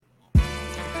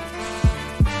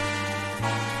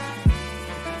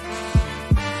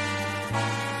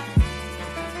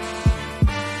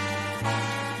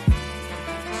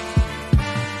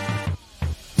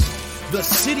The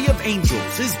City of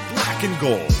Angels is black and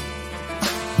gold.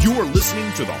 You are listening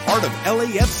to the Heart of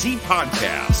LAFC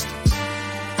podcast.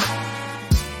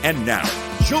 And now,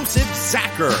 Joseph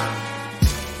Zacher.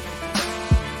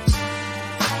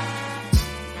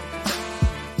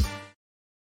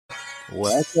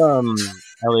 Welcome,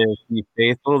 LAFC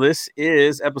faithful. This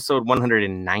is episode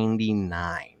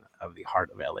 199 of the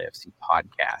Heart of LAFC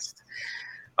podcast.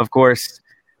 Of course,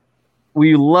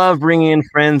 we love bringing in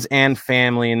friends and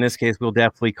family. In this case, we'll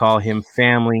definitely call him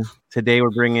family. Today, we're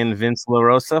bringing in Vince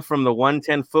LaRosa from the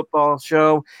 110 Football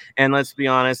Show. And let's be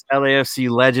honest, LAFC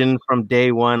legend from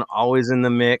day one, always in the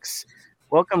mix.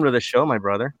 Welcome to the show, my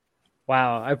brother.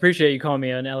 Wow, I appreciate you calling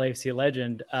me an LAFC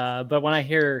legend. But when I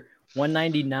hear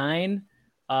 199,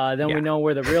 then we know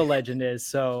where the real legend is.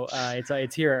 So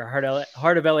it's here at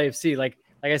Heart of LAFC. Like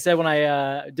I said when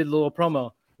I did a little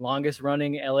promo, longest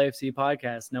running LAFC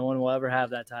podcast. No one will ever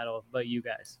have that title but you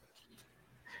guys.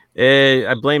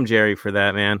 I blame Jerry for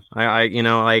that, man.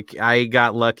 I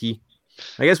got lucky.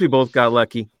 I guess we both got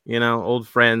lucky, old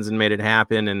friends, and made it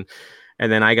happen. And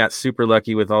then I got super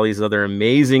lucky with all these other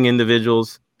amazing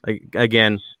individuals.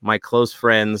 Again, my close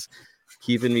friends,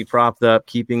 keeping me propped up,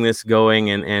 keeping this going,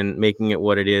 and making it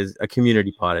what it is, a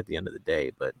community pod at the end of the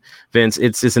day. But Vince,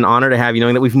 it's an honor to have you,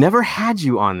 knowing that we've never had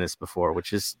you on this before,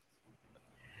 which is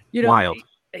wild.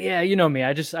 Yeah, you know me.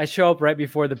 I show up right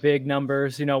before the big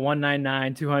numbers,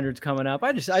 199, 200's coming up.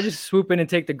 I just swoop in and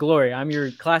take the glory. I'm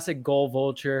your classic goal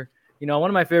vulture. One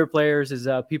of my favorite players is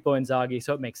Pippo Inzaghi,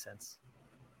 so it makes sense.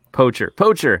 Poacher.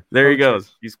 There he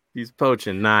goes. He's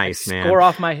poaching. Nice, man.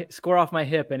 Score off my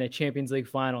hip in a Champions League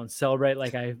final and celebrate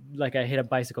like I hit a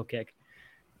bicycle kick.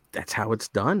 That's how it's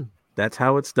done.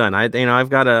 I've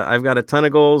got a ton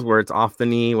of goals where it's off the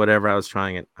knee, whatever. I was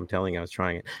trying it. I'm telling you, I was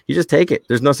trying it. You just take it.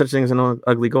 There's no such thing as an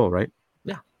ugly goal, right?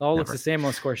 Yeah, all looks the same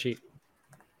on the score sheet.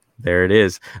 There it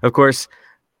is. Of course,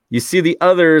 you see the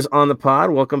others on the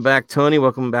pod. Welcome back, Tony.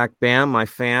 Welcome back, Bam, my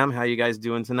fam. How you guys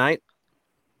doing tonight?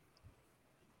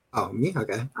 Oh, me?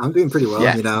 Okay. I'm doing pretty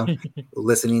well,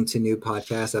 listening to new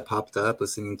podcasts that popped up,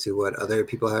 listening to what other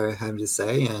people are having to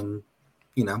say. And,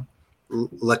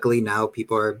 luckily now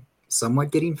people are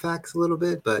somewhat getting facts a little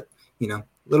bit, but,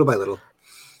 little by little.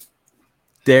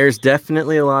 There's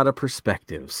definitely a lot of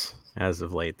perspectives as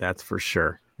of late. That's for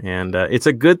sure. And it's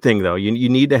a good thing, though. You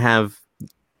need to have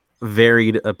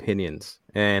varied opinions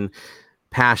and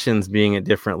passions being at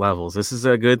different levels. This is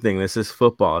a good thing. This is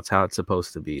football. It's how it's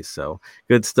supposed to be. So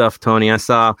good stuff, Tony. I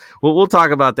saw. We'll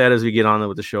talk about that as we get on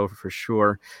with the show for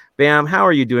sure. Bam, how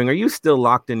are you doing? Are you still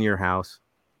locked in your house?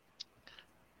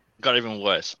 Got even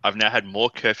worse. I've now had more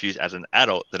curfews as an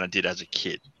adult than I did as a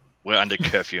kid. We're under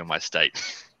curfew in my state.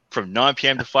 From 9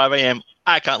 p.m. to 5 a.m.,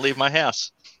 I can't leave my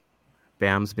house.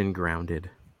 Bam's been grounded.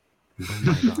 Oh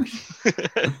my gosh.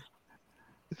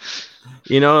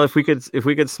 If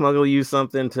we could smuggle you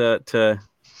something to a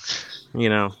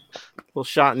little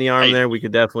shot in the arm there, we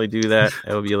could definitely do that.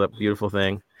 That would be a beautiful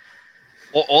thing.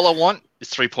 All I want is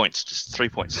 3 points. Just 3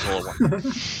 points is all I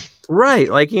want. Right.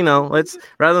 Let's,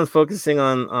 rather than focusing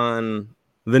on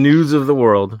the news of the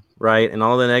world, right, and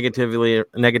all the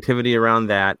negativity around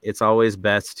that, it's always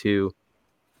best to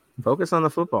focus on the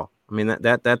football. I mean,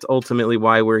 that's ultimately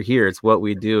why we're here. It's what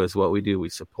we do. We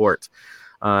support.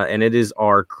 And it is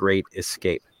our great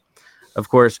escape. Of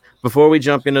course, before we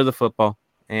jump into the football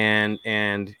and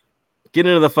get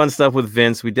into the fun stuff with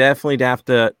Vince, we definitely have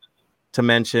to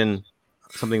mention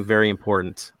something very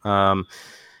important.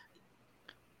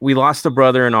 We lost a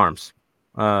brother in arms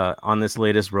on this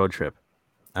latest road trip.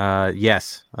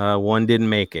 One didn't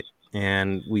make it,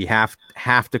 and we have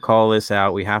to call this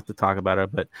out. We have to talk about it.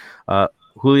 But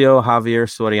Julio Javier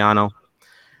Soriano,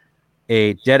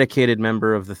 a dedicated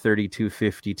member of the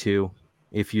 3252.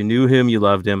 If you knew him, you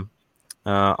loved him.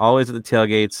 Always at the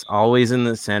tailgates, always in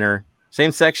the center.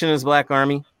 Same section as Black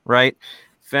Army, right?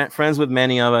 Friends with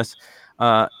many of us.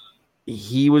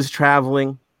 He was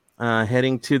traveling,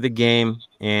 heading to the game,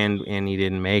 and he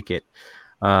didn't make it.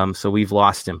 So we've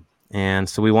lost him. And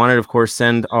so we wanted, of course,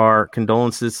 send our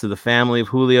condolences to the family of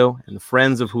Julio and the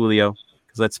friends of Julio.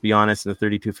 Because let's be honest, in the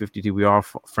 3252, we are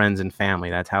friends and family.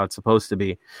 That's how it's supposed to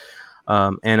be.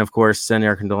 And of course, send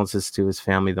our condolences to his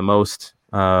family the most.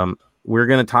 We're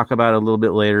going to talk about a little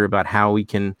bit later about how we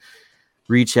can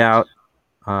reach out,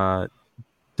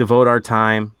 devote our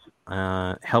time,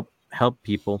 help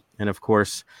people, and of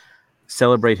course,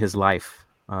 celebrate his life.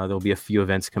 There'll be a few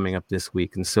events coming up this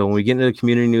week. And so when we get into the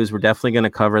community news, we're definitely going to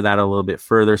cover that a little bit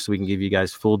further so we can give you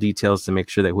guys full details to make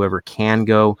sure that whoever can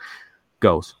go,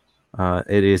 goes.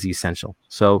 It is essential.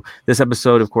 So this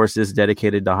episode, of course, is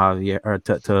dedicated to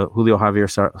Julio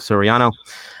Javier Soriano.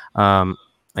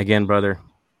 Again, brother,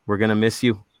 we're going to miss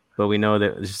you, but we know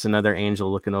that there's just another angel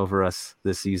looking over us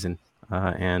this season.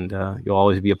 And you'll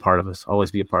always be a part of us, always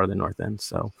be a part of the North End.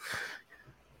 So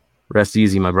rest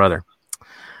easy, my brother.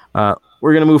 We're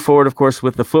going to move forward, of course,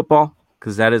 with the football,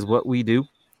 because that is what we do.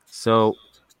 So,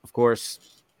 of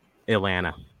course,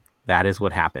 Atlanta, that is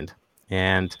what happened.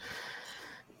 And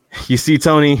you see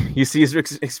Tony, you see his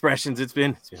expressions. It's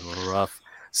been a little rough.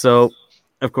 So,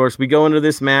 of course, we go into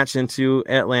this match into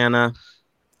Atlanta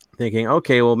thinking,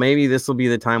 okay, well, maybe this will be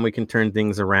the time we can turn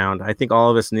things around. I think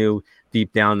all of us knew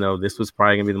deep down, though, this was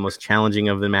probably going to be the most challenging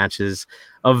of the matches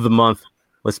of the month.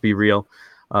 Let's be real.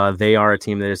 They are a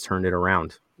team that has turned it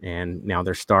around, and now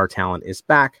their star talent is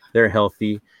back. They're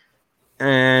healthy,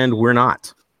 and we're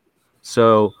not.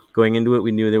 So going into it,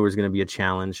 we knew there was going to be a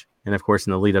challenge. And, of course,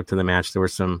 in the lead up to the match, there were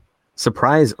some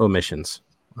surprise omissions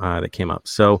that came up.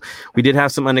 So we did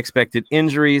have some unexpected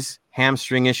injuries,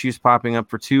 hamstring issues popping up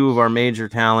for two of our major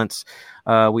talents.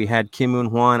 We had Kim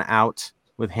Moon-Hwan out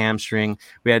with hamstring.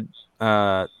 We had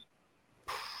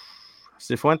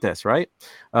Cifuentes, right?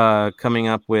 Coming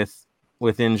up with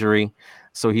injury.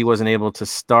 So he wasn't able to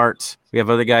start. We have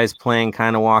other guys playing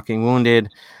kind of walking wounded.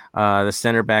 The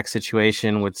center back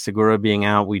situation with Segura being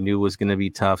out, we knew was going to be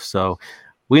tough. So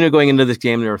we knew going into this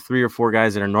game, there were 3 or 4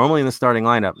 guys that are normally in the starting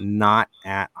lineup, not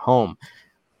at home,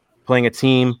 playing a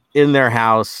team in their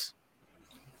house,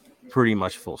 pretty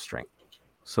much full strength.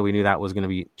 So we knew that was going to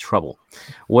be trouble.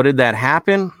 What did that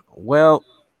happen? Well,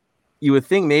 you would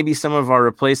think maybe some of our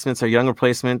replacements, our young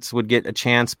replacements, would get a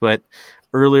chance, but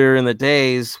earlier in the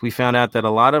days, we found out that a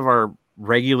lot of our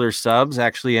regular subs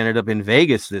actually ended up in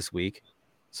Vegas this week.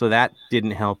 So that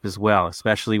didn't help as well,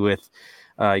 especially with,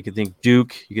 you could think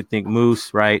Duke, you could think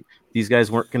Moose, right? These guys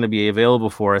weren't going to be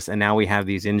available for us, and now we have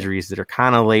these injuries that are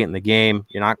kind of late in the game.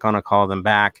 You're not going to call them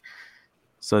back.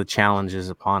 So the challenge is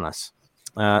upon us.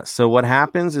 So what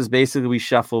happens is basically we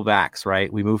shuffle backs,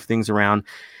 right? We move things around,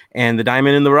 and the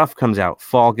diamond in the rough comes out.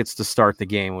 Fall gets to start the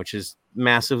game, which is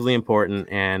massively important,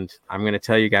 and I'm going to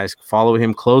tell you guys, follow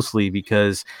him closely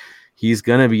because he's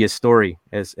going to be a story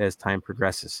as time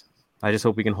progresses. I just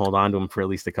hope we can hold on to him for at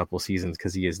least a couple seasons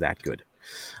because he is that good.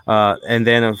 And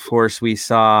then, of course, we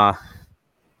saw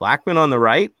Blackman on the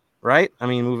right? I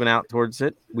mean, moving out towards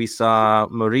it. We saw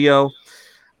Murillo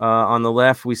on the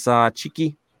left. We saw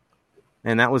Chiki,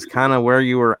 and that was kind of where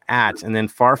you were at. And then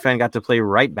Farfan got to play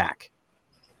right back.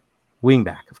 Wing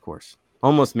back, of course.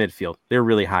 Almost midfield. They're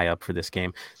really high up for this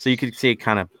game. So you could see it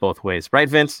kind of both ways. Right,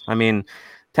 Vince? I mean,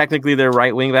 technically they're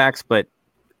right wing backs, but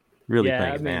really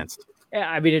playing advanced. Yeah,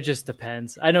 I mean, it just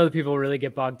depends. I know that people really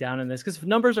get bogged down in this because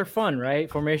numbers are fun, right?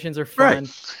 Formations are fun.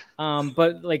 Right.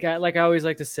 But like I always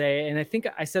like to say, and I think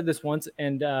I said this once,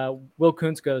 and Will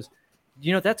Kuntz goes,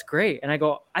 that's great. And I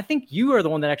go, I think you are the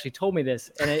one that actually told me this.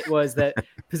 And it was that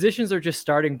positions are just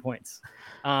starting points.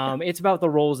 It's about the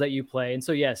roles that you play. And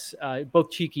so, yes, both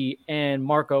Chiki and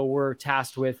Marco were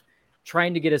tasked with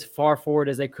trying to get as far forward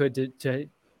as they could to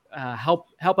help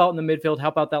out in the midfield,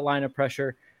 help out that line of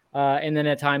pressure. And then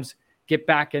at times, get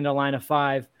back into line of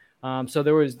 5. So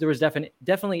there was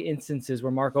definitely instances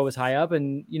where Marco was high up,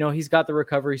 and he's got the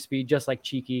recovery speed just like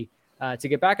Chiki to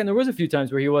get back. And there was a few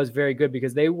times where he was very good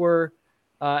because they were,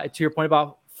 to your point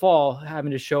about Fall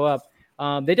having to show up,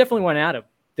 they definitely went at him.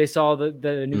 They saw the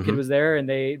new kid was there, and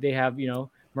they have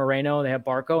Moreno, they have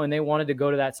Barco, and they wanted to go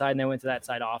to that side, and they went to that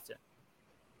side often.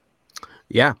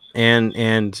 Yeah,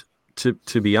 and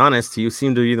to be honest, you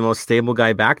seem to be the most stable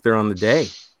guy back there on the day.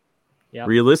 Yep.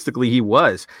 Realistically, he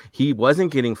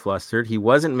wasn't getting flustered. He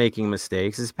wasn't making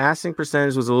mistakes. His passing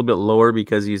percentage was a little bit lower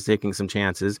because he's taking some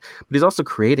chances, but he's also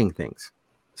creating things.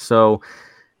 So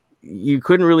you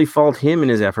couldn't really fault him in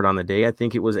his effort on the day. I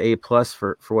think it was A+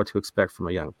 for what to expect from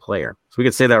a young player. So we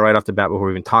could say that right off the bat before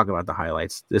we even talk about the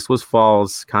highlights. This was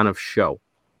Fall's kind of show.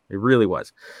 It really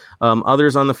was.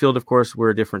 Others on the field, of course, were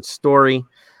a different story.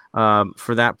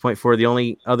 For that point forward, the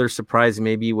only other surprise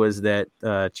maybe was that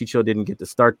Chicho didn't get to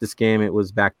start this game. It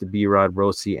was back to B-Rod,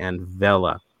 Rossi, and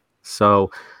Vela. So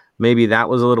maybe that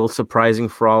was a little surprising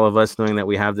for all of us, knowing that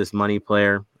we have this money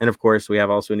player. And, of course, we have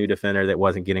also a new defender that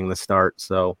wasn't getting the start.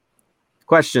 So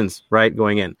questions, right,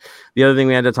 going in. The other thing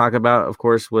we had to talk about, of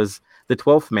course, was the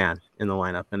 12th man in the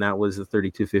lineup, and that was the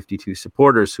 3252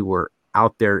 supporters who were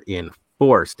out there in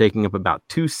force, taking up about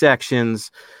 2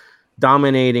 sections,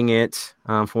 dominating it.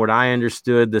 From what I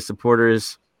understood, the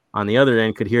supporters on the other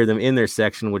end could hear them in their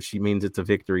section, which means it's a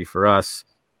victory for us.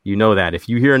 You know that. If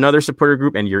you hear another supporter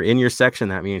group and you're in your section,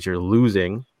 that means you're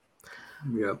losing.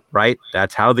 Yep. Right?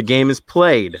 That's how the game is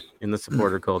played in the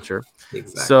supporter culture.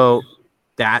 Exactly. So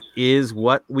that is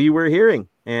what we were hearing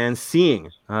and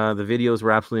seeing. The videos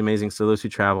were absolutely amazing. So those who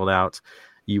traveled out,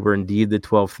 you were indeed the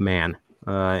 12th man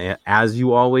as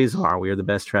you always are. We are the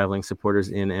best traveling supporters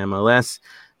in MLS,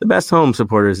 the best home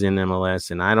supporters in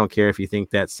MLS. And I don't care if you think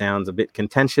that sounds a bit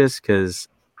contentious, because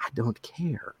I don't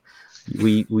care.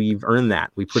 We've earned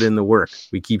that. We put in the work.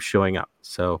 We keep showing up.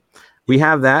 So we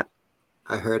have that.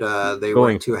 I heard they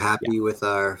weren't too happy with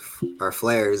our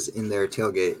flares in their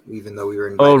tailgate, even though we were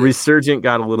invited. Oh, Resurgent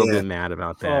got a little bit mad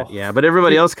about that. Oh. Yeah, but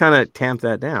everybody else kind of tamped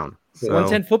that down. So.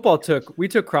 110 Football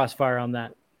took crossfire on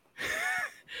that.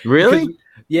 Really?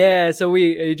 Yeah. So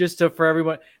we just for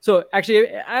everyone. So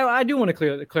actually, I do want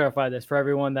to clarify this for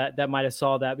everyone that might have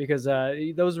saw that, because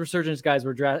those Resurgence guys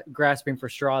were grasping for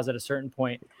straws at a certain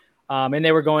point, and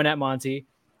they were going at Monty.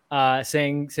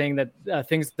 Saying that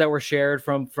things that were shared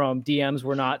from DMs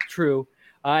were not true,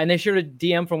 and they shared a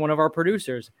DM from one of our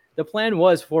producers. The plan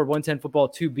was for 110 Football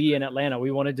to be in Atlanta.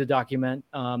 We wanted to document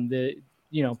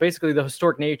basically the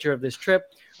historic nature of this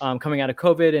trip, coming out of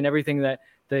COVID and everything that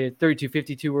the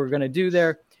 3252 were going to do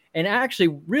there. And actually,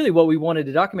 really what we wanted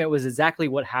to document was exactly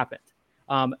what happened.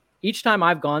 Each time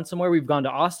I've gone somewhere, we've gone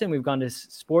to Austin, we've gone to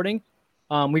Sporting,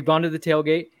 we've gone to the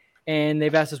tailgate. And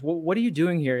they've asked us, well, what are you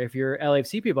doing here if you're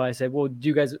LAFC people? I said, well, do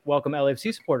you guys welcome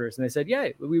LAFC supporters? And they said, yeah,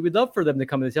 we would love for them to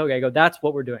come to the tailgate. I go, that's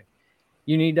what we're doing.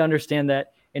 You need to understand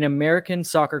that in American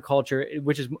soccer culture,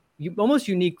 which is almost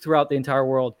unique throughout the entire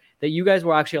world, that you guys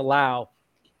will actually allow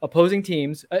opposing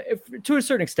teams to a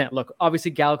certain extent. Look, obviously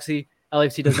Galaxy,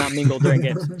 LAFC does not mingle during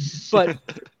games, but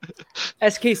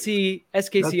SKC,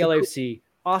 LAFC,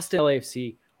 Austin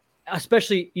LAFC,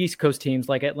 especially East Coast teams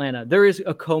like Atlanta, there is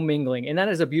a commingling, and that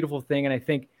is a beautiful thing. And I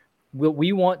think what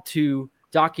we want to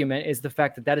document is the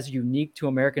fact that is unique to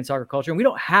American soccer culture. And we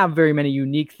don't have very many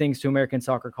unique things to American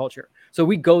soccer culture. So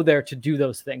we go there to do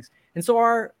those things. And so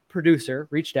our producer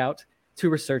reached out to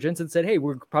Resurgence and said, hey,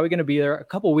 we're probably going to be there a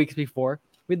couple weeks before.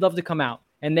 We'd love to come out.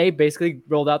 And they basically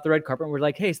rolled out the red carpet and were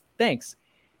like, hey, thanks.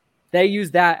 They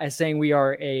used that as saying we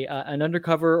are an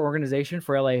undercover organization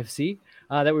for LAFC,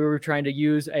 that we were trying to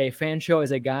use a fan show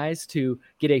as a guise to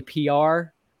get a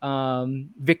PR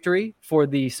victory for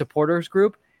the supporters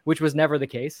group, which was never the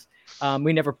case.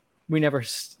 We never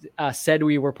said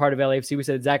we were part of LAFC. We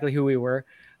said exactly who we were,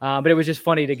 but it was just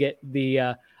funny to get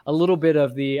a little bit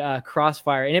of the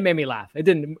crossfire, and it made me laugh. It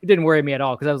didn't worry me at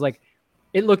all, because I was like,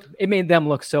 it made them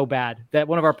look so bad that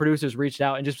one of our producers reached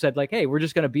out and just said like, hey, we're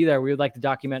just going to be there. We would like to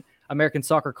document American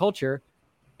soccer culture.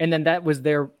 And then that was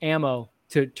their ammo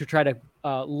to try to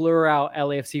lure out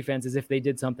LAFC fans as if they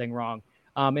did something wrong.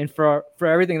 And for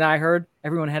everything that I heard,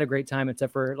 everyone had a great time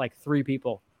except for like 3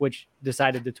 people, which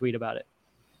decided to tweet about it.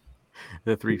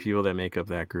 The 3 people that make up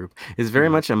that group is very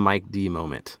much a Mike D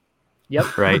moment.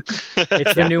 Yep. Right.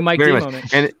 It's the new Mike D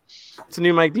moment. And it's a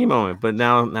new Mike D moment, but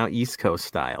now East Coast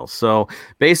style. So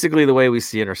basically the way we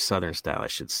see it, or Southern style, I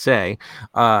should say,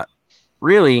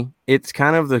 really, it's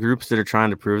kind of the groups that are trying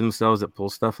to prove themselves that pull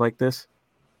stuff like this.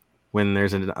 When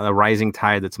there's a rising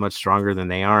tide that's much stronger than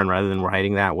they are, and rather than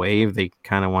riding that wave, they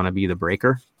kind of want to be the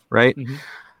breaker, right? Mm-hmm.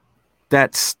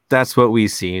 That's what we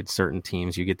see at certain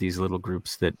teams. You get these little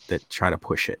groups that try to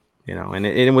push it,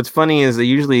 and what's funny is that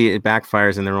usually it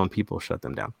backfires and their own people shut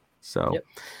them down. So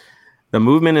The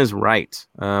movement is right.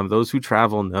 Those who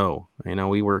travel know.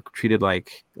 We were treated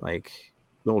like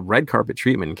the old red carpet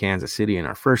treatment in Kansas City in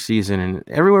our first season, and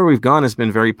everywhere we've gone has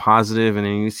been very positive. And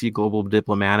then you see Global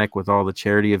Diplomatic with all the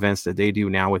charity events that they do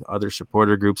now with other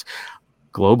supporter groups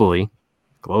globally,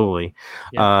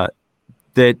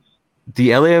 that the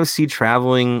LAFC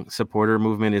traveling supporter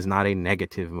movement is not a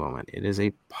negative moment. It is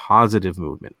a positive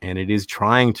movement, and it is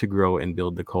trying to grow and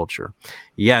build the culture.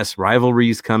 Yes,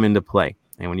 rivalries come into play.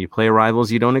 And when you play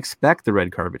rivals, you don't expect the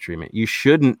red carpet treatment. You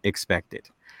shouldn't expect it.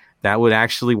 That would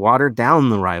actually water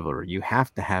down the rivalry. You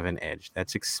have to have an edge.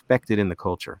 That's expected in the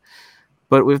culture.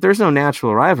 But if there's no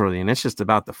natural rivalry and it's just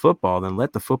about the football, then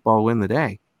let the football win the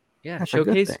day. Yeah, that's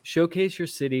showcase your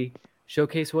city,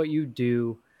 showcase what you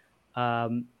do.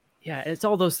 It's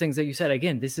all those things that you said.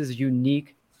 Again, this is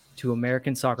unique to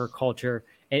American soccer culture,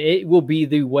 and it will be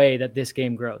the way that this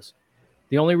game grows.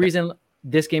 The only reason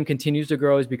this game continues to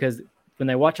grow is because when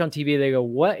they watch on TV, they go,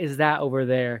 what is that over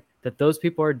there that those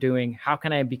people are doing? How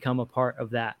can I become a part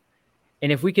of that?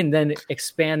 And if we can then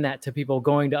expand that to people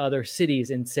going to other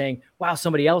cities and saying, wow,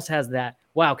 somebody else has that.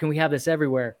 Wow, can we have this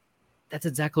everywhere? That's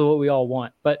exactly what we all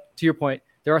want. But to your point,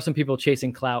 there are some people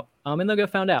chasing clout, and they'll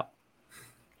get found out.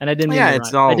 And I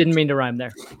didn't mean to rhyme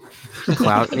there.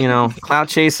 Clout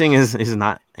chasing is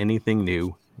not anything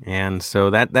new. And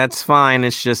so that's fine.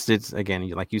 It's again,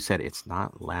 like you said, it's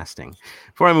not lasting.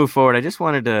 Before I move forward, I just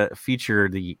wanted to feature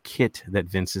the kit that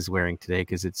Vince is wearing today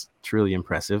because it's truly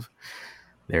impressive.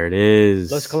 There it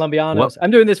is. Los Colombianos.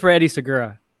 I'm doing this for Eddie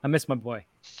Segura. I miss my boy.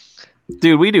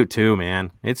 Dude, we do too,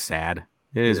 man. It's sad.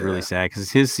 It is really sad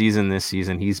because his season this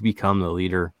season, he's become the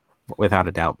leader without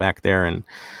a doubt back there. And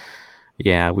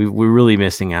yeah, we're really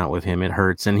missing out with him. It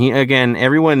hurts. And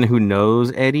everyone who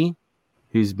knows Eddie,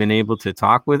 who's been able to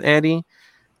talk with Eddie,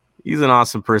 he's an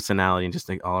awesome personality and just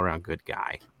an all around good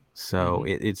guy. So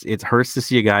it hurts to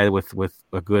see a guy with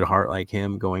a good heart like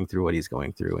him going through what he's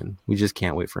going through. And we just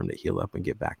can't wait for him to heal up and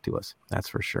get back to us. That's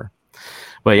for sure.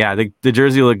 But yeah, the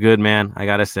jersey looked good, man. I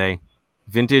got to say,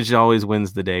 vintage always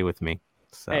wins the day with me.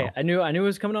 So. Hey, I knew it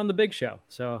was coming on the big show.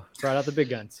 So brought out the big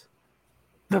guns.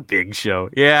 The big show.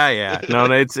 Yeah. No,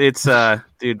 it's dude,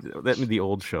 the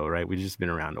old show, right? We've just been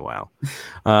around a while.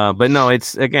 But no,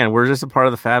 we're just a part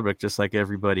of the fabric, just like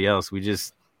everybody else. We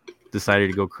just decided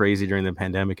to go crazy during the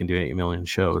pandemic and do 8 million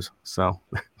shows. So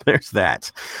there's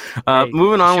that.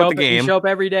 Moving on with the game. You show up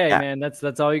every day, man.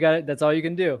 That's all you got. That's all you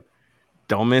can do.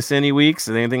 Don't miss any weeks.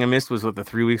 The only thing I missed was the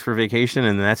 3 weeks for vacation,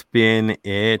 and that's been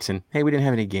it. And hey, we didn't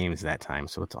have any games that time,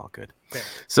 so it's all good. Fair.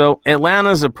 So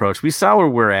Atlanta's approach. We saw where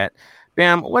we're at.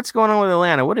 Bam, what's going on with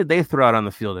Atlanta? What did they throw out on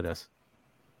the field at us?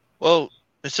 Well,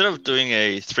 instead of doing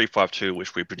a 3-5-2,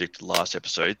 which we predicted last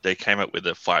episode, they came up with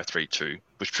a 5-3-2,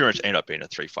 which pretty much ended up being a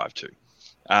 3-5-2.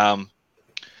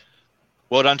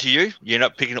 Well done to you. You ended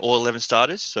up picking all 11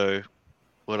 starters, so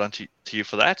well done to you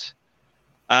for that.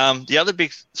 The other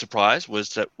big surprise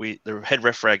was that the head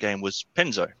ref for our game was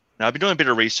Penzo. Now, I've been doing a bit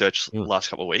of research the last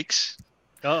couple of weeks.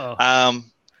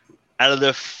 Out of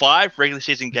the 5 regular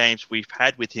season games we've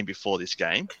had with him before this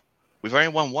game, we've only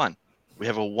won 1. We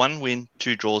have a 1 win,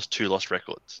 2 draws, 2 loss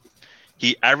records.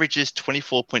 He averages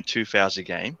 24.2 fouls a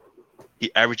game. He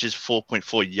averages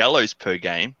 4.4 yellows per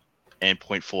game and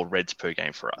 0.4 reds per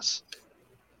game for us.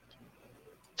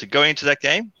 So going into that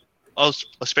game, I was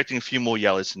expecting a few more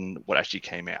yellows than what actually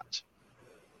came out.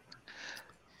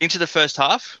 Into the first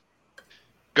half,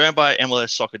 going by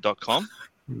MLSsoccer.com,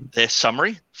 their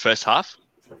summary, first half,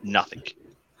 nothing.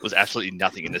 It was absolutely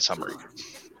nothing in the summary.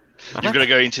 You've got to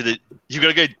go deep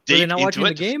They're not into watching it.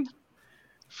 The game?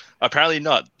 Apparently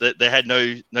not. They had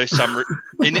no summary.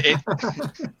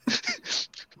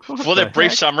 For their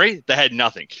brief summary, they had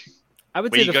nothing. I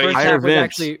would say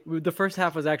the first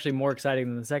half was actually more exciting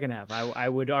than the second half. I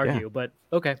would argue, but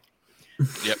okay.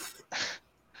 Yep.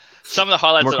 Some of the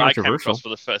highlights that I came across for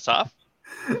the first half.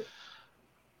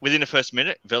 Within the first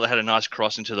minute, Vela had a nice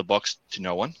cross into the box to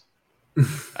no one.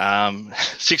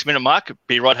 6-minute mark,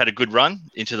 B-Rod had a good run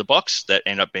into the box that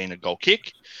ended up being a goal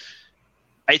kick.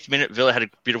 8th minute, Villa had a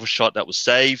beautiful shot that was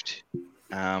saved.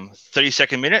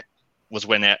 32nd minute was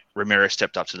when Romero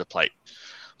stepped up to the plate.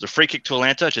 It was a free kick to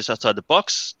Atlanta just outside the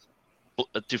box.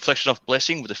 A deflection off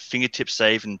Blessing with a fingertip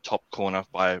save in the top corner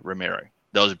by Romero.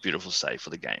 That was a beautiful save for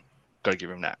the game. Got to give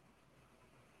him that.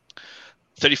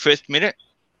 31st minute,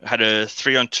 had a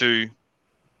 3-on-2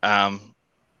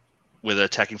 with an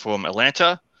attacking from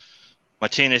Atlanta.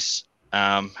 Martinez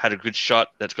had a good shot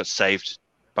that got saved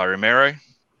by Romero.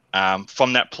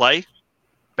 From that play,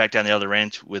 back down the other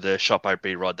end with a shot by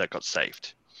B-Rod that got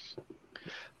saved.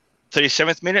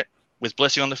 37th minute, with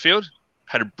Blessing on the field,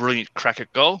 had a brilliant crack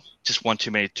at goal. Just one too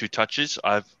many 2 touches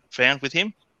I've found with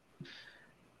him.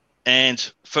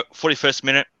 And 41st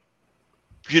minute,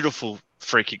 beautiful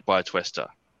free kick by Tuesta.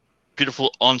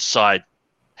 Beautiful onside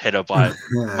header by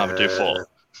Mamadou Fall.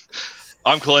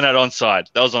 I'm calling that onside.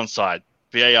 That was onside.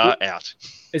 VAR out.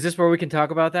 Is this where we can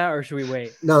talk about that, or should we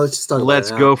wait? No, let's just talk.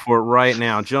 Let's go for it right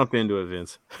now. Jump into it,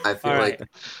 Vince. I feel like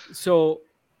so.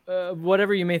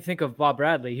 Whatever you may think of Bob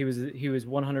Bradley, he was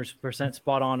 100%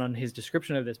 spot on his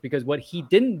description of this, because what he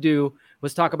didn't do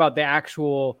was talk about the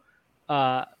actual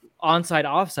onside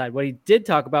offside. What he did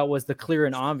talk about was the clear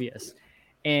and obvious.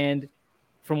 And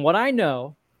from what I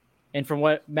know, and from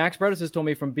what Max Brothers has told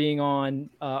me from being on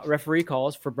referee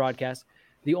calls for broadcast,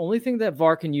 the only thing that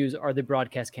VAR can use are the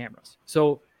broadcast cameras.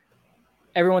 So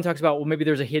everyone talks about, well, maybe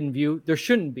there's a hidden view. There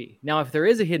shouldn't be. Now, if there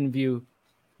is a hidden view,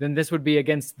 then this would be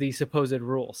against the supposed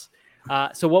rules.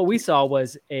 So what we saw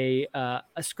was a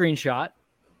screenshot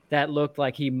that looked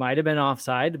like he might have been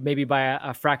offside, maybe by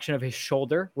a fraction of his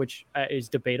shoulder, which is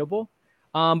debatable.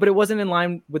 But it wasn't in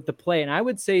line with the play. And I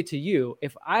would say to you,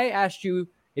 if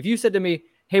you said to me,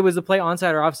 hey, was the play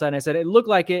onside or offside? And I said, it looked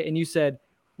like it. And you said,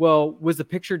 well, was the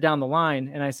picture down the line?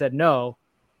 And I said, no,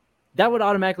 that would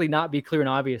automatically not be clear and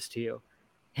obvious to you.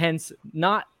 Hence,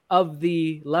 not of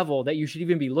the level that you should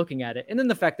even be looking at it. And then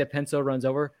the fact that Penso runs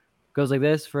over, goes like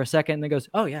this for a second, and then goes,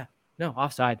 oh yeah, no,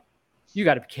 offside. You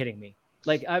got to be kidding me.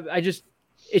 Like,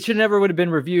 it should never would have been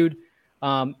reviewed.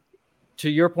 To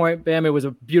your point, Bam, it was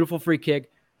a beautiful free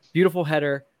kick, beautiful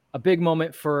header, a big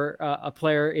moment for a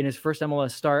player in his first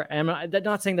MLS start. And I'm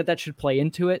not saying that should play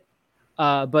into it,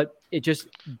 But it just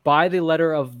by the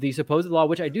letter of the supposed law,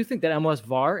 which I do think that MLS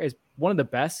VAR is one of the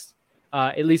best,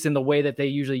 at least in the way that they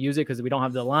usually use it, because we don't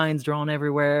have the lines drawn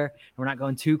everywhere and we're not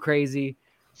going too crazy.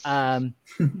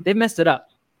 They've messed it up.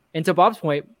 And to Bob's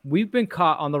point, we've been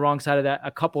caught on the wrong side of that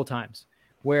a couple times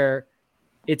where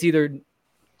it's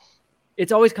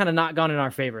always kind of not gone in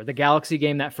our favor. The Galaxy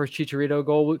game, that first Chicharito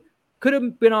goal could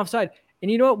have been offside.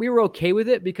 And you know what? We were okay with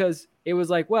it because it was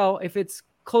like, well, if it's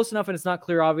close enough and it's not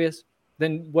clear obvious,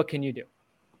 then what can you do?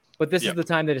 But this is the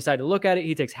time they decide to look at it.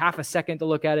 He takes half a second to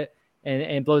look at it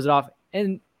and blows it off.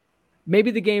 And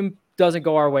maybe the game doesn't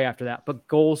go our way after that, but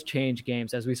goals change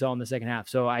games, as we saw in the second half.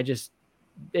 So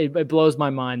it blows my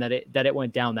mind that it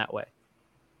went down that way.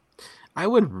 I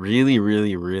would really,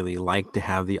 really, really like to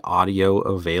have the audio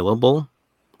available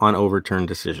on overturned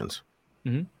decisions.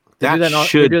 Mm-hmm. They do that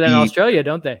in Australia,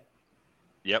 don't they?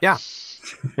 Yep. Yeah.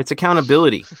 It's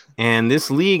accountability. And this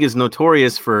league is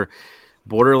notorious for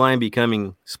borderline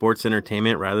becoming sports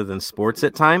entertainment rather than sports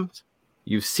at times.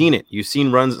 You've seen it. You've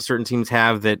seen runs that certain teams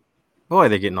have that, boy,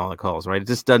 they're getting all the calls, right? It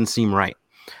just doesn't seem right.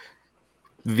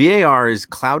 VAR is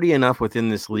cloudy enough within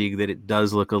this league that it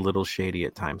does look a little shady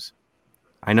at times.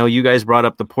 I know you guys brought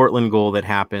up the Portland goal that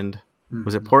happened. Mm-hmm.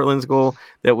 Was it Portland's goal?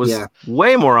 That was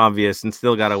way more obvious and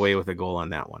still got away with a goal on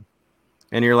that one.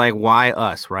 And you're like, why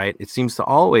us, right? It seems to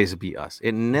always be us.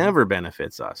 It never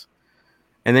benefits us.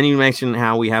 And then you mentioned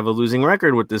how we have a losing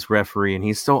record with this referee, and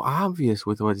he's so obvious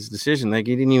with what his decision. Like,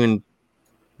 he didn't even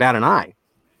bat an eye.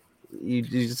 You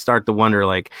just start to wonder,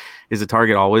 like, is the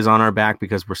target always on our back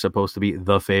because we're supposed to be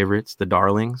the favorites, the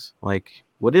darlings? Like,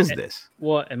 what is this?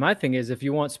 Well, and my thing is, if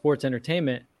you want sports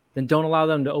entertainment, then don't allow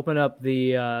them to open up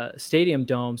the stadium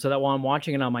dome so that while I'm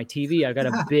watching it on my TV, I've got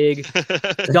a big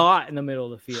dot in the middle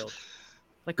of the field.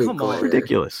 Like, come on.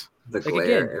 Ridiculous. Like,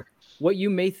 again, what you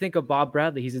may think of Bob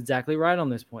Bradley, he's exactly right on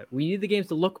this point. We need the games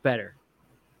to look better.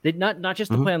 They not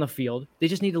just to play on the field. They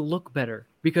just need to look better.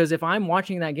 Because if I'm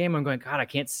watching that game, I'm going, God, I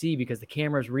can't see because the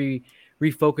camera's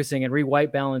refocusing and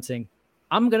white balancing.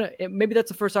 Maybe that's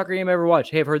the first soccer game I ever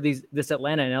watched. Hey, I've heard this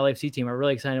Atlanta and LAFC team are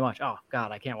really excited to watch. Oh,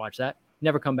 God, I can't watch that.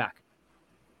 Never come back.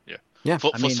 Yeah.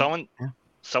 For someone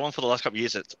for the last couple of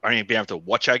years that's only been able to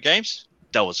watch our games,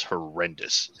 that was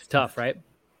horrendous. It's tough, right?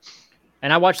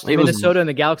 And I watched Minnesota and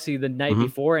the Galaxy the night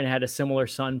before and had a similar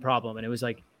sun problem. And it was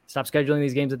like, stop scheduling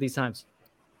these games at these times.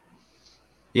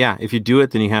 Yeah, if you do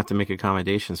it, then you have to make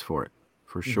accommodations for it,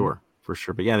 for sure.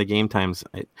 But yeah, the game times,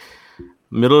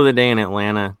 middle of the day in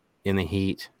Atlanta in the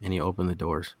heat, and you open the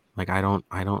doors. Like, I don't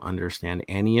understand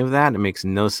any of that. It makes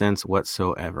no sense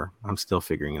whatsoever. I'm still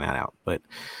figuring that out. But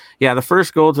yeah, the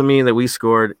first goal to me that we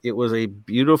scored, it was a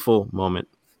beautiful moment,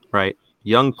 right?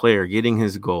 Young player getting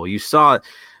his goal. You saw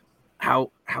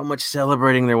how much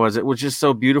celebrating there was. It was just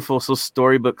so beautiful, so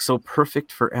storybook, so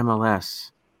perfect for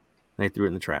MLS. They threw it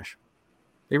in the trash.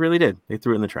 They really did. They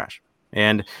threw it in the trash.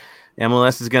 And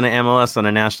MLS is going to MLS on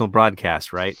a national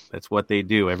broadcast, right? That's what they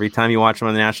do. Every time you watch them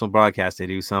on the national broadcast, they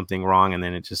do something wrong, and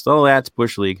then it's just, that's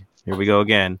Bush League. Here we go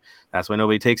again. That's why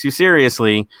nobody takes you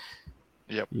seriously.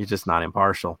 Yep. You're just not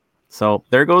impartial. So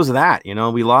there goes that.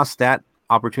 We lost that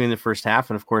opportunity in the first half,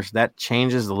 and of course, that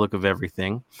changes the look of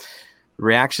everything.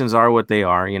 Reactions are what they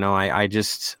are. I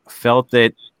just felt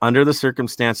that under the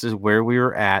circumstances where we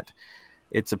were at,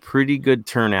 it's a pretty good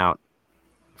turnout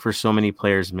for so many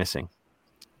players missing.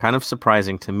 Kind of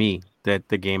surprising to me that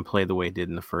the game played the way it did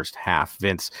in the first half.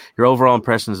 Vince, your overall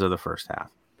impressions of the first half?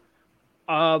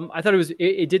 I thought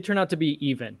it did turn out to be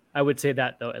even. I would say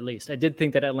that, though, at least. I did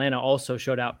think that Atlanta also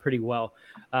showed out pretty well.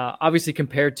 Obviously,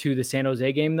 compared to the San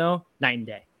Jose game, though, night and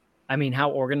day. I mean,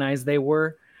 how organized they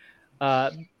were,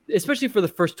 especially for the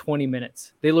first 20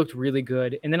 minutes. They looked really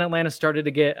good. And then Atlanta started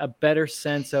to get a better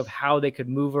sense of how they could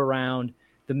move around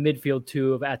the midfield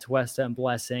two of Atuesta and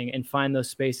Blessing and find those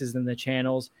spaces in the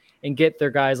channels and get their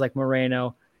guys like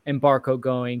Moreno and Barco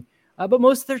going. But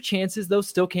most of their chances, though,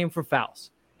 still came for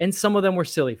fouls. And some of them were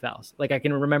silly fouls. Like, I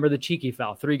can remember the cheeky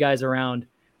foul, 3 guys around,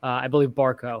 I believe,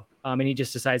 Barco, and he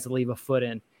just decides to leave a foot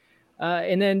in.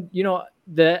 And then,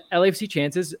 the LAFC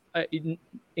chances,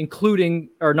 including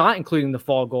or not including the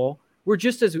fall goal, were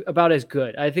just about as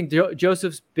good. I think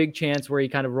Joseph's big chance where he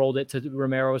kind of rolled it to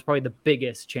Romero was probably the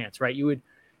biggest chance, right?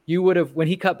 You would have, when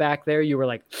he cut back there, you were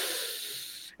like,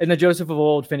 and the Joseph of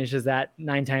old finishes that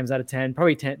 9 times out of 10,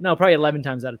 probably 11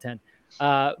 times out of 10.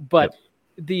 But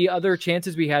the other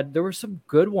chances we had, there were some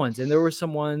good ones, and there were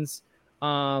some ones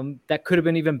that could have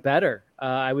been even better.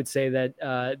 I would say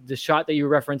that the shot that you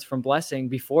referenced from Blessing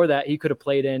before that, he could have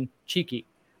played in Cheeky.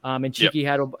 And Cheeky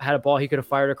had a ball he could have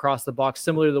fired across the box,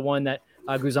 similar to the one that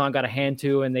Guzan got a hand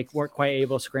to, and they weren't quite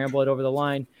able to scramble it over the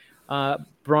line.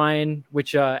 Brian,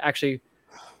 which actually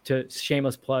to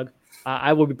shameless plug.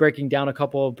 I will be breaking down a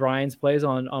couple of Brian's plays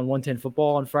on 110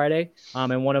 Football on Friday,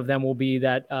 and one of them will be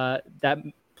that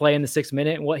play in the 6th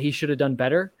minute and what he should have done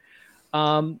better.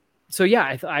 So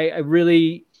yeah, I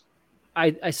really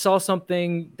saw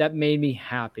something that made me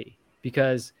happy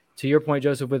because, to your point,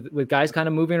 Joseph, with guys kind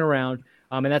of moving around,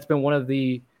 and that's been one of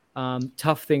the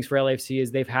tough things for LAFC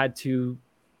is they've had to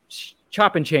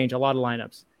chop and change a lot of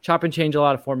lineups, chop and change a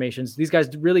lot of formations. These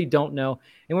guys really don't know.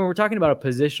 And when we're talking about a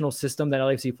positional system that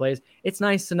LAFC plays, it's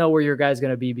nice to know where your guy's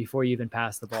going to be before you even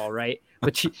pass the ball, right?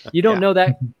 But you don't know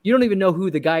that. You don't even know who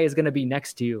the guy is going to be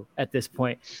next to you at this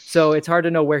point. So it's hard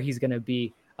to know where he's going to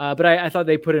be. But I thought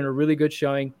they put in a really good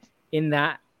showing in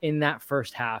that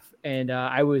first half. And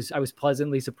I was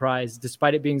pleasantly surprised,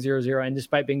 despite it being 0-0 and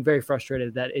despite being very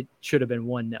frustrated that it should have been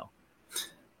 1-0.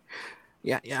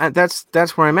 Yeah,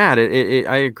 that's where I'm at.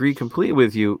 I agree completely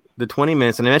with you. The 20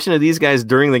 minutes, and I mentioned to these guys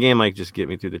during the game, like, just get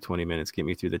me through the 20 minutes, get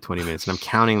me through the 20 minutes. And I'm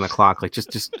counting the clock, like,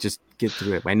 just get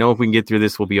through it. I know if we can get through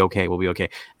this, we'll be okay.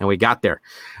 And we got there.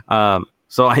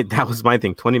 So that was my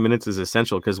thing. 20 minutes is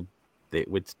essential because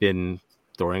it's been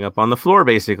throwing up on the floor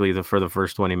basically for the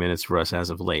first 20 minutes for us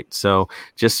as of late. So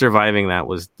just surviving that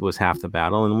was half the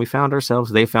battle. And they found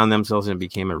themselves, and it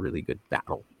became a really good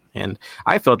battle. And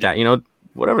I felt that,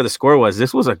 whatever the score was,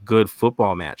 this was a good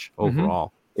football match overall.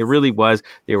 Mm-hmm. It really was.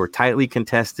 They were tightly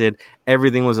contested.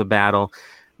 Everything was a battle.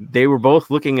 They were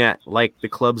both looking at like the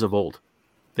clubs of old.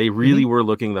 They really were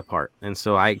looking the part. And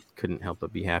so I couldn't help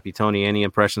but be happy. Tony, any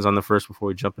impressions on the first before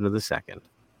we jump into the second?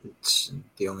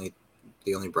 The only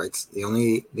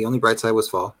bright side was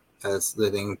Fall. As the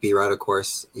thing, B-Rod, of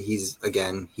course, he's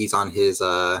on his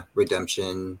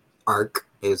redemption arc,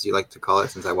 as you like to call it,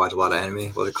 since I watch a lot of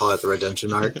anime. We'll call it the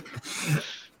redemption arc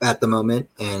at the moment,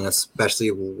 and especially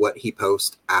what he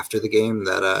posts after the game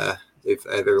that if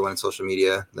everyone on social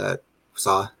media that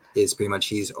saw is pretty much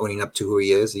he's owning up to who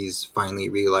he is. He's finally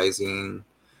realizing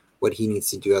what he needs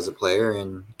to do as a player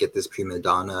and get this prima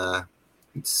donna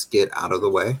skit out of the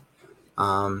way.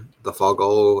 The Fall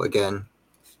goal, again,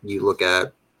 you look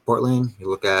at Portland, you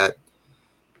look at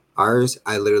ours,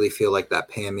 I literally feel like that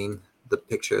pamming, the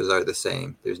pictures are the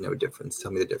same. There's no difference.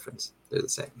 Tell me the difference. They're the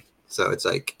same. So it's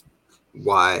like,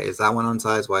 why is that one on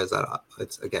size? Why is that up?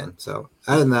 It's again. So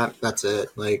other than that, that's it.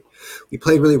 Like, we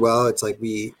played really well. It's like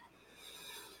we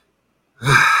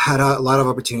had a lot of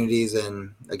opportunities,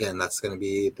 and again, that's going to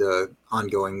be the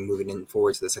ongoing moving in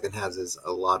forward to the second half is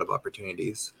a lot of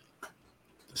opportunities.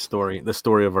 The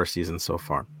story of our season so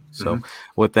far. So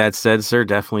with that said, sir,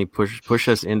 definitely push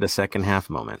us into second half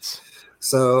moments.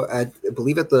 So I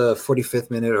believe at the 45th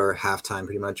minute or halftime,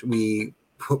 pretty much, we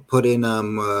put in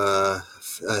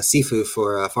Sifu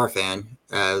for Farfan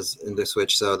as in the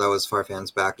switch. So that was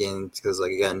Farfan's back in because,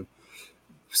 like, again,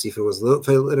 Sifu was a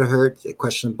little hurt,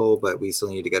 questionable, but we still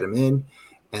need to get him in.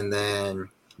 And then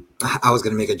I was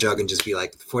going to make a joke and just be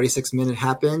like, 46th minute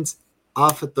happens,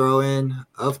 off a throw-in,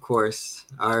 of course,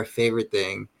 our favorite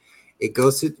thing. It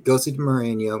goes to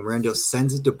Mourinho. Mourinho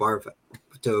sends it to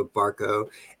Barco,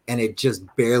 and it just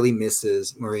barely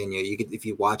misses Mourinho. If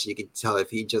you watch it, you can tell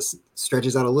if he just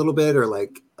stretches out a little bit or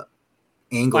like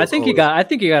angles. I think he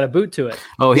got a boot to it.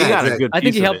 Oh, he got a good. I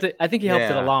think he helped it. I think he helped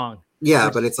it along.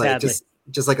 Yeah, but it's like just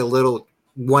like a little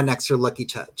one extra lucky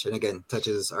touch. And again,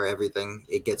 touches are everything.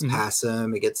 It gets past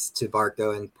him, it gets to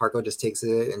Barco, and Barco just takes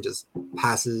it and just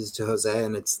passes to Jose,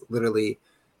 and it's literally.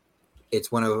 It's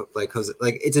one of like Jose,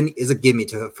 like it's a gimme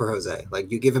for Jose.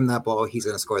 Like, you give him that ball, he's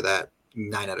gonna score that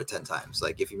 9 out of 10 times.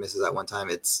 Like, if he misses that one time,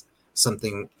 it's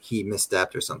something he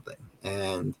misstepped or something.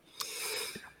 And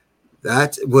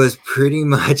that was pretty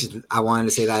much, I wanted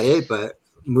to say that it, but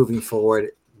moving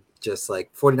forward, just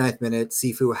like 49th minute,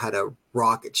 Sifu had a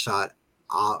rocket shot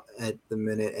out at the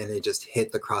minute, and it just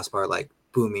hit the crossbar like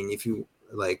booming. If you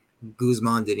like,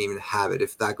 Guzman didn't even have it.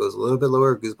 If that goes a little bit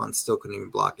lower, Guzman still couldn't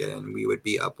even block it, and we would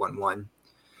be up 1-1.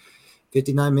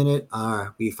 59 minute,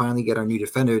 we finally get our new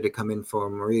defender to come in for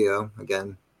Murillo.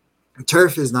 Again,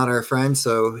 turf is not our friend,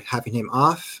 so having him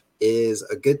off is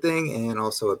a good thing and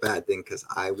also a bad thing because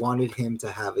I wanted him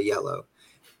to have a yellow.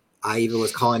 I even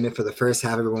was calling it for the first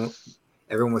half.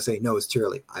 Everyone was saying, no, it's too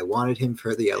early. I wanted him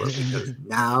for the yellow because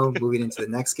now moving into the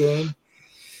next game,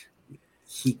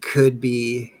 he could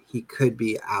be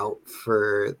out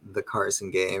for the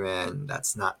Carson game, and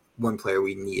that's not one player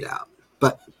we need out.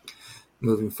 But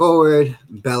moving forward,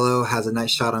 Bello has a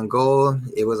nice shot on goal.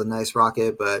 It was a nice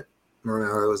rocket, but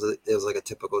Moreno it was like a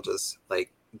typical just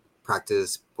like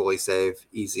practice bully save,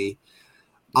 easy.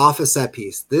 Off a set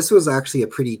piece. This was actually a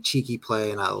pretty cheeky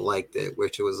play, and I liked it,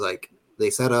 which it was like they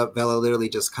set up, Bello literally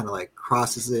just kind of like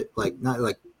crosses it, like not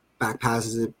like back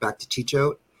passes it back to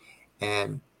Chicho,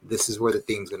 and this is where the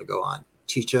theme's going to go on.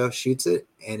 Chicho shoots it,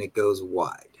 and it goes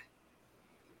wide.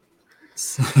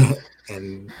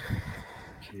 And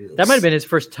that might have been his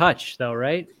first touch, though,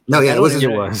 right? No, yeah, it was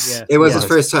his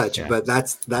first touch, but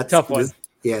that's tough one.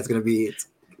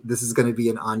 This is going to be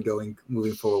an ongoing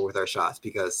moving forward with our shots,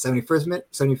 because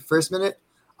 71st minute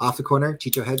off the corner,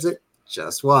 Chicho heads it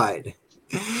just wide.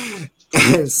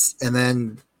 And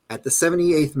then at the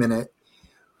 78th minute,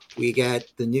 we get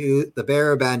the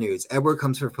bearer of bad news. Edward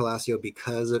comes for Palacio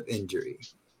because of injury.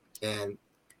 And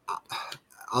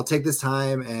I'll take this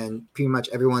time, and pretty much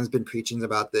everyone's been preaching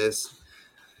about this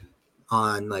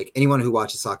on, like, anyone who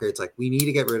watches soccer. It's like, we need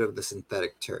to get rid of the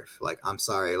synthetic turf. Like, I'm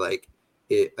sorry. Like,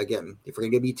 again, if we're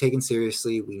going to be taken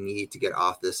seriously, we need to get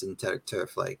off this synthetic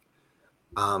turf. Like,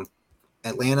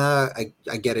 Atlanta,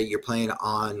 I get it. You're playing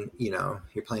on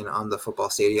the football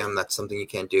stadium. That's something you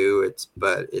can't do.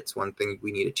 But it's one thing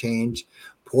we need to change.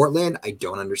 Portland, I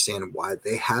don't understand why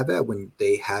they have it when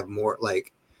they have more,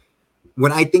 like,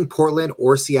 when I think Portland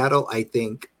or Seattle, I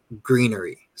think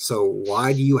greenery. So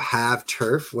why do you have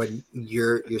turf when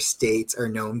your states are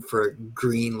known for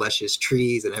green, luscious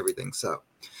trees and everything? So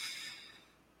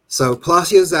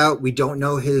Palacio's out. We don't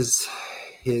know his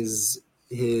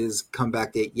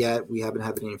comeback date yet. We haven't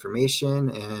had any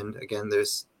information, and again,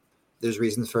 there's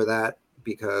reasons for that,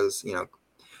 because,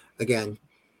 again,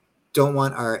 don't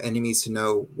want our enemies to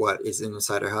know what is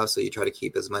inside our house, so you try to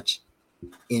keep as much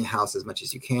in-house as much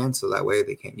as you can, so that way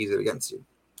they can't use it against you.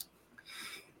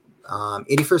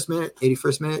 81st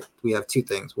minute, we have two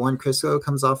things. One, Crisco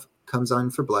comes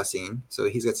on for Blessing, so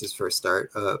he gets his first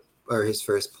start, or his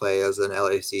first play as an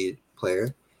LAFC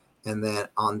player, and then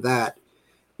on that,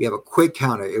 we have a quick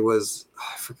counter. It was,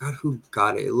 I forgot who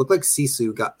got it. It looked like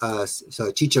Sisu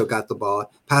Chicho got the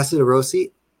ball, passed it to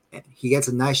Rossi, and he gets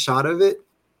a nice shot of it,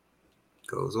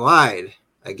 goes wide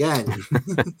again.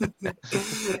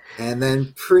 And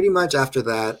then pretty much after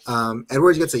that,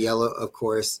 Edwards gets a yellow, of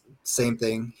course. Same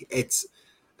thing. It's,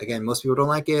 again, most people don't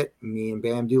like it. Me and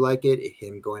Bam do like it.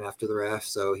 Him going after the ref,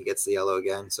 so he gets the yellow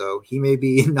again. So he may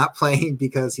be not playing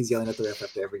because he's yelling at the ref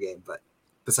after every game, but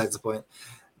besides the point.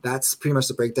 That's pretty much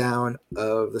the breakdown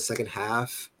of the second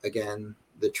half. Again,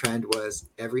 the trend was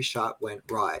every shot went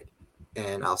wide.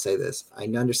 And I'll say this, I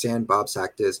understand Bob's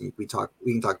tactics, and we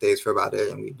can talk days for about it,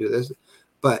 and we do this,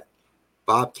 but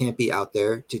Bob can't be out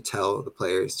there to tell the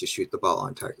players to shoot the ball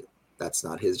on target. That's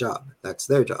not his job. That's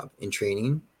their job. In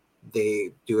training,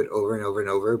 they do it over and over and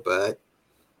over, but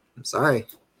I'm sorry,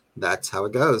 that's how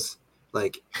it goes.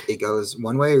 Like, it goes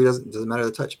one way, or it doesn't matter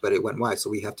the touch, but it went wide, so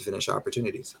we have to finish our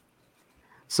opportunities.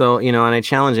 So, and I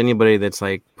challenge anybody that's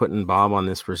like putting Bob on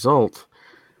this result.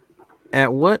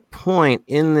 At what point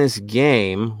in this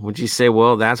game would you say,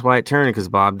 well, that's why it turned, because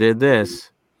Bob did this?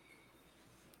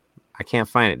 I can't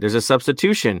find it. There's a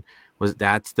substitution.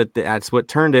 That's what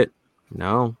turned it?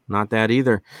 No, not that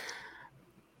either.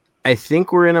 I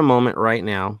think we're in a moment right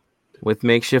now with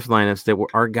makeshift lineups that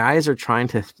our guys are trying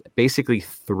to basically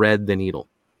thread the needle.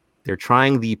 They're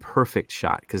trying the perfect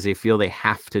shot because they feel they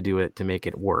have to do it to make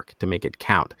it work, to make it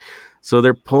count. So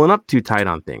they're pulling up too tight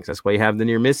on things. That's why you have the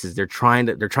near misses. They're trying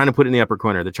to put it in the upper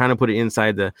corner. They're trying to put it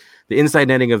inside the inside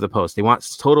netting of the post. They want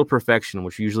total perfection,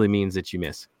 which usually means that you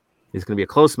miss. It's going to be a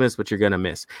close miss, but you're going to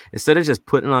miss. Instead of just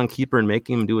putting it on keeper and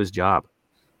making him do his job.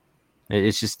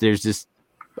 It's just,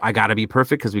 I got to be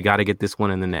perfect because we got to get this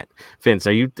one in the net. Vince,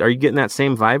 are you getting that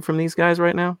same vibe from these guys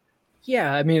right now?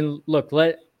 Yeah, I mean, look,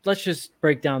 let's just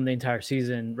break down the entire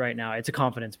season right now. It's a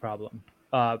confidence problem,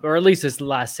 or at least it's the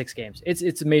last 6 games.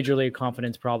 It's a major league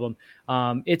confidence problem.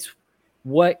 It's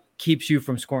what keeps you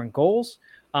from scoring goals.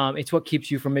 It's what keeps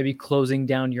you from maybe closing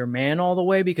down your man all the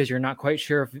way because you're not quite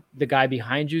sure if the guy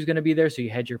behind you is going to be there, so you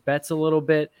hedge your bets a little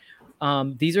bit.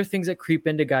 These are things that creep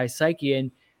into guys' psyche,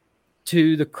 and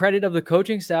to the credit of the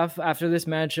coaching staff after this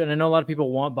match, and I know a lot of people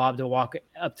want Bob to walk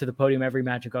up to the podium every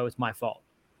match and go, "It's my fault."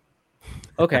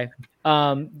 Okay.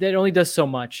 That only does so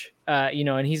much,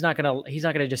 and he's not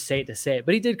gonna just say it to say it,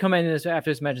 but he did come in after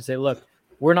this match and say, look,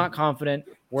 we're not confident.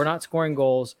 We're not scoring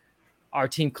goals. Our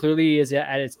team clearly is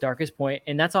at its darkest point.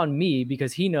 And that's on me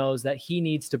because he knows that he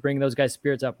needs to bring those guys'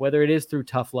 spirits up, whether it is through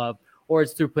tough love or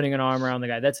it's through putting an arm around the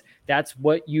guy. That's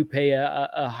what you pay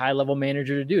a high level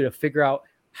manager to do, to figure out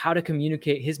how to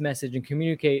communicate his message and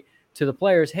communicate to the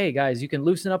players. Hey guys, you can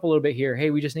loosen up a little bit here. Hey,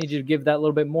 we just need you to give that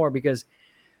little bit more, because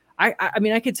I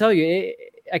mean, I could tell you,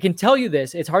 I can tell you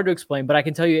this. It's hard to explain, but I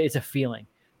can tell you it's a feeling.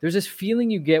 There's this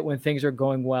feeling you get when things are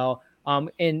going well.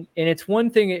 And it's one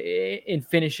thing in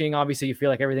finishing, obviously you feel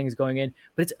like everything is going in,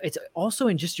 but it's also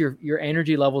in just your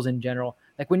energy levels in general.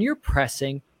 Like when you're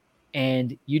pressing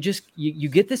and you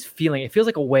get this feeling, it feels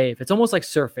like a wave. It's almost like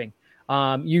surfing.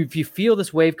 You feel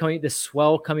this wave coming, this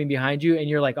swell coming behind you, and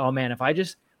you're like, oh man, if I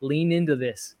just lean into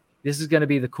this, this is going to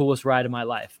be the coolest ride of my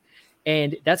life.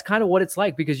 And that's kind of what it's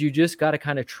like, because you just got to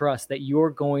kind of trust that you're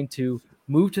going to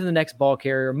move to the next ball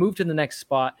carrier, move to the next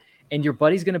spot, and your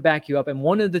buddy's going to back you up. And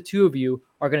one of the two of you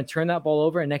are going to turn that ball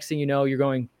over. And next thing you know, you're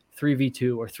going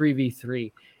 3v2 or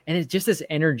 3v3. And it's just this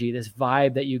energy, this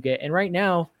vibe that you get. And right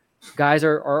now, guys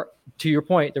are to your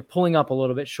point, they're pulling up a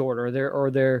little bit short, or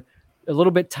they're a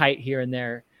little bit tight here and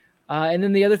there. And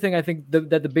then the other thing I think that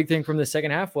the big thing from the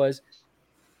second half was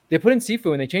they put in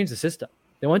Sifu and they changed the system.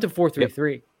 They went to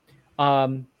 4-3-3.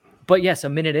 But yes, a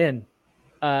minute in,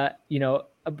 Moreno's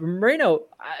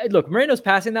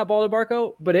passing that ball to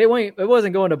Barco, but it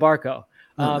wasn't going to Barco.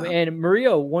 And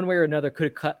Murillo, one way or another,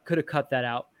 could have cut that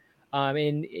out.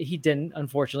 And he didn't,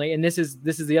 unfortunately. And this is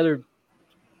the other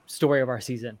story of our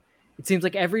season. It seems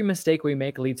like every mistake we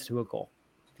make leads to a goal.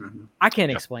 Mm-hmm. I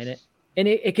can't explain it. And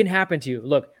it can happen to you.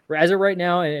 Look, as of right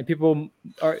now, and people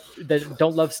that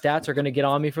don't love stats are going to get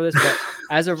on me for this, but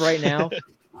as of right now,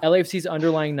 LAFC's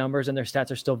underlying numbers and their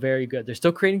stats are still very good. They're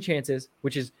still creating chances,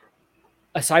 which is,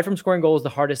 aside from scoring goals, the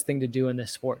hardest thing to do in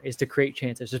this sport is to create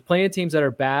chances. There's plenty of teams that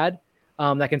are bad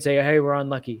that can say, hey, we're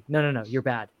unlucky. No, you're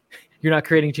bad. You're not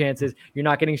creating chances. You're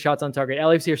not getting shots on target.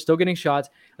 LAFC are still getting shots.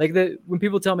 Like when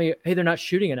people tell me, hey, they're not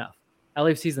shooting enough.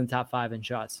 LAFC's in the top 5 in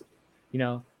shots.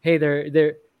 Hey,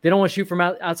 they don't want to shoot from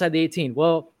outside the 18.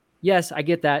 Well, yes, I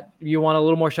get that. You want a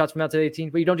little more shots from outside the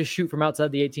 18, but you don't just shoot from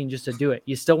outside the 18 just to do it.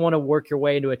 You still want to work your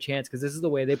way into a chance, because this is the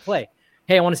way they play.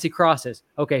 Hey, I want to see crosses.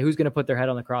 Okay, who's going to put their head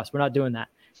on the cross? We're not doing that.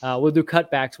 We'll do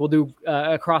cutbacks. We'll do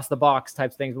across the box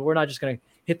type things, but we're not just going to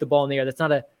hit the ball in the air. That's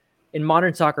not in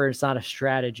modern soccer, it's not a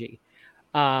strategy.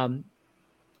 And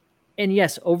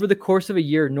yes, over the course of a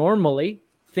year, normally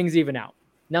things even out.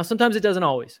 Now, sometimes it doesn't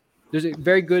always. There's a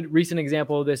very good recent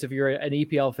example of this. If you're an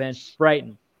EPL fan,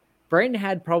 Brighton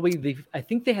had probably I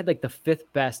think they had like the 5th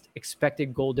best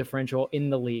expected goal differential in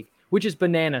the league, which is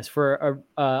bananas for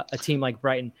a team like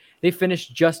Brighton. They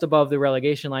finished just above the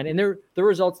relegation line, and the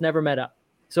results never met up.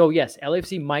 So yes,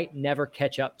 LAFC might never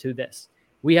catch up to this.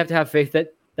 We have to have faith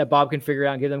that Bob can figure it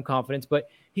out and give them confidence, but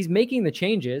he's making the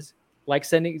changes, like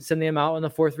sending them out in the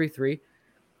 4-3-3,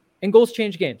 and goals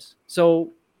change games.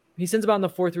 So he sends them out in the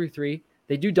 4-3-3.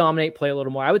 They do dominate play a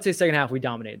little more. I would say second half we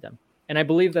dominated them. And I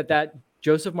believe that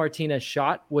Joseph Martinez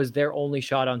shot was their only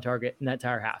shot on target in that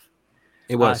entire half.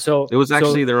 It was. It was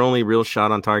actually their only real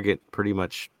shot on target, pretty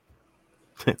much.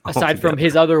 Aside from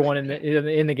his other one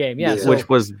in the game, yeah. Which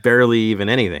was barely even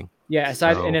anything. Yeah,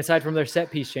 aside from their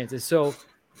set piece chances. So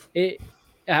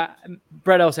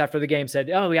Brett Ellis after the game said,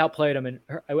 "Oh, we outplayed them." And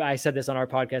I said this on our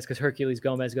podcast because Herculez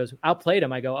Gomez goes, "Outplayed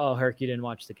them." I go, "Oh, Herc, you didn't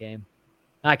watch the game."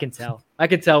 I can tell. I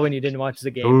could tell when you didn't watch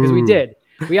the game, because we did.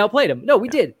 We outplayed them. No, we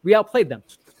did. We outplayed them.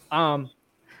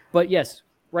 But yes,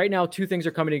 right now 2 things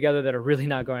are coming together that are really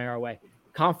not going our way: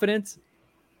 confidence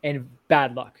and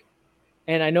bad luck.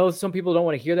 And I know some people don't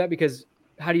want to hear that, because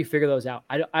how do you figure those out?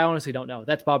 I honestly don't know.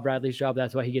 That's Bob Bradley's job.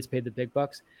 That's why he gets paid the big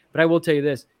bucks. But I will tell you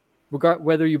this,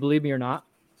 whether you believe me or not,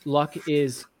 luck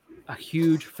is a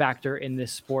huge factor in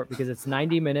this sport, because it's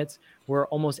 90 minutes where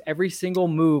almost every single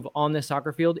move on the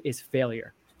soccer field is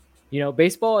failure.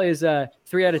 Baseball is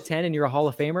 3 out of 10 and you're a Hall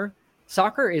of Famer.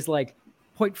 Soccer is like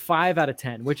 0.5 out of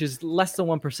 10, which is less than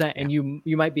 1%. And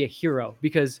you might be a hero,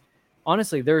 because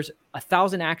honestly, there's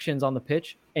 1,000 actions on the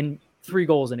pitch and 3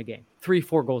 goals in a game,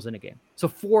 4 goals in a game. So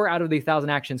 4 out of the 1,000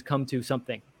 actions come to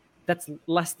something. That's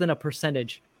less than a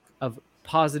percentage of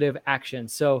positive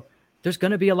actions. So there's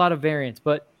going to be a lot of variance,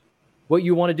 but what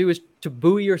you want to do is to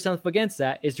buoy yourself against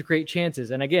that, is to create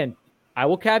chances. And again, I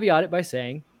will caveat it by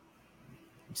saying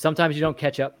sometimes you don't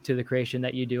catch up to the creation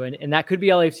that you do. And that could be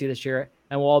LAFC this year,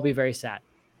 and we'll all be very sad.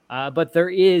 But there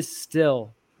is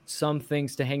still some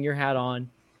things to hang your hat on.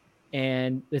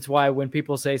 And it's why when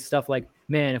people say stuff like,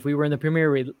 man, if we were in the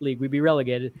Premier League, we'd be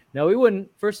relegated. No, we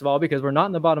wouldn't, first of all, because we're not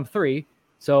in the bottom 3.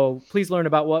 So please learn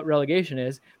about what relegation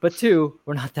is. But 2,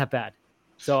 we're not that bad.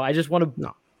 So I just want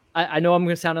to I know I'm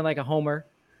going to sound like a homer.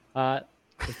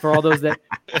 For all those that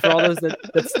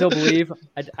still believe,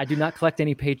 I do not collect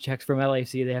any paychecks from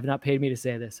LAFC. They have not paid me to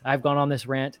say this. I've gone on this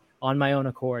rant on my own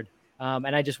accord.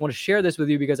 And I just want to share this with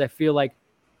you, because I feel like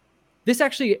this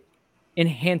actually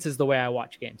enhances the way I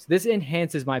watch games. This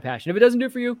enhances my passion. If it doesn't do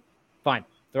it for you, fine,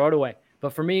 throw it away.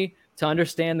 But for me, to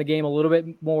understand the game a little bit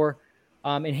more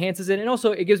enhances it. And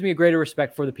also it gives me a greater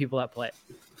respect for the people that play it,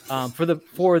 for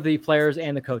the players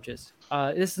and the coaches.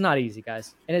 This is not easy,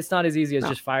 guys. And it's not as easy as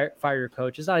just fire your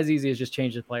coach. It's not as easy as just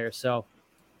change the players. So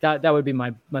that would be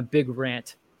my big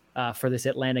rant for this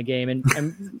Atlanta game,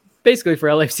 and basically for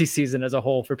LAFC season as a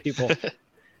whole for people.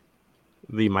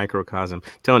 The microcosm.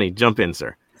 Tony, jump in,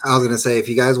 sir. I was gonna say, if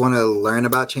you guys want to learn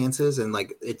about chances, and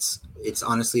like it's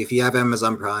honestly, if you have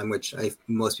Amazon Prime, which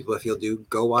most people I feel do,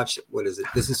 go watch. What is it?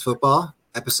 This Is Football,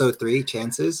 episode 3,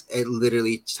 Chances. It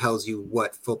literally tells you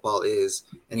what football is,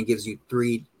 and it gives you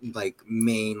 3 like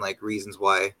main like reasons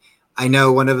why. I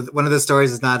know one of the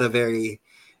stories is not a very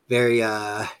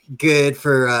good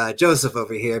for Joseph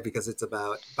over here, because it's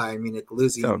about Bayern Munich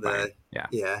losing because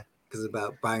it's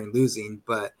about Bayern losing,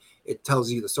 but it tells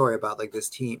you the story about like this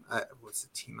team. What's the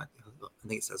team? I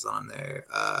think it says on there.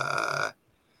 I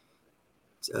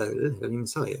didn't even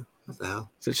tell you. What the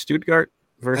hell? Is it Stuttgart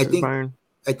versus Bayern?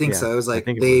 I think so. It was like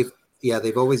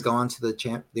they've always gone to the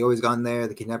champ. They always gone there.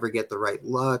 They can never get the right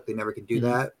luck. They never can do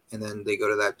that. And then they go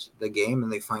to the game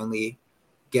and they finally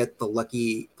get the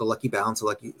lucky bounce,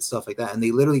 lucky stuff like that. And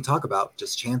they literally talk about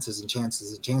just chances and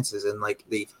chances and chances. And like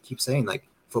they keep saying like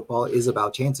football is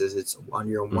about chances. It's on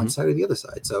your one side or the other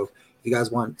side. So if you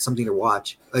guys want something to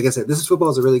watch, like I said, This Is Football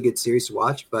is a really good series to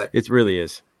watch. But it really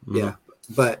is. Yeah,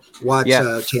 but watch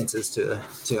Chances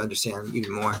to understand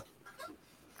even more.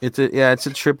 It's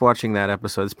a trip watching that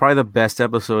episode. It's probably the best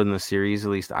episode in the series,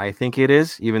 at least I think it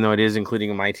is, even though it is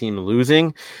including my team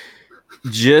losing,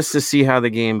 just to see how the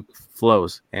game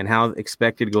flows and how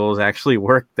expected goals actually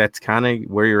work. That's kind of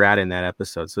where you're at in that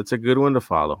episode. So it's a good one to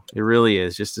follow. It really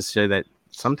is, just to show that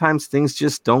sometimes things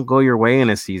just don't go your way in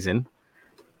a season.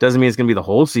 Doesn't mean it's going to be the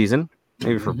whole season.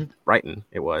 Maybe for Brighton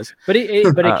it was, but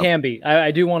it can be.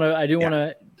 I do want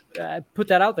to put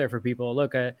that out there for people.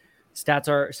 Look,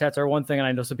 stats are one thing, and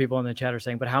I know some people in the chat are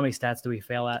saying, but how many stats do we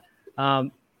fail at?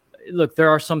 Look, there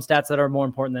are some stats that are more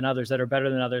important than others, that are better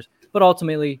than others, but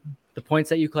ultimately the points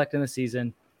that you collect in the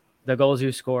season, the goals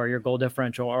you score, your goal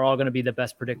differential are all going to be the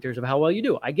best predictors of how well you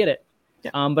do. I get it.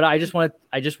 Yeah. But I just want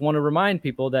to remind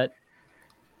people that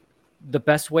the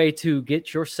best way to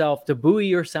get yourself to buoy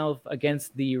yourself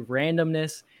against the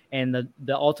randomness and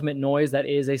the ultimate noise that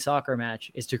is a soccer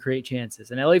match is to create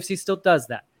chances. And LAFC still does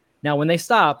that. Now, when they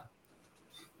stop,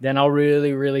 then I'll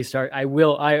really, really start. I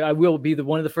will be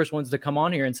one of the first ones to come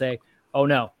on here and say, oh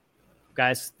no,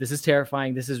 guys, this is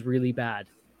terrifying. This is really bad.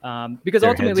 Because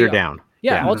their ultimately heads are down.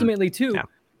 Yeah. Ultimately too,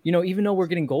 even though we're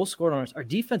getting goals scored on us, our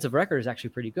defensive record is actually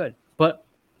pretty good, but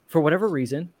for whatever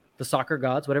reason, the soccer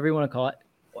gods, whatever you want to call it,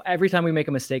 every time we make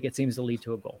a mistake, it seems to lead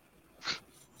to a goal.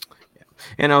 Yeah.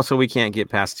 And also we can't get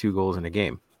past 2 goals in a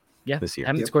game this year. I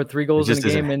haven't scored 3 goals in a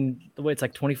game in it's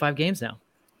like 25 games now.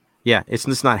 Yeah, it's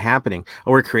just not happening.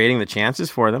 We're creating the chances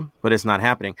for them, but it's not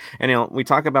happening. And we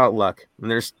talk about luck, and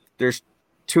there's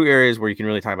 2 areas where you can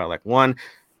really talk about luck. One,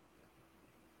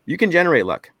 you can generate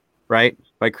luck, right?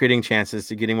 By creating chances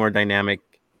to getting more dynamic,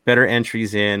 better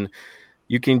entries in.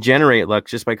 You can generate luck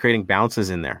just by creating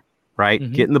bounces in there,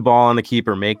 right? Getting the ball on the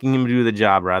keeper, making him do the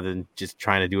job rather than just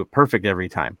trying to do it perfect every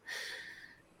time.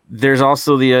 There's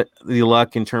also the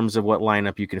luck in terms of what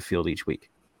lineup you can field each week.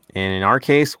 And in our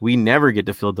case, we never get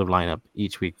to field the lineup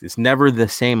each week. It's never the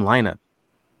same lineup.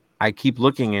 I keep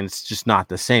looking and it's just not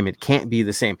the same. It can't be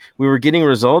the same. We were getting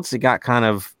results. It got kind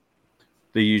of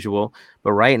the usual.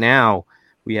 But right now,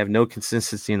 we have no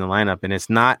consistency in the lineup. And it's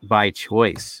not by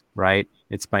choice, right?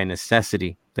 It's by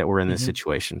necessity that we're in this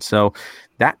situation. So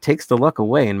that takes the luck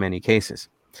away in many cases.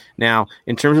 Now,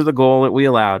 in terms of the goal that we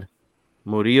allowed,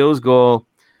 Murillo's goal,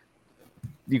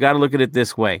 you got to look at it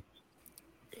this way.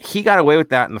 He got away with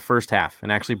that in the first half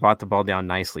and actually brought the ball down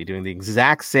nicely, doing the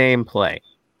exact same play.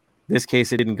 This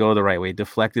case, it didn't go the right way,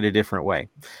 deflected a different way.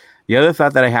 The other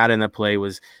thought that I had in the play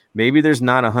was maybe there's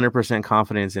not 100%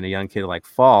 confidence in a young kid like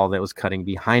Fall that was cutting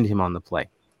behind him on the play.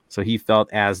 So he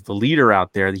felt as the leader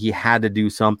out there that he had to do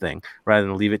something rather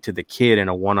than leave it to the kid in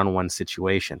a one-on-one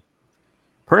situation.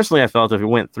 Personally, I felt if it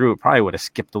went through, it probably would have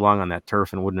skipped along on that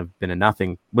turf and would have been a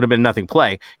nothing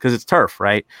play because it's turf,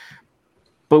 right?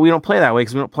 But we don't play that way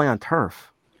because we don't play on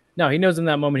turf. No, he knows in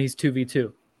that moment he's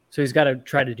 2v2. So he's got to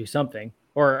try to do something.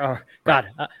 God,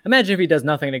 imagine if he does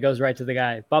nothing and it goes right to the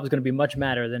guy. Bob's going to be much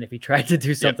madder than if he tried to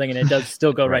do something and it does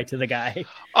still go right to the guy.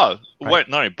 Oh, wait,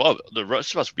 not only Bob. The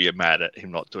rest of us would be mad at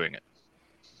him not doing it.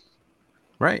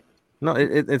 Right. No,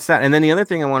 it's that. And then the other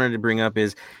thing I wanted to bring up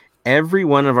is every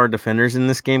one of our defenders in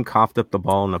this game coughed up the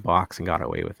ball in the box and got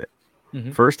away with it.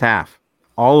 Mm-hmm. First half,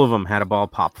 all of them had a ball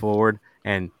pop forward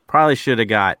and probably should have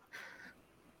got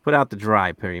put out to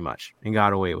dry pretty much and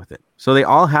got away with it. So they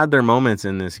all had their moments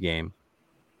in this game.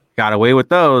 Got away with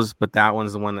those, but that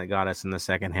one's the one that got us in the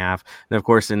second half. And of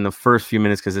course, in the first few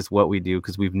minutes, because it's what we do,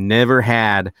 because we've never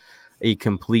had a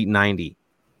complete 90.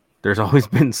 There's always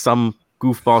been some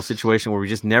goofball situation where we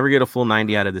just never get a full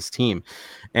 90 out of this team.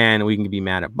 And we can be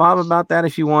mad at Bob about that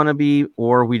if you want to be,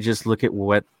 or we just look at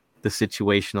what the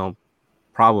situational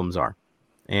problems are.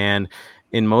 And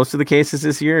in most of the cases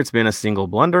this year, it's been a single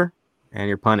blunder and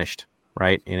you're punished,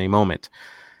 right, in a moment.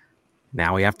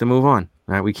 Now we have to move on.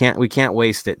 Right? We can't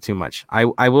waste it too much.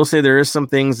 I will say there is some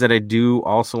things that I do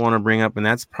also want to bring up, and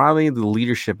that's probably the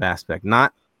leadership aspect.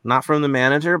 Not from the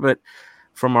manager, but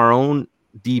from our own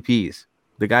DPs,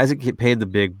 the guys that get paid the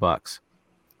big bucks.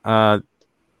 The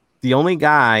only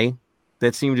guy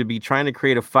that seemed to be trying to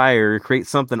create a fire, create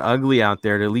something ugly out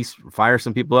there to at least fire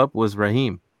some people up was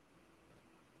Raheem.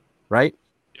 Right?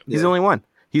 Yeah. He's the only one.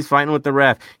 He's fighting with the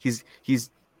ref. He's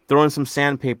throwing some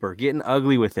sandpaper, getting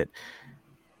ugly with it.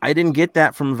 I didn't get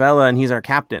that from Vela, and he's our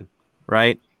captain,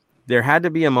 right? There had to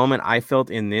be a moment I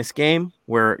felt in this game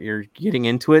where you're getting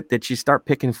into it that you start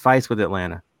picking fights with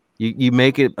Atlanta. You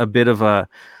make it a bit of a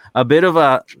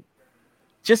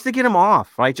just to get them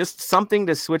off, right? Just something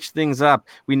to switch things up.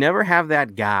 We never have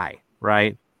that guy,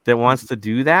 right, that wants to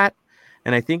do that.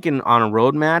 And I think on a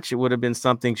road match, it would have been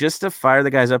something just to fire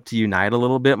the guys up to unite a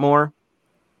little bit more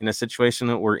in a situation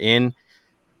that we're in.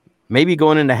 Maybe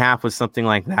going into half was something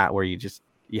like that where you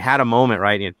had a moment,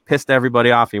 right? And you pissed everybody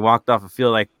off. And you walked off and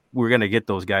feel like we're going to get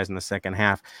those guys in the second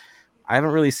half. I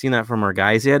haven't really seen that from our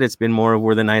guys yet. It's been more of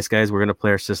we're the nice guys. We're going to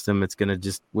play our system. It's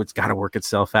got to work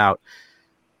itself out.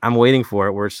 I'm waiting for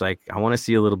it where it's like, I want to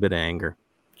see a little bit of anger.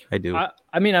 I do.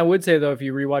 I mean, I would say, though, if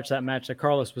you rewatch that match, that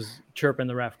Carlos was chirping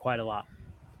the ref quite a lot.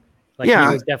 Like, he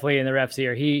was definitely in the ref's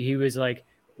ear. He was like,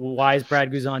 why is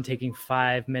Brad Guzan taking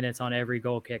 5 minutes on every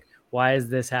goal kick? Why is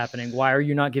this happening? Why are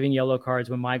you not giving yellow cards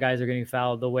when my guys are getting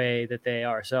fouled the way that they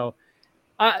are? So,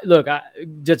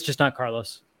 that's just not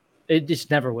Carlos. It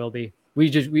just never will be.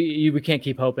 We can't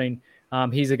keep hoping.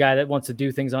 He's a guy that wants to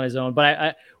do things on his own.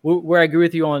 But where I agree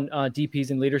with you on DPs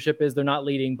and leadership is they're not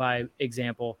leading by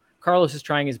example. Carlos is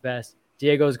trying his best.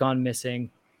 Diego's gone missing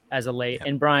as of late,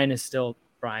 and Brian is still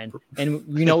Brian. And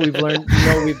we've learned.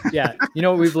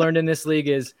 What we've learned in this league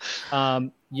is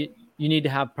you need to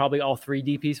have probably all 3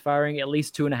 DPs firing, at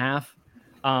least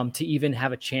 2.5, to even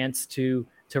have a chance to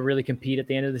really compete at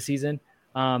the end of the season.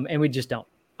 And we just don't.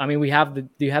 I mean, you have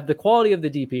the quality of the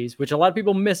DPs, which a lot of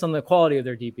people miss on the quality of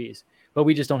their DPs, but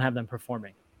we just don't have them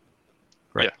performing.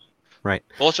 Right. Yeah. Right.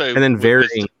 Also, and then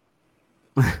varying,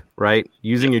 right?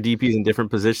 Using your DPs in different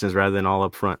positions rather than all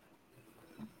up front.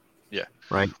 Yeah.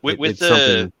 Right. With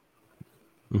the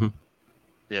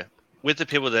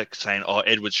people that are saying,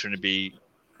 Edwards shouldn't be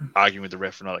arguing with the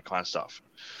ref and all that kind of stuff.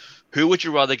 Who would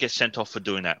you rather get sent off for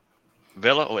doing that?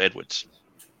 Vela or Edwards?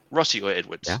 Rossi or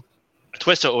Edwards? Yeah.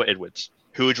 Twister or Edwards?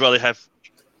 Who would you rather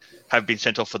have been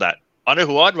sent off for that? I know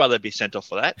who I'd rather be sent off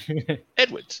for that.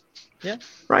 Edwards. Yeah.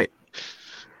 Right.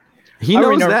 He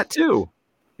knows that too.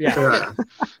 Yeah.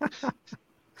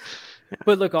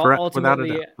 But look,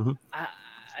 ultimately,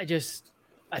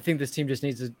 I think this team just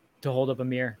needs to hold up a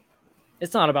mirror.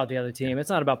 It's not about the other team. It's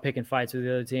not about picking fights with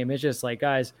the other team. It's just like,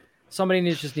 guys, somebody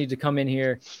needs to come in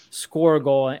here, score a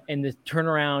goal, and then turn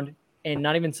around and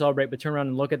not even celebrate, but turn around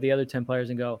and look at the other 10 players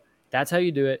and go, that's how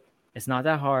you do it. It's not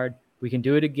that hard. We can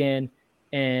do it again.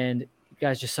 And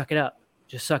guys, just suck it up.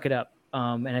 Just suck it up.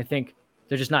 And I think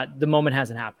they're just not, the moment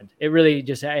hasn't happened. It really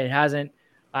just, it hasn't.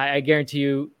 I guarantee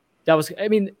you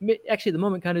actually the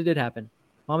moment kind of did happen.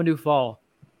 Mamadou Fall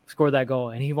scored that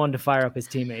goal and he wanted to fire up his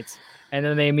teammates. And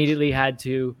then they immediately had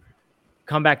to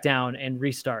come back down and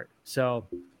restart. So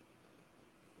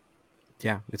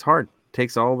yeah, it's hard. It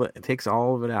takes all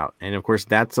of it out. And of course,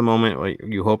 that's a moment where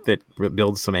you hope that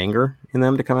builds some anger in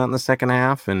them to come out in the second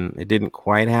half. And it didn't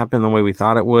quite happen the way we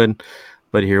thought it would.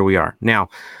 But here we are. Now,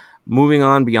 moving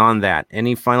on beyond that,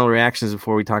 any final reactions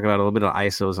before we talk about a little bit of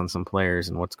ISOs on some players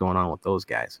and what's going on with those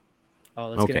guys? Oh,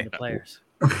 let's get into players.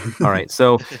 All right.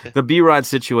 So the B-Rod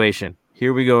situation.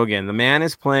 Here we go again. The man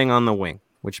is playing on the wing,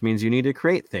 which means you need to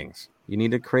create things. You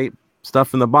need to create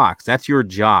stuff in the box. That's your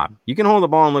job. You can hold the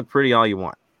ball and look pretty all you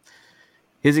want.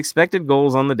 His expected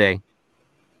goals on the day,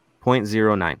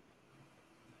 0.09.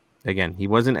 Again, he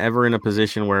wasn't ever in a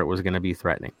position where it was going to be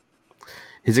threatening.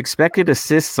 His expected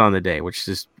assists on the day, which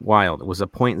is wild, it was a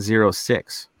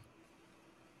 0.06.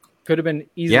 Could have been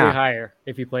easily higher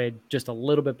if he played just a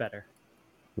little bit better.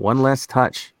 One less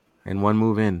touch and one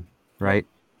move in, right?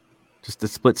 Just a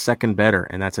split second better,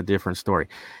 and that's a different story.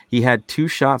 He had 2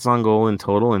 shots on goal in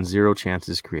total and 0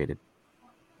 chances created.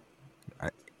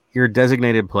 You're a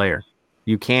designated player.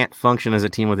 You can't function as a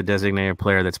team with a designated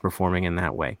player that's performing in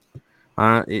that way.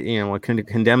 I couldn't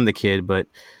condemn the kid, but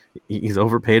he's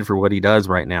overpaid for what he does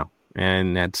right now,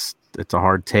 and it's a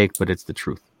hard take, but it's the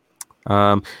truth.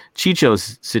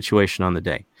 Chicho's situation on the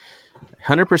day,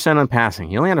 100% on passing.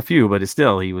 He only had a few, but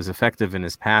he was effective in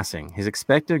his passing. His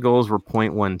expected goals were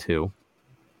 0.12.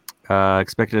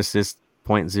 Expected assists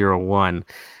 0.01.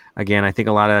 Again, I think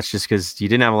a lot of that's just because you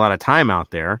didn't have a lot of time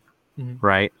out there,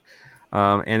 right?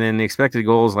 And then the expected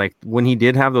goals, like when he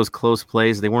did have those close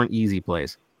plays, they weren't easy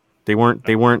plays. They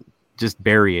weren't just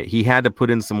bury it. He had to put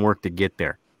in some work to get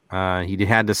there. He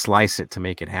had to slice it to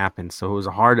make it happen. So it was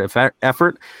a hard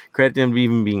effort. Credit to him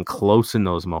even being close in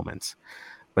those moments.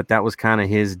 But that was kind of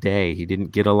his day. He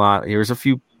didn't get a lot. There was a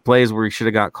few plays where he should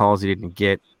have got calls he didn't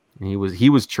get. And he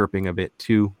was chirping a bit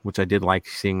too, which I did like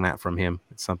seeing that from him.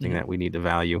 It's something that we need to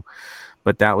value.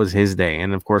 But that was his day.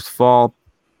 And of course, Fall,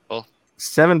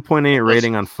 7.8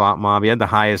 rating on FOTMob. He had the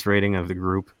highest rating of the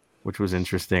group, which was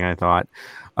interesting, I thought.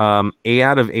 8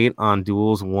 out of 8 on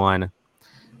duels won.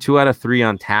 2 out of 3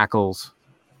 on tackles.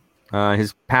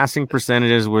 His passing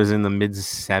percentages was in the mid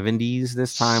 70s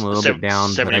this time, a little bit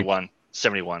down.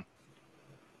 71.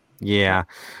 Yeah.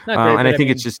 Great, and I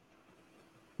think it's just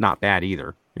not bad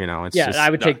either. It's just, I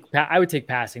would take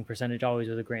passing percentage always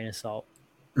with a grain of salt.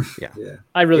 Yeah.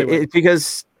 I really would.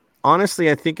 Because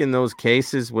honestly, I think in those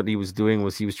cases, what he was doing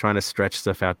was he was trying to stretch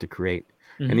stuff out to create.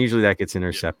 And usually that gets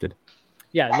intercepted.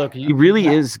 Yeah, look. He really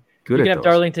is good at those. You can have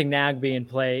Darlington Nagbe and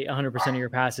play 100% of your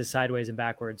passes sideways and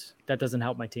backwards. That doesn't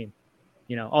help my team.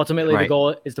 Ultimately the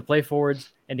goal is to play forwards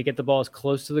and to get the ball as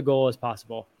close to the goal as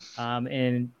possible.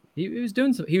 And he was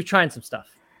trying some stuff,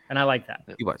 and I like that.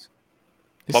 He was.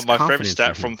 But my favorite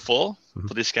stat from Fall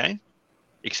for this game,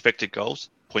 expected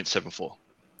goals, 0.74.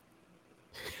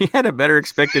 He had a better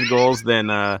expected goals than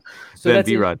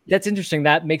B-Rod. That's interesting.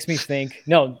 That makes me think,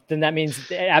 no, then that means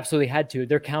they absolutely had to.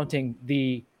 They're counting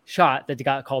the shot that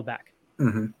got called back.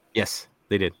 Yes,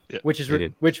 they did.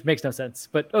 Which makes no sense,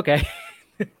 but okay.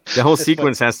 The whole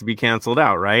sequence has to be canceled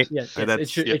out, right? Yes.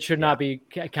 It should not be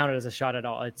counted as a shot at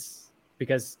all. It's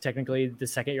because technically the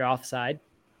second you're offside,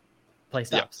 play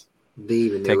stops.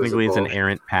 Technically, it's an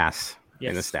errant pass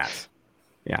in the stats.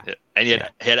 Yeah. And he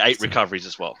had 8 recoveries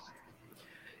as well.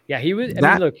 Yeah, he was.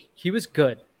 He was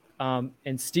good.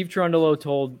 And Steve Cherundolo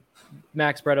told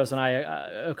Max Bretos and I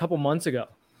a couple months ago,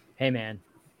 "Hey, man,"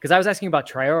 because I was asking about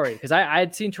Traore because I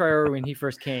had seen Traore when he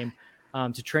first came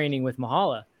to training with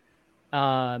Mahala,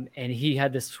 and he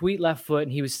had this sweet left foot,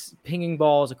 and he was pinging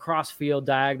balls across field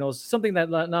diagonals, something that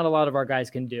not a lot of our guys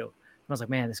can do. And I was like,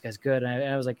 "Man, this guy's good." And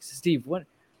I was like, "Steve, when are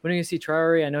you going to see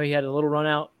Traore? I know he had a little run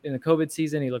out in the COVID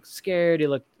season. He looked scared. He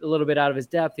looked a little bit out of his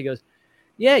depth." He goes,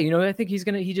 "Yeah, I think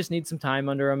he just needs some time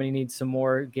under him, and he needs some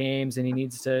more games, and he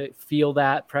needs to feel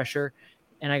that pressure."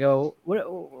 And I go, what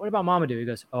about Mamadou? He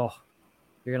goes, "Oh,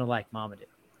 you're going to like Mamadou."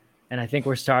 And I think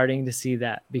we're starting to see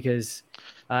that because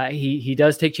he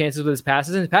does take chances with his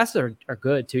passes, and his passes are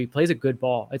good too. He plays a good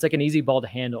ball. It's like an easy ball to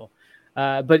handle.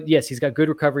 But yes, he's got good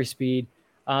recovery speed,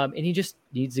 and he just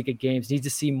needs to get games, needs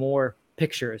to see more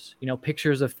pictures,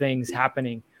 pictures of things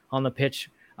happening on the pitch,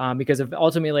 because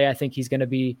ultimately I think he's going to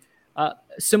be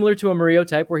similar to a Murillo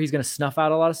type where he's going to snuff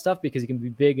out a lot of stuff because he can be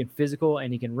big and physical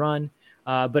and he can run,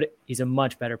 but he's a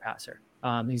much better passer.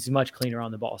 He's much cleaner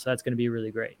on the ball, so that's going to be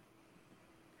really great.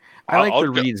 I like the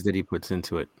reads that he puts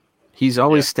into it. He's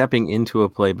always stepping into a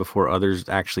play before others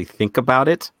actually think about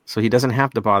it, so he doesn't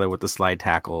have to bother with the slide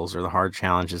tackles or the hard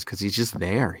challenges because he's just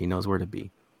there. He knows where to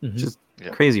be. Just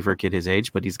crazy for a kid his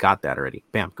age, but he's got that already.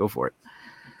 Bam, go for it.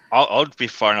 I'll be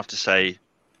far enough to say,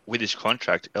 with his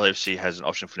contract, LAFC has an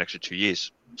option for an extra 2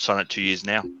 years. Sign it 2 years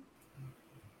now.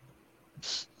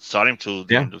 Sign him till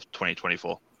the end of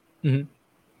 2024. I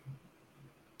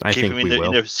Keep think him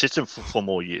in the system for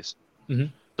more years.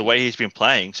 The way he's been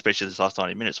playing, especially this last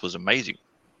 90 minutes, was amazing.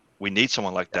 We need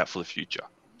someone like that for the future.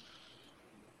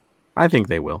 I think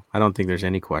they will. I don't think there's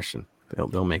any question.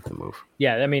 They'll make the move.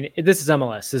 Yeah, I mean, this is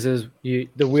MLS. This is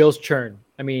the wheels churn.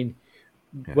 I mean,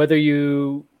 whether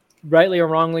you rightly or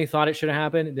wrongly thought it should have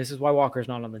happened, this is why Walker's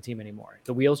not on the team anymore.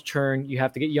 The wheels churn. You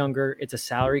have to get younger. It's a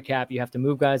salary cap. You have to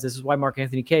move guys. This is why Mark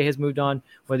Anthony Kaye has moved on,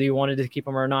 whether you wanted to keep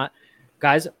him or not.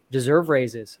 Guys deserve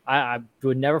raises. I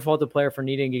would never fault the player for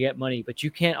needing to get money, but you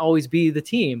can't always be the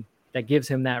team that gives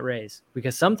him that raise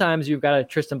because sometimes you've got a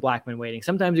Tristan Blackman waiting.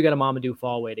 Sometimes you've got a Mamadou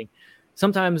Fall waiting.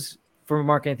 Sometimes for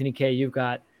Mark Anthony Kaye, you've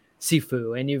got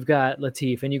Sifu and you've got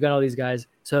Latif and you've got all these guys.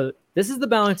 So this is the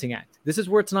balancing act. This is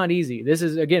where it's not easy. This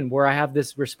is, again, where I have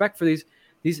this respect for these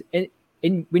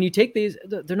and when you take these,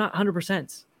 they're not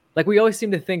 100%. Like we always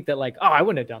seem to think that like, oh, I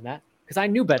wouldn't have done that because I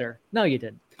knew better. No, you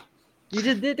didn't. You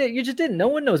just did it. You just didn't. No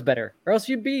one knows better, or else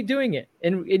you'd be doing it,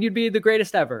 and you'd be the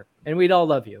greatest ever, and we'd all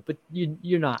love you. But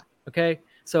you're not. Okay,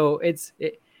 so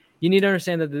you need to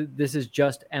understand that this is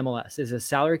just MLS. It's a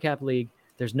salary cap league.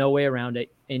 There's no way around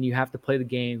it, and you have to play the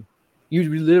game. You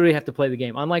literally have to play the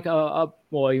game. Unlike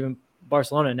even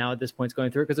Barcelona now at this point is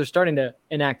going through it because they're starting to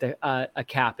enact a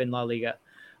cap in La Liga.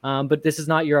 But this is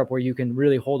not Europe where you can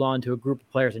really hold on to a group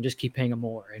of players and just keep paying them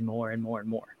more and more and more and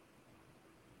more.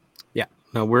 Yeah,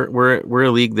 no, we're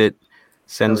a league that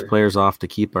sends players off to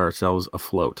keep ourselves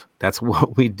afloat. That's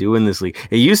what we do in this league.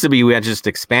 It used to be we had to just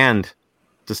expand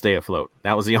to stay afloat.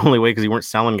 That was the only way because you weren't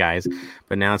selling guys.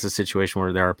 But now it's a situation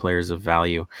where there are players of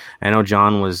value. I know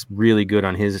John was really good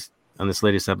on this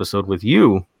latest episode with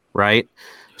you, right?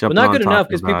 Well, not good enough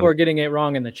because people are getting it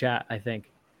wrong in the chat, I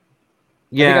think.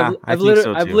 Yeah, I've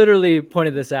literally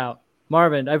pointed this out.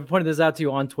 Marvin, I've pointed this out to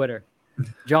you on Twitter.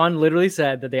 John literally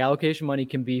said that the allocation money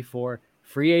can be for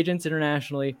free agents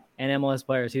internationally and MLS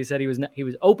players. He said he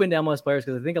was open to MLS players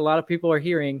because I think a lot of people are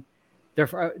hearing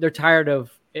they're tired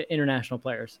of international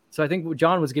players. So I think what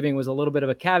John was giving was a little bit of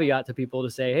a caveat to people to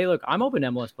say, hey, look, I'm open to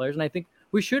MLS players, and I think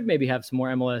we should maybe have some more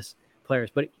MLS players.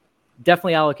 But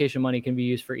definitely allocation money can be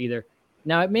used for either.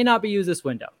 Now, it may not be used this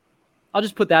window. I'll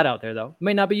just put that out there, though. It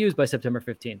may not be used by September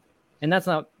 15th. And that's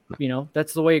not,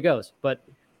 that's the way it goes. But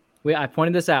I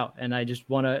pointed this out, and I just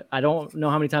want to, I don't know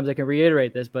how many times I can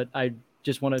reiterate this, but I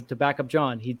just wanted to back up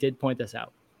John. He did point this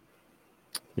out.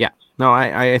 Yeah. No,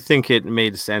 I think it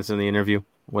made sense in the interview,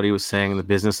 what he was saying in the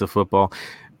business of football.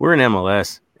 We're in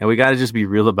MLS, and we got to just be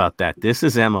real about that. This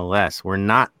is MLS. We're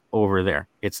not over there.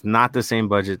 It's not the same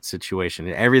budget situation.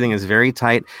 Everything is very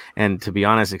tight and, to be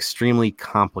honest, extremely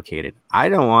complicated. I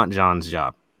don't want John's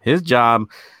job. His job,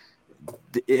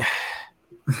 the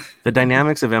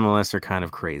dynamics of MLS are kind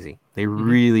of crazy. They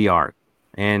really are.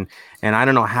 And I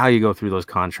don't know how you go through those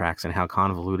contracts and how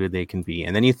convoluted they can be.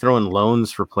 And then you throw in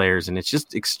loans for players, and it's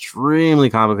just extremely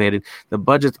complicated. The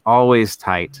budget's always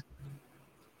tight.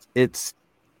 It's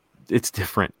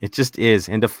different. It just is.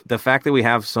 And the fact that we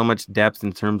have so much depth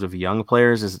in terms of young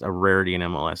players is a rarity in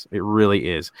MLS. It really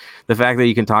is. The fact that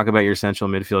you can talk about your central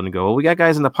midfield and go, well, we got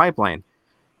guys in the pipeline.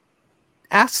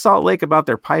 Ask Salt Lake about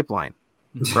their pipeline,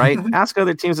 right? Ask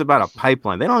other teams about a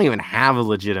pipeline. They don't even have a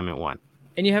legitimate one.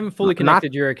 And you haven't fully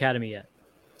connected your academy yet.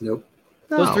 Nope.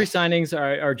 Those 3 signings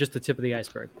are just the tip of the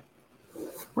iceberg.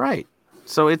 Right.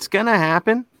 So it's going to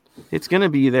happen. It's going to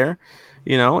be there.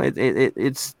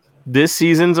 It's this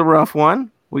season's a rough one.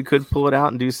 We could pull it out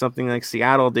and do something like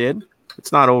Seattle did.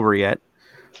 It's not over yet.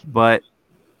 But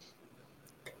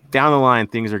down the line,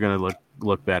 things are going to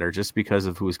look better just because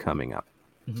of who's coming up.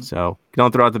 So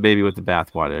don't throw out the baby with the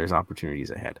bathwater. There's opportunities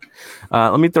ahead.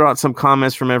 Let me throw out some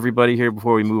comments from everybody here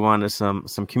before we move on to some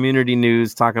community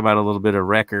news, talk about a little bit of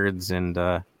records and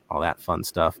all that fun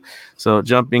stuff. So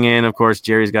jumping in, of course,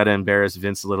 Jerry's got to embarrass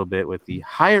Vince a little bit with the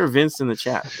higher Vince in the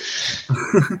chat.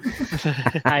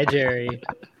 Hi, Jerry.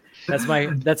 That's my.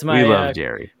 We love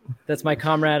Jerry. That's my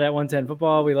comrade at 110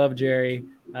 Football. We love Jerry.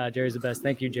 Jerry's the best.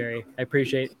 Thank you, Jerry. I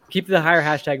appreciate. Keep the higher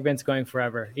hashtag Vince going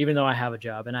forever, even though I have a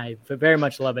job and I very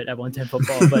much love it at 110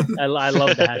 Football. But I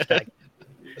love the hashtag.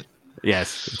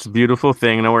 Yes, it's a beautiful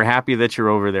thing, and we're happy that you're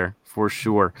over there for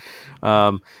sure.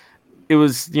 It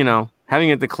was, having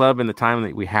it at the club and the time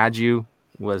that we had you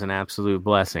was an absolute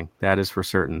blessing. That is for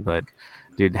certain. But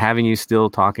dude, having you still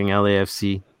talking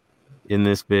LAFC in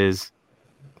this biz,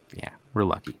 yeah, we're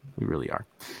lucky. We really are.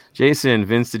 Jason,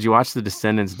 Vince, did you watch the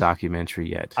Descendants documentary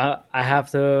yet? I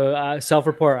have to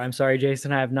self-report. I'm sorry,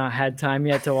 Jason. I have not had time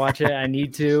yet to watch it. I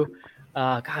need to.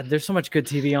 God, there's so much good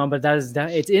TV on, but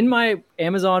it's in my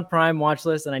Amazon Prime watch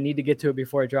list, and I need to get to it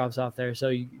before it drops off there.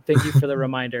 So thank you for the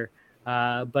reminder.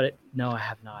 But no, I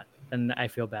have not, and I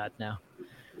feel bad now.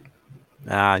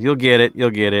 You'll get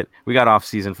it. We got off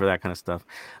season for that kind of stuff.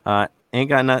 Ain't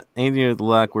anything with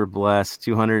luck. We're blessed.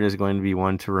 200 is going to be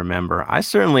one to remember. I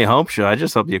certainly hope so. I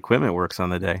just hope the equipment works on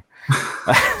the day.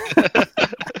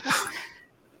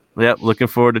 Yep, looking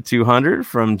forward to 200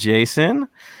 from Jason.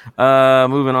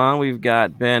 Moving on, we've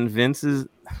got Ben. Vince is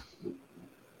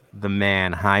the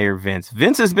man. Hire Vince.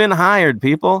 Vince has been hired,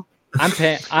 people. I'm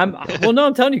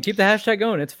telling you, keep the hashtag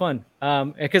going. It's fun.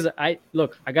 Because I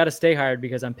got to stay hired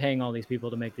because I'm paying all these people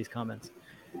to make these comments.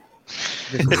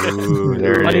 Ooh,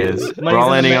 there it is. We're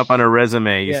all ending up on a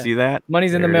resume. You see that?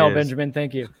 Money's in the mail, Benjamin.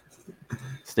 Thank you.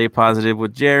 Stay positive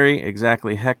with Jerry.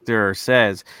 Exactly. Hector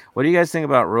says, what do you guys think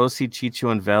about Rossi,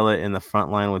 Chicho, and Vela in the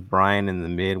front line with Brian in the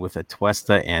mid with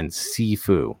Atuesta and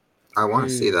Sifu? I want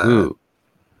to see that. Ooh,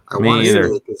 me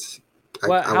either.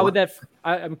 How would that?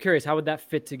 I'm curious. How would that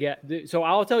fit together? So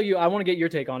I'll tell you. I want to get your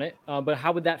take on it. But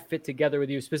how would that fit together with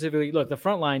you specifically? Look, the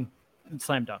front line,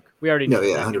 slam dunk. We already know.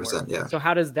 Yeah, 100%. Yeah. So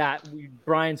how does that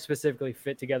Brian specifically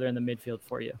fit together in the midfield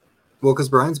for you? Well, because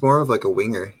Brian's more of like a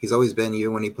winger. He's always been.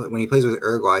 Even when he plays with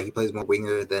Uruguay, he plays more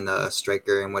winger than a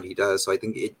striker in what he does. So I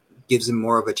think it gives him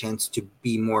more of a chance to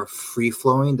be more free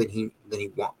flowing than he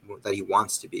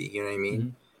wants to be. You know what I mean?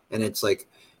 Mm-hmm. And it's like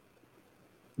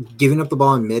giving up the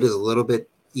ball in mid is a little bit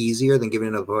easier than giving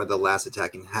it up for the last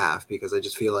attacking half, because I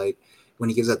just feel like when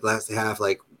he gives that last half,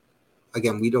 like,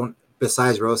 again, we don't,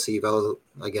 besides Rossi,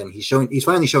 again, he's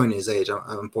finally showing his age,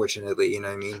 unfortunately, you know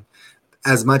what I mean?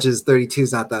 As much as 32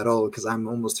 is not that old, because I'm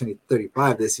almost turning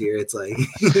 35 this year, it's like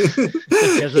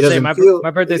my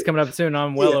birthday's coming up soon.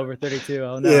 I'm well over 32.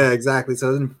 Oh no. Yeah, exactly. So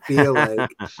it doesn't feel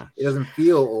like it doesn't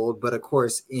feel old, but of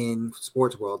course in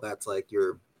sports world, that's like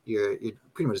you're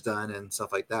pretty much done and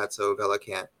stuff like that. So Vela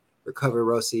can't recover.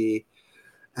 Rossi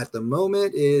at the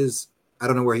moment I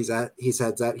don't know where he's at. He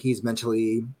said that he's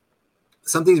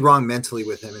something's wrong mentally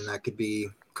with him, and that could be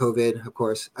COVID, of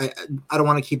course. I don't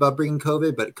want to keep up bringing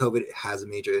COVID, but COVID has a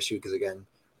major issue because, again,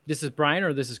 this is Brian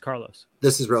or this is Carlos?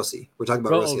 This is Rossi. We're talking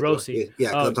about Rossi. Rossi.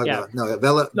 Yeah, I'm talking about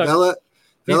Vela.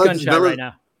 He's gunshot right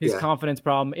now. His yeah. confidence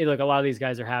problem. Look, a lot of these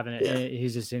guys are having it. Yeah. And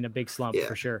he's just in a big slump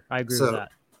for sure. I agree with that.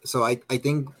 So I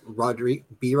think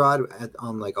B-Rod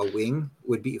on like a wing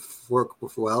would be work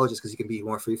well, just because he can be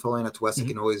more free flowing. Atuesta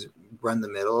can always run the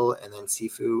middle, and then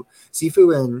Sifu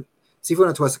and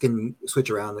Atuesta can switch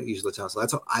around usually. So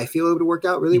that's how I feel it would work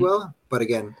out really well. But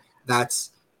again, that's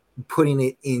putting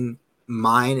it in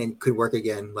mine and could work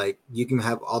again. Like, you can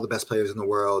have all the best players in the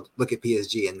world, look at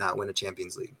PSG and not win a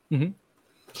Champions League.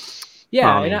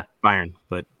 Yeah, Bayern,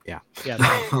 but yeah.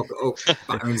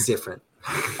 Bayern's different.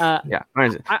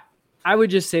 I would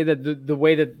just say that the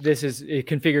way that this is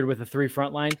configured with a 3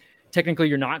 front line, technically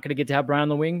you're not going to get to have Brian on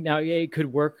the wing. Now, it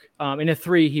could work. In a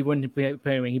 3, he wouldn't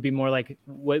play a wing. He'd be more like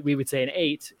what we would say an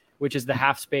 8, which is the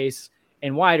half space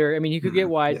and wider. I mean, he could get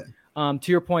wide. To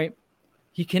your point,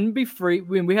 he can be free.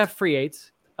 We have free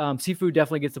 8s. Sifu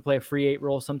definitely gets to play a free 8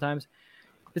 role sometimes.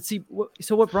 But see,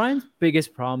 so what Brian's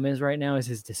biggest problem is right now is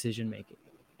his decision-making.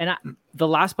 And the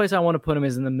last place I want to put him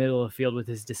is in the middle of the field with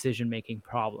his decision-making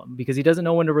problem, because he doesn't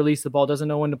know when to release the ball, doesn't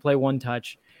know when to play one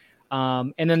touch.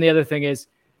 And then the other thing is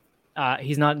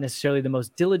he's not necessarily the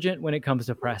most diligent when it comes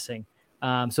to pressing.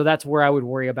 So that's where I would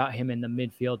worry about him in the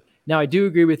midfield. Now, I do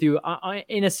agree with you.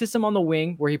 In a system on the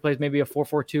wing where he plays maybe a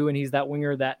 4-4-2 and he's that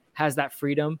winger that has that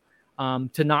freedom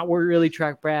to not really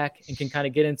track back and can kind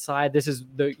of get inside. This is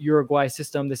the Uruguay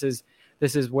system. This is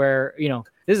where,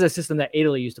 this is a system that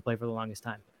Italy used to play for the longest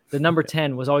time. The number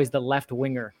 10 was always the left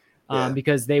winger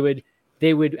because they would,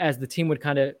 as the team would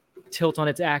kind of tilt on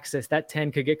its axis, that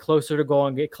 10 could get closer to goal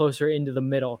and get closer into the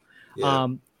middle. Yeah.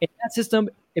 In that system,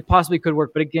 it possibly could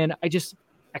work. But again,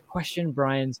 I question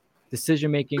Brian's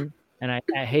decision-making, and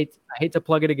I hate to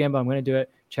plug it again, but I'm going to do it.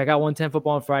 Check out 110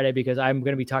 Football on Friday, because I'm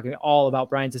going to be talking all about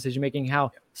Brian's decision-making,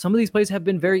 how some of these plays have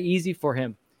been very easy for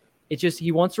him. It's just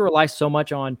he wants to rely so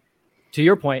much on, to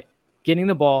your point, getting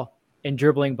the ball and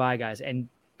dribbling by guys. And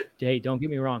hey, don't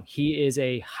get me wrong, he is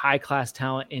a high-class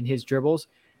talent in his dribbles,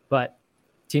 but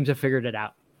teams have figured it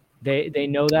out. They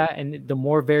know that, and the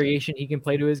more variation he can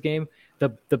play to his game,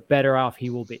 the better off he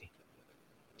will be.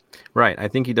 Right. I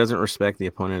think he doesn't respect the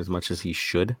opponent as much as he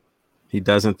should. He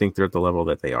doesn't think they're at the level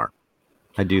that they are.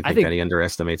 I think that he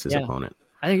underestimates his opponent.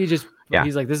 I think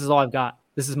he's like, this is all I've got.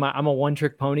 I'm a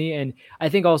one-trick pony. And I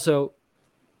think also,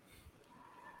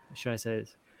 should I say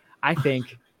this? I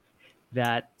think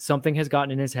that something has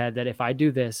gotten in his head that if I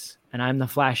do this and I'm the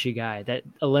flashy guy that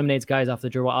eliminates guys off the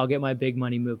dribble, I'll get my big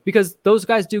money move, because those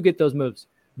guys do get those moves.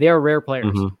 They are rare players.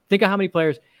 Mm-hmm. Think of how many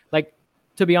players, like,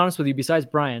 to be honest with you, besides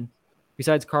Brian,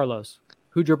 besides Carlos,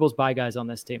 who dribbles by guys on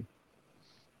this team?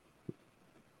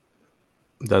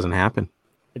 Doesn't happen.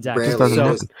 Exactly. Rarely.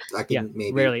 Doesn't happen.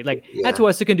 Rarely. Like,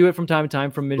 Atuesta can do it from time to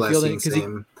time from midfield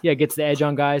because he gets the edge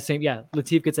on guys.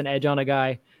 Latif gets an edge on a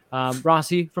guy.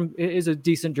 Rossi is a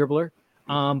decent dribbler.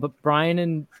 But Brian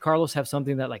and Carlos have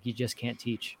something that, like, you just can't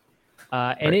teach.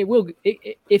 And it will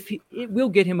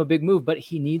get him a big move, but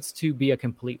he needs to be a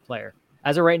complete player.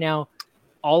 As of right now,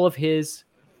 all of his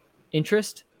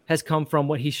interest has come from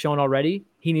what he's shown already.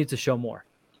 He needs to show more.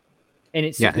 And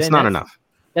it's not enough.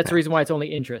 That's the reason why it's only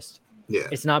interest. Yeah.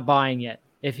 It's not buying yet.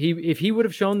 If he would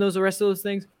have shown the rest of those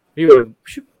things, he would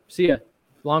have, see ya,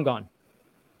 long gone.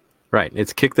 Right.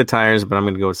 It's kick the tires, but I'm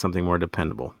going to go with something more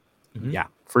dependable. Mm-hmm. Yeah,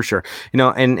 for sure.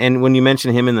 And when you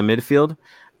mention him in the midfield,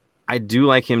 I do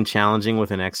like him challenging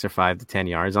with an extra 5 to 10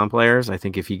 yards on players. I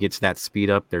think if he gets that speed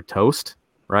up, they're toast,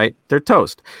 right? They're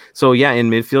toast. So yeah, in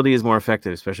midfield, he is more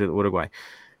effective, especially with Uruguay.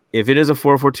 If it is a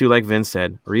 4-4-2, like Vince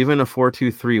said, or even a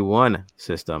 4-2-3-1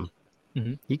 system,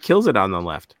 he kills it on the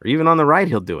left, or even on the right,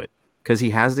 he'll do it because he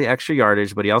has the extra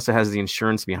yardage, but he also has the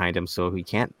insurance behind him. So he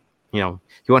can't, he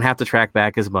won't have to track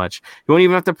back as much. He won't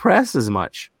even have to press as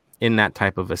much in that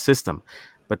type of a system,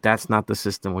 but that's not the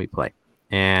system we play.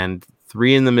 And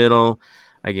 3 in the middle,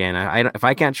 again, if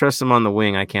I can't trust him on the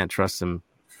wing, I can't trust him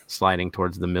sliding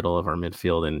towards the middle of our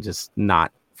midfield and just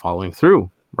not following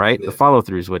through right? Yeah. The follow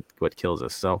through is what kills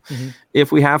us. So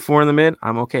if we have 4 in the mid,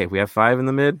 I'm okay. If we have 5 in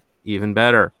the mid, even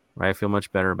better, right? I feel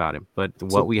much better about him. But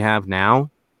what we have now,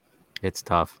 it's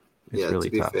tough. It's really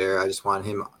to be tough. fair, I just want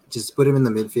him, just put him in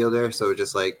the midfielder. So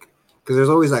just like, because there's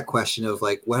always that question of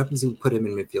like, what happens if you put him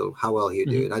in midfield? How well he'll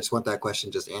do? And I just want that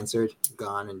question just answered,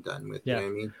 gone and done with. You know what I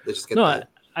mean? They just get that.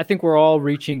 I think we're all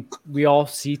reaching. We all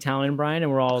see talent in Brian,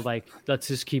 and we're all like, let's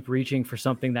just keep reaching for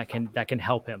something that can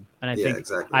help him. And I think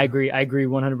exactly. I agree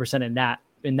 100%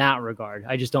 in that regard.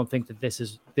 I just don't think that this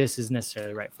is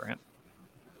necessarily right for him.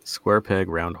 Square peg,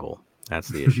 round hole. That's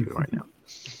the issue right now.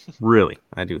 Really,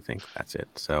 I do think that's it.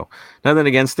 So nothing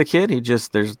against the kid.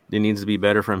 It needs to be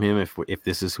better from him if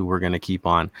this is who we're going to keep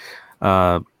on.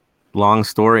 Long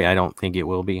story. I don't think it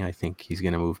will be. I think he's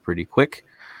going to move pretty quick.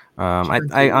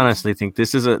 I honestly think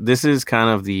this is kind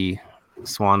of the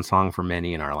swan song for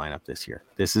many in our lineup this year.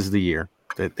 This is the year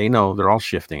that they know they're all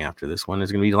shifting after this one.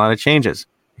 There's going to be a lot of changes.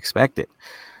 Expect it.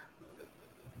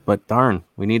 But darn,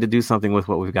 we need to do something with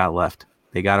what we've got left.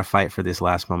 They got to fight for this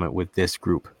last moment with this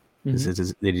group. It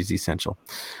is essential.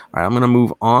 All right, I'm going to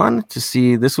move on to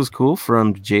see. This was cool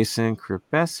from Jason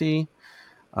Kripesi.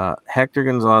 Hector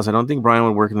Gonzalez. I don't think Brian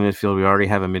would work in the midfield. We already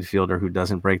have a midfielder who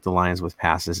doesn't break the lines with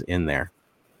passes in there.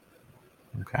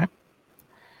 Okay.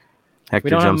 Hector we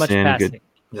don't jumps have much in. Passing. Good.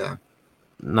 Yeah.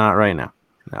 Not right now.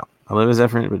 No. I love his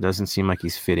effort, but it doesn't seem like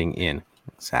he's fitting in.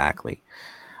 Exactly.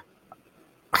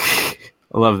 I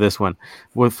love this one.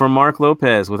 From Mark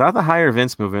Lopez, without the higher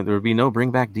Vince movement, there would be no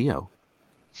bring back Dio.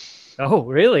 Oh,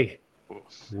 really?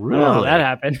 Really? Oh, that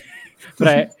happened.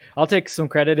 But I'll take some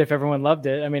credit if everyone loved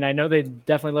it. I mean, I know they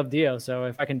definitely love Dio, so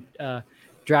if I can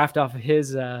draft off of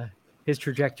his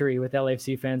trajectory with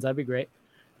LAFC fans, that'd be great.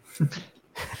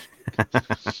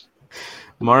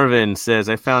 Marvin says,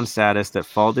 I found saddest that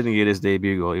Fall didn't get his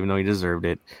debut goal, even though he deserved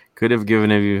it. Could have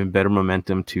given him even better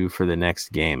momentum, too, for the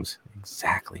next games.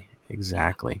 Exactly.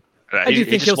 I do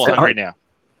think he'll still hungry now.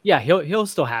 Yeah, he'll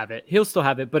still have it. He'll still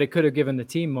have it, but it could have given the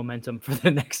team momentum for the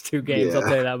next 2 games. I'll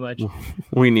tell you that much.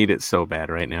 We need it so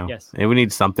bad right now. Yes. And we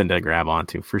need something to grab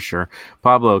onto for sure.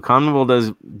 Pablo,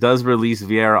 CONMEBOL does release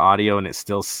VR audio and it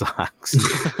still sucks.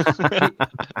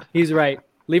 He's right.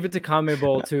 Leave it to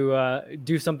CONMEBOL to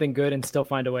do something good and still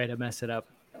find a way to mess it up.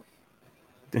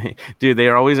 Dude, they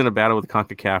are always in a battle with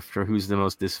CONCACAF for who's the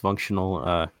most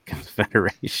dysfunctional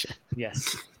confederation.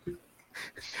 Yes.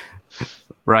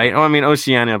 Right? Oh, I mean,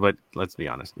 Oceania, but let's be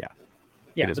honest. Yeah.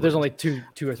 Yeah, but there's only two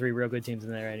or three real good teams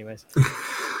in there anyways.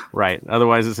 Right.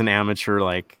 Otherwise, it's an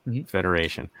amateur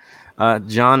federation.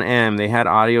 John M. They had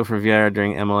audio for VR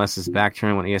during MLS's back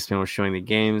turn when ESPN was showing the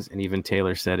games, and even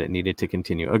Taylor said it needed to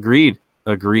continue. Agreed.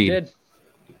 They did.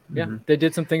 Yeah, they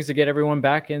did some things to get everyone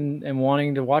back and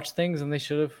wanting to watch things, and they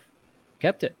should have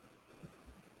kept it.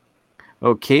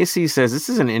 Oh, Casey says this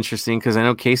isn't interesting because I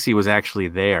know Casey was actually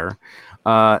there.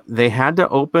 They had to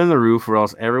open the roof or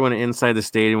else everyone inside the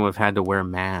stadium would have had to wear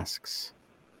masks.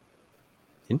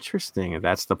 Interesting. If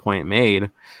that's the point made,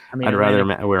 I mean, I'd rather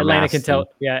wear masks.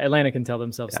 Atlanta can tell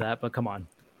themselves that, but come on.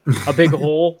 A big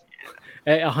hole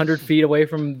 100 feet away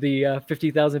from the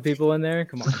 50,000 people in there?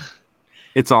 Come on.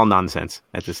 It's all nonsense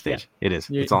at this stage. Yeah. It is.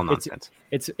 It's all nonsense.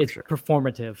 It's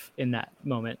performative in that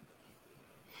moment.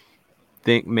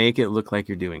 Make it look like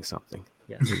you're doing something.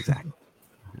 Yes, exactly.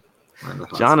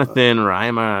 Jonathan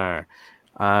Reimer.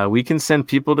 We can send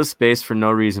people to space for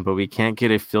no reason, but we can't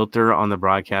get a filter on the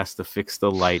broadcast to fix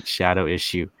the light shadow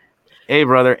issue. Hey,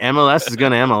 brother, MLS is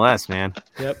going to MLS, man.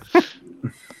 Yep.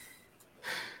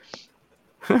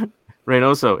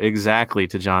 Reynoso, exactly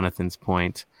to Jonathan's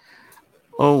point.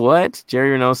 Oh, what?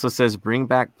 Jerry Reynoso says, bring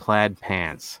back plaid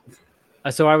pants.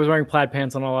 So I was wearing plaid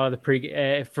pants on a lot of the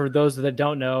pre. For those that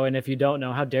don't know, and if you don't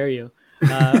know, how dare you?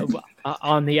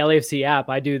 On the LAFC app,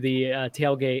 I do the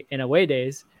tailgate and away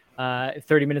days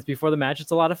 30 minutes before the match.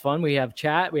 It's a lot of fun. We have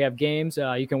chat. We have games.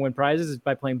 You can win prizes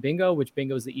by playing bingo, which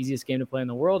bingo is the easiest game to play in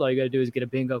the world. All you got to do is get a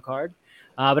bingo card.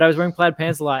 But I was wearing plaid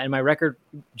pants a lot, and my record,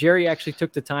 Jerry actually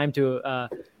took the time to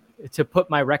put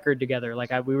my record together.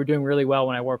 Like we were doing really well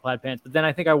when I wore plaid pants, but then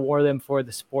I think I wore them for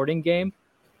the sporting game,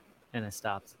 and I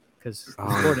stopped because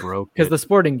the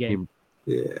sporting game.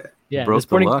 Yeah, broke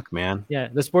the luck, man. Yeah,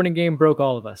 the sporting game broke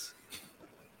all of us.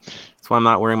 That's why I'm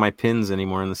not wearing my pins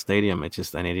anymore in the stadium. It's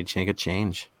just I need to make a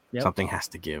change. Yep. Something has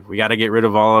to give. We got to get rid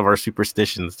of all of our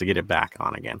superstitions to get it back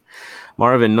on again.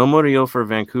 Marvin, no Murillo for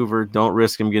Vancouver. Don't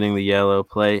risk him getting the yellow.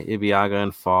 Play Ibeagha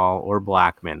and Fall or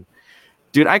Blackman.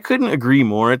 Dude, I couldn't agree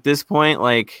more at this point.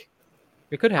 Like,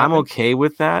 it could happen. I'm okay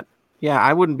with that. Yeah,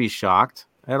 I wouldn't be shocked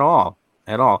at all.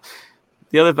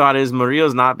 The other thought is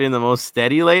Murillo's not been the most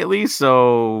steady lately,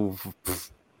 so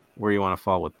where you want to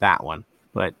fall with that one.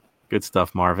 But Good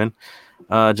stuff, Marvin.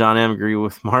 John M. agree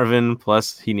with Marvin.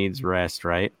 Plus, he needs rest,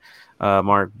 right?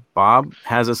 Mark, Bob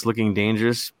has us looking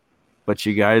dangerous, but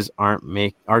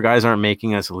our guys aren't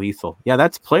making us lethal. Yeah,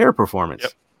 that's player performance.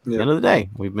 Yep. At the end of the day,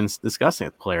 we've been discussing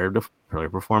it. Player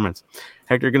performance.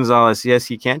 Hector Gonzalez, yes,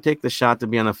 he can't take the shot to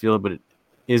be on the field, but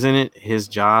isn't it his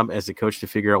job as a coach to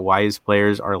figure out why his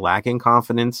players are lacking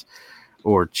confidence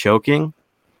or choking?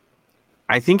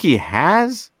 I think he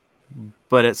has.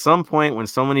 But at some point, when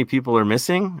so many people are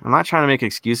missing, I'm not trying to make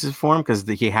excuses for him because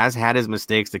he has had his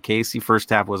mistakes. The KC first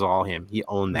half was all him. He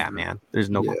owned that, man. There's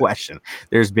no question.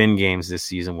 There's been games this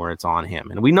season where it's on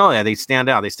him. And we know that they stand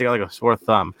out. They stick out like a sore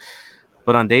thumb.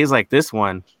 But on days like this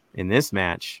one, in this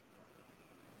match,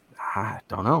 I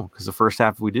don't know. Because the first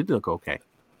half, we did look okay.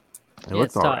 It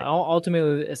looked all right.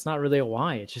 Ultimately, it's not really a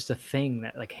why. It's just a thing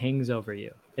that like hangs over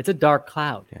you. It's a dark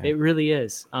cloud. Yeah. It really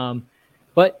is.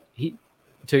 But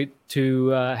To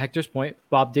Hector's point,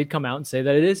 Bob did come out and say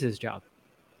that it is his job.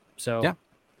 So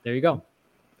there you go.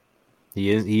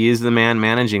 He is the man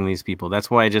managing these people. That's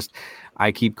why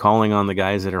I keep calling on the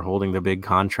guys that are holding the big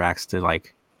contracts to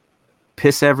like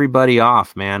piss everybody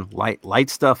off, man. Light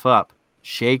stuff up,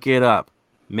 shake it up,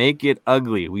 make it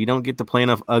ugly. We don't get to play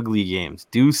enough ugly games.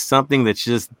 Do something that's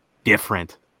just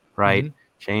different, right?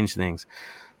 Mm-hmm. Change things.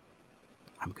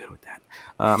 I'm good with that.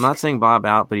 I'm not saying Bob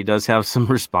out, but he does have some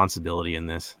responsibility in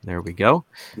this. There we go.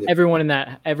 Everyone in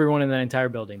that entire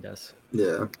building does.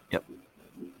 Yeah.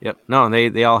 Yep. No,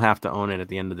 they all have to own it at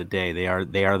the end of the day. They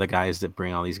are the guys that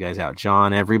bring all these guys out.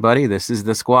 John, everybody, this is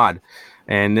the squad.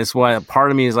 And this why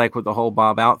part of me is like with the whole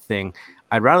Bob out thing.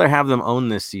 I'd rather have them own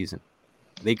this season.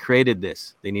 They created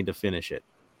this. They need to finish it.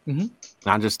 Mm-hmm.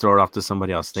 Not just throw it off to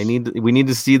somebody else. We need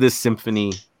to see this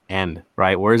symphony end,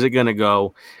 right? Where is it going to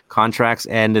go? Contracts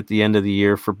end at the end of the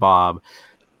year for Bob.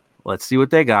 Let's see what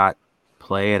they got.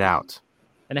 Play it out.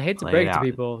 And I hate to break to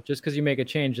people, just because you make a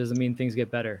change doesn't mean things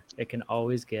get better. It can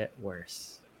always get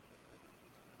worse.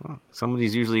 Well,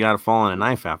 somebody's usually got to fall on a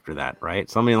knife after that, right?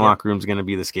 Somebody in the locker room is going to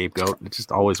be the scapegoat. It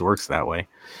just always works that way.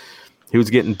 Who's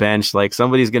getting benched? Like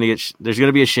somebody's going to get. There's going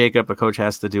to be a shakeup. A coach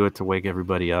has to do it to wake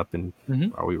everybody up. And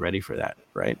are we ready for that?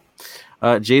 Right?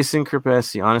 Jason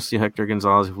Kripesi, honestly, Hector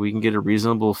Gonzalez. If we can get a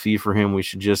reasonable fee for him, we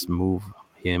should just move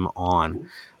him on.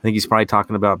 I think he's probably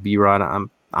talking about B-Rod.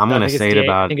 I'm going to say it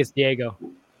about. I think it's Diego.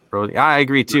 Brody. I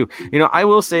agree too. I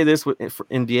will say this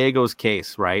in Diego's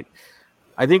case, right?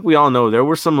 I think we all know there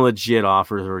were some legit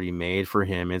offers already made for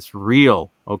him. It's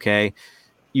real, okay?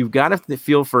 You've got to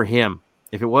feel for him.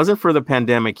 If it wasn't for the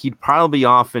pandemic, he'd probably be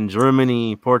off in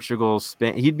Germany, Portugal,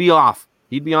 Spain. He'd be off.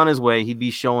 He'd be on his way. He'd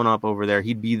be showing up over there.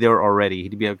 He'd be there already.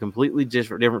 He'd be a completely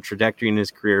different trajectory in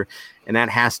his career, and that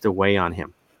has to weigh on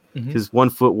him. Because 1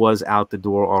 foot was out the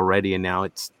door already, and now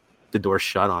it's the door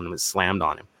shut on him. It's slammed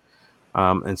on him.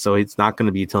 And so it's not going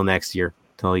to be till next year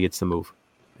till he gets to move.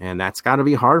 And that's got to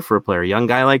be hard for a player. A young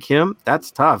guy like him,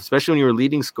 that's tough, especially when you were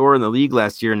leading scorer in the league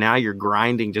last year. Now you're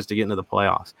grinding just to get into the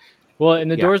playoffs. Well,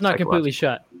 and the door's not completely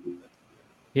shut.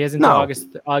 He has until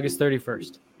August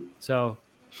 31st. So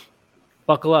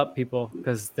buckle up, people,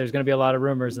 because there's going to be a lot of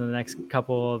rumors in the next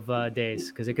couple of days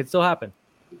because it could still happen.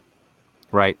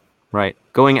 Right.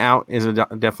 Going out is a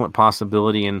definite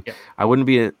possibility, and I wouldn't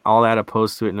be all that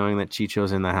opposed to it knowing that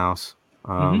Chicho's in the house.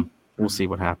 We'll see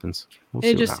what happens.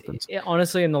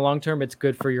 Honestly, in the long term, it's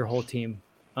good for your whole team.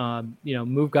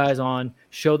 Move guys on,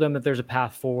 show them that there's a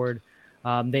path forward.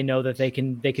 They know that they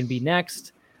can be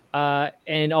next,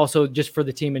 and also just for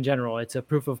the team in general, it's a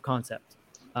proof of concept.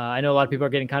 I know a lot of people are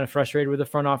getting kind of frustrated with the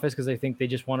front office because they think they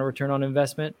just want a return on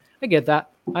investment. I get that.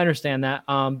 I understand that.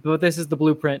 But this is the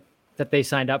blueprint that they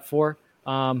signed up for.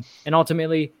 And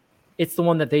ultimately, it's the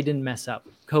one that they didn't mess up.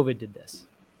 COVID did this,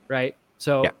 right?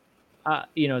 So,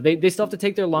 they still have to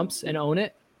take their lumps and own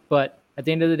it. But at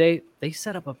the end of the day, they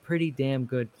set up a pretty damn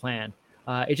good plan.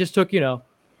 It just took,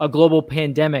 a global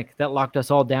pandemic that locked us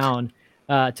all down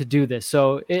to do this.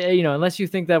 So, unless you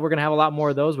think that we're going to have a lot more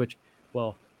of those, which,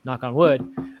 well, knock on wood,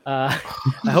 I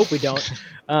hope we don't.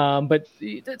 But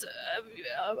that's,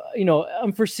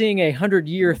 I'm foreseeing a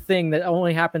 100-year thing that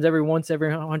only happens every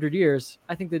 100 years.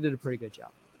 I think they did a pretty good job.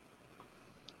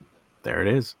 There it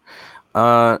is.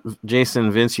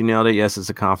 Jason, Vince, you nailed it. Yes, it's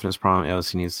a confidence problem.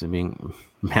 LSU needs to be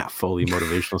Matt Foley,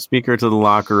 motivational speaker to the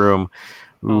locker room.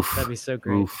 Oof, that'd be so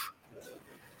great. Oof.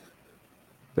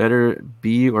 Better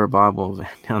B or Bob will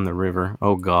down the river.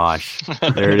 Oh, gosh.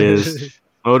 There it is.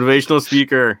 Motivational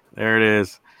speaker. There it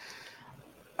is.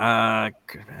 I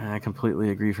completely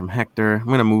agree from Hector. I'm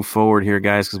going to move forward here,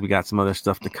 guys, because we got some other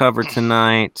stuff to cover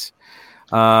tonight.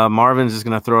 Marvin's just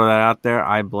going to throw that out there.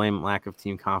 I blame lack of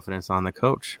team confidence on the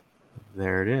coach.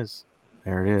 There it is.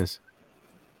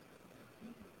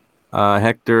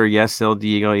 Hector, yes, sell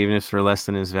Diego, even if for less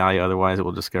than his value. Otherwise, it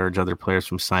will discourage other players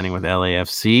from signing with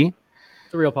LAFC.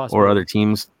 It's a real possibility. Or other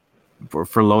teams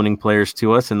for loaning players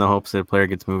to us in the hopes that a player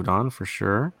gets moved on, for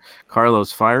sure.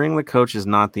 Carlos, firing the coach is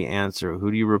not the answer.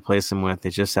 Who do you replace him with? They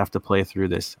just have to play through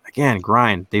this. Again,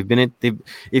 grind.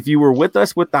 If you were with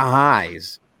us with the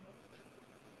highs,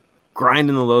 grind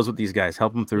in the lows with these guys.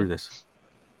 Help them through this.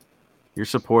 You're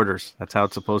supporters. That's how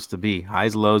it's supposed to be.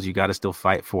 Highs, lows, you got to still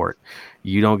fight for it.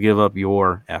 You don't give up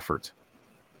your effort.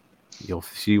 You'll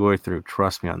see your way through.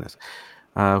 Trust me on this.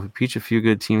 We peach a few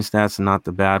good team stats and not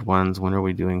the bad ones. When are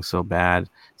we doing so bad?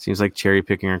 Seems like cherry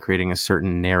picking or creating a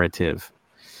certain narrative.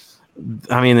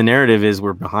 I mean, the narrative is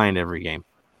we're behind every game.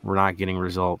 We're not getting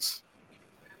results.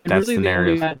 And That's really the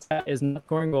narrative. The only bad stat is not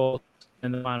scoring goals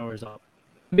in the final result.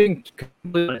 Being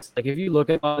completely honest, like if you look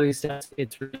at all these stats,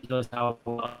 it's ridiculous how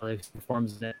well they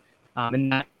performs in it, and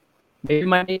that maybe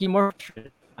might make you more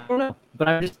frustrated. I don't know, but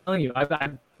I'm just telling you,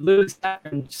 I've literally sat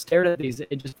and stared at these.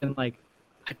 It just been like,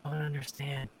 I don't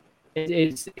understand.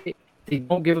 They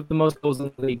don't give up the most goals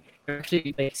in the league. They're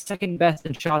actually like second best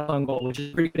in shots on goal, which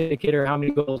is a pretty good indicator of how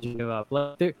many goals you give up.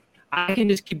 Like, I can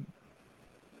just keep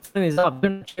filling these up. They're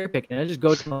not cherry picking. I just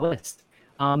go to the list.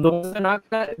 The ones that are not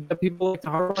that people like to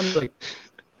harp on, like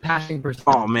passing percent.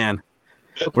 Oh man,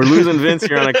 we're losing Vince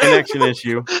here on a connection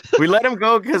issue. We let him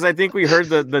go because I think we heard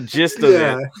the gist of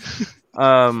it.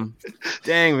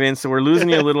 Dang, Vince, so we're losing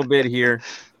you a little bit here.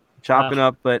 Chopping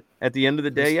up, but at the end of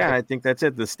the day, yeah, I think that's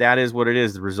it. The stat is what it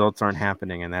is. The results aren't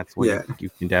happening, and that's what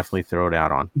you can definitely throw it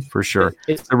out on for sure.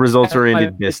 The results are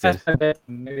ended bisted.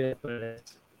 Maybe that's what it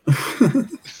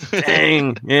is.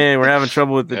 Dang, yeah, we're having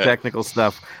trouble with the technical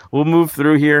stuff. We'll move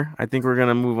through here. I think we're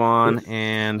gonna move on.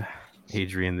 And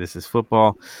Adrian, this is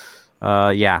football.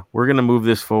 We're gonna move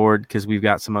this forward because we've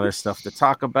got some other stuff to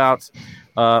talk about.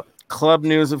 Club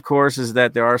news, of course, is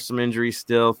that there are some injuries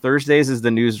still. Thursdays is the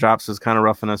news drop, so it's kind of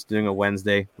rough on us doing a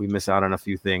Wednesday. We miss out on a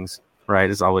few things, right?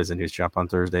 It's always a news drop on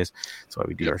Thursdays. That's why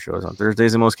we do our shows on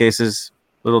Thursdays in most cases.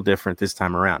 A little different this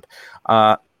time around.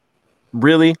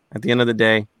 Really, at the end of the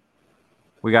day,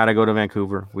 we got to go to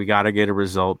Vancouver. We got to get a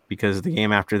result because the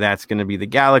game after that's going to be the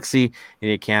Galaxy,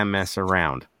 and you can't mess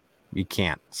around. You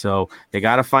can't. So they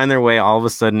got to find their way all of a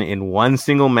sudden in one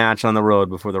single match on the road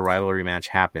before the rivalry match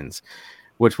happens,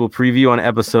 which we'll preview on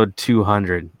episode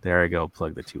 200. There I go,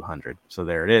 plug the 200. So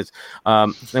there it is.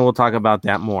 Then we'll talk about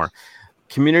that more.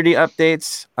 Community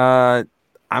updates. I'm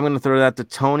going to throw that to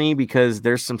Tony because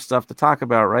there's some stuff to talk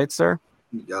about, right, sir?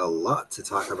 A lot to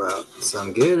talk about.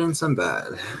 Some good and some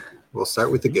bad. We'll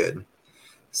start with the good.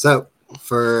 So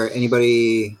for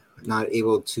anybody not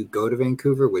able to go to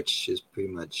Vancouver, which is pretty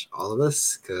much all of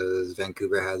us, because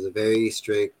Vancouver has a very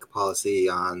strict policy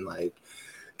on like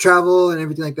travel and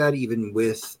everything like that, even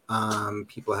with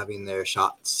people having their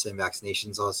shots and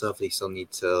vaccinations, all stuff, they still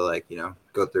need to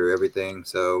go through everything.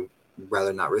 So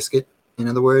rather not risk it. In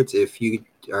other words, if you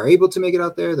are able to make it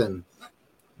out there, then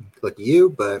lucky you,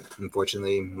 but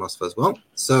unfortunately most of us won't.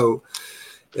 So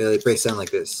it breaks down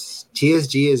like this.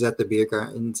 TSG is at the beer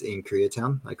gardens in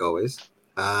Koreatown, like always.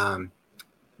 BA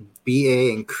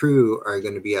and crew are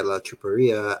going to be at La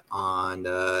Chuperia on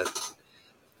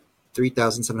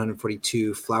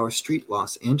 3742 Flower Street,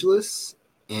 Los Angeles.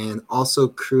 And also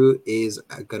crew is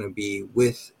going to be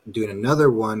doing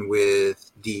another one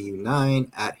with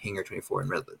DU9 at Hangar 24 in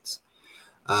Redlands.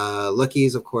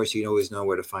 Lucky's, of course, you always know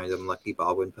where to find them. Lucky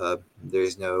Baldwin Pub.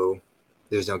 There's no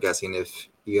guessing if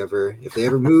they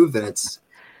ever move, then it's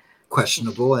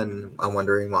questionable, and I'm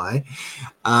wondering why.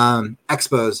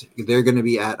 Expos, they're going to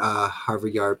be at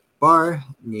Harvard Yard Bar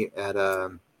at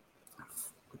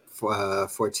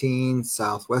 14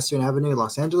 Southwestern Avenue,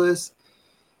 Los Angeles.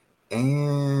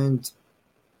 And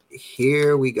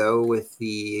here we go with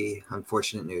the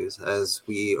unfortunate news. As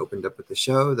we opened up with the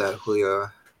show that Julio,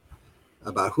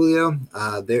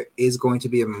 there is going to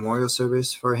be a memorial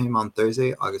service for him on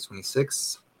Thursday, August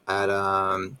 26th at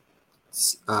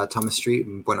Thomas Street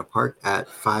in Buena Park at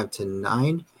 5 to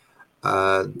 9.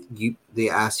 They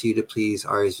asked you to please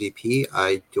RSVP.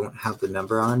 I don't have the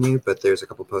number on you, but there's a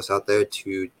couple posts out there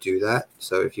to do that.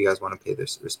 So if you guys want to pay their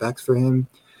respects for him,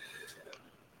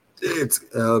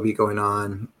 it'll be going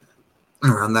on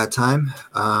around that time.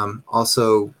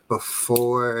 Also,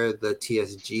 before the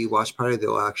TSG watch party,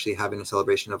 they'll actually have a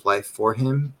celebration of life for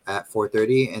him at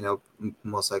 4:30, and it'll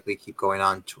most likely keep going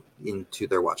on into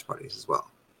their watch parties as well.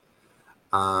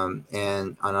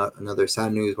 And on another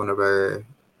sad news, one of our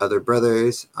other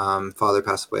brothers, father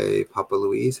passed away. Papa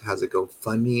Luis has a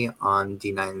GoFundMe on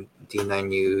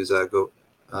D9U's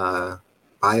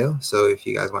bio. So if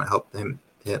you guys want to help him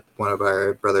hit one of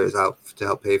our brothers out to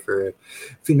help pay for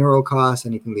funeral costs,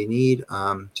 anything they need,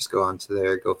 just go on to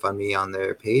their GoFundMe on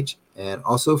their page. And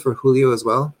also for Julio as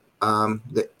well,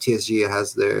 the TSG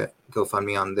has their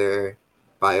GoFundMe on their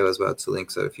bio as well to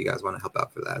link. So if you guys want to help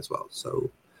out for that as well. So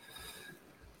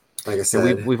like I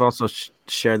said, we've also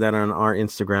shared that on our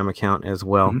Instagram account as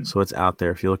well. So it's out there.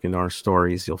 If you look into our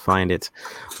stories, you'll find it.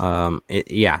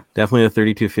 Definitely the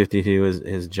 3252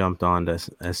 has jumped on to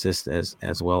assist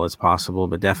as well as possible,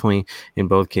 but definitely in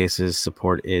both cases,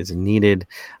 support is needed.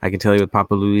 I can tell you with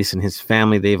Papa Luis and his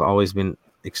family, they've always been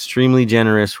extremely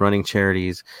generous running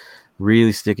charities,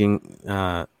 really sticking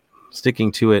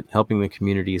to it, helping the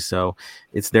community. So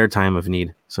it's their time of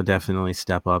need. So definitely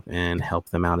step up and help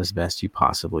them out as best you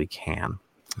possibly can.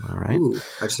 All right. Ooh,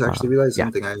 I just actually realized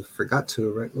something I forgot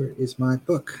to. Right, where is my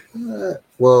book?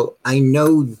 Well, I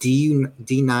know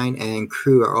D9 and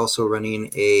Crew are also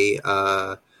running a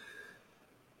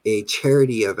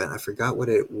charity event. I forgot what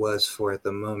it was for at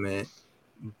the moment,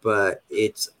 but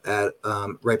it's at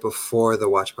right before the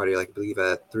watch party, like I believe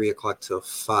at 3:00 till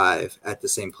 5 at the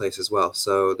same place as well.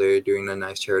 So they're doing a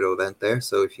nice charitable event there.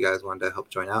 So if you guys wanted to help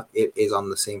join out, it is on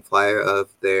the same flyer of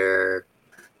their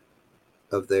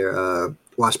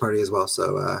watch party as well.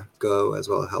 So go as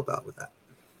well, help out with that.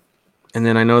 And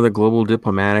then I know the Global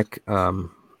Diplomatic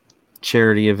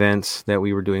charity events that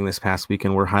we were doing this past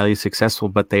weekend were highly successful,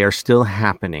 but they are still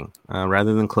happening.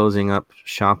 Rather than closing up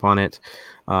shop on it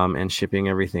and shipping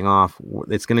everything off,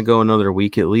 it's going to go another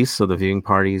week at least. So the viewing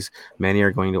parties, many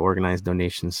are going to organize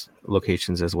donations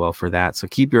locations as well for that. So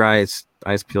keep your eyes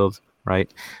peeled, right?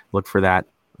 Look for that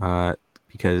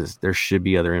because there should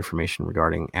be other information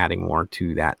regarding adding more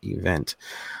to that event.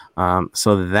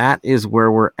 So that is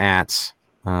where we're at.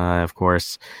 Of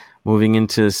course, moving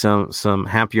into some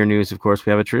happier news, of course,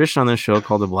 we have a tradition on this show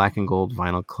called the Black and Gold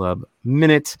Vinyl Club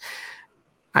Minute.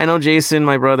 I know Jason,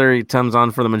 my brother, he comes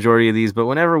on for the majority of these, but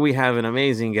whenever we have an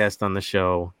amazing guest on the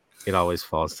show, it always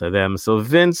falls to them. So,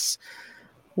 Vince,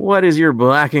 what is your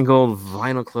Black and Gold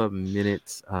Vinyl Club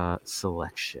Minute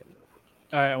selection?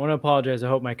 All right, I want to apologize. I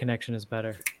hope my connection is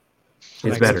better.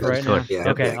 It's better right now. Yeah,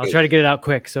 okay, I'll try to get it out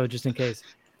quick. So just in case,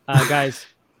 guys,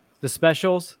 the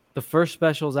first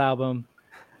Specials album,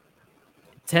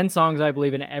 10 songs, I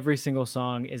believe, in every single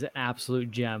song is an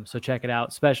absolute gem. So check it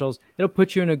out. Specials. It'll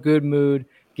put you in a good mood,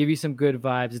 give you some good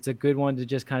vibes. It's a good one to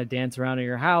just kind of dance around in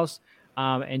your house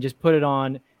and just put it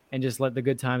on and just let the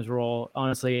good times roll.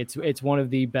 Honestly, it's one of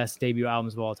the best debut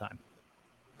albums of all time.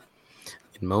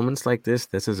 In moments like this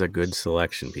is a good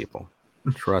selection, people.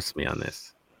 Trust me on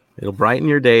this. It'll brighten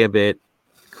your day a bit,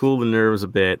 cool the nerves a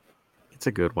bit. It's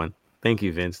a good one. Thank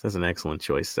you, Vince. That's an excellent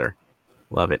choice, sir.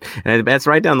 Love it. And that's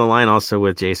right down the line also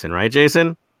with Jason, right,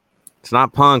 Jason? It's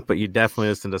not punk, but you definitely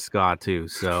listen to ska too.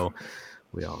 So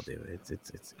we all do.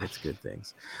 It's good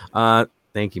things.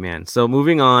 Thank you, man. So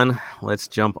moving on, let's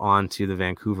jump on to the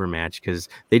Vancouver match because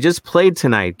they just played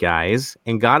tonight, guys,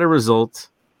 and got a result.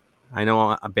 I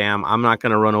know, Bam, I'm not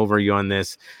going to run over you on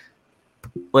this.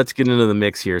 Let's get into the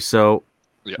mix here. So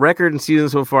record and season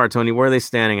so far, Tony, where are they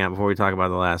standing at before we talk about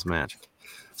the last match?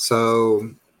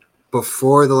 So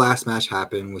before the last match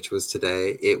happened, which was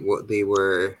today, there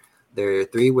were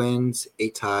 3 wins,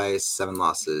 8 ties, 7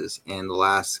 losses. And the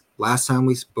last time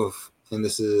we spoke, and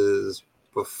this is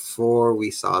before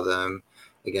we saw them,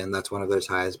 again, that's one of their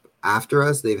ties. After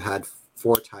us, they've had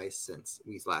 4 ties since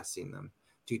we've last seen them.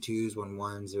 2-2s,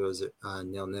 1-1, 0-0,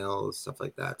 0-0, stuff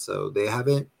like that. So they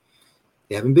haven't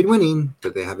been winning,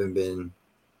 but they haven't been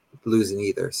losing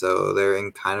either. So they're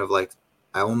in kind of like,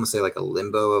 I almost say like a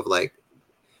limbo of like,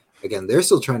 again, they're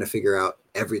still trying to figure out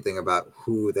everything about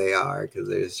who they are because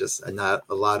there's just not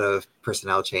a lot of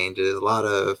personnel changes, a lot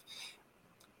of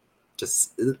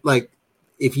just like,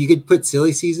 if you could put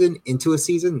silly season into a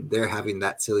season, they're having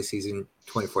that silly season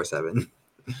 24/7.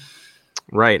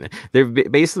 Right.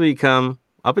 They've basically become,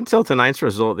 up until tonight's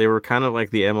result, they were kind of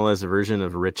like the MLS version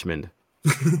of Richmond,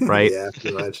 right? Yeah,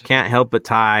 pretty much. Can't help but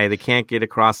tie. They can't get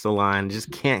across the line.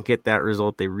 Just can't get that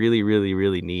result they really, really,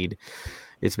 really need.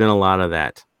 It's been a lot of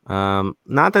that.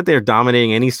 Not that they're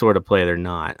dominating any sort of play. They're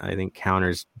not. I think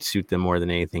counters suit them more than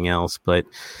anything else, but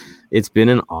it's been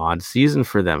an odd season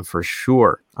for them for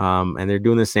sure. And they're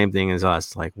doing the same thing as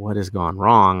us. Like, what has gone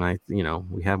wrong?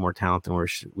 We have more talent than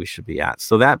we should be at.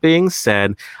 So that being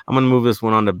said, I'm going to move this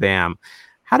one on to Bam.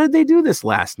 How did they do this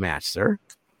last match, sir?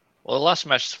 Well, the last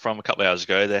match from a couple of hours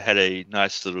ago, they had a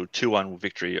nice little 2-1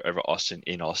 victory over Austin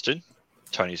in Austin,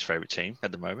 Tony's favorite team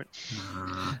at the moment.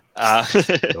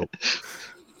 Nope.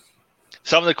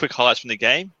 Some of the quick highlights from the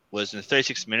game was in the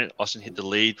 36th minute, Austin hit the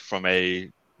lead from a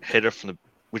header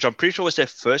which I'm pretty sure was their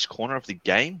first corner of the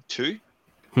game too.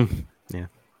 Yeah.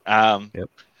 Yep.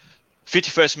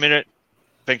 51st minute,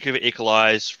 Vancouver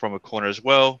equalised from a corner as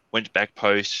well. Went back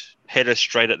post, header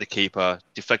straight at the keeper,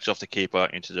 deflected off the keeper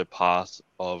into the path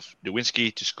of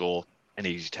Nowinski to score an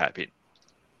easy tap in.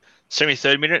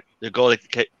 73rd minute, the goal that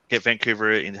get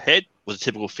Vancouver in the head was a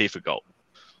typical FIFA goal.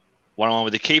 1-on-1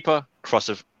 with the keeper, cross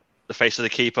of the face of the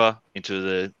keeper into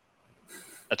the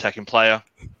attacking player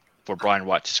for Brian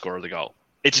White to score the goal.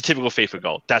 It's a typical FIFA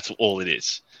goal. That's all it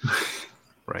is.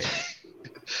 Right.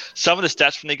 Some of the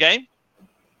stats from the game.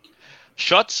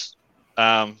 Shots,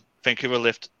 Vancouver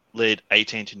led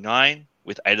 18-9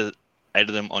 with 8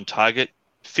 of them on target.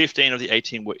 15 of the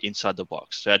 18 were inside the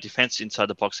box. So our defense inside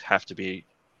the box have to be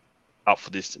up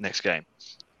for this next game.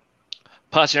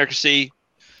 Passing accuracy,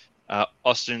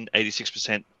 Austin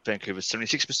 86%, Vancouver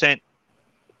 76%.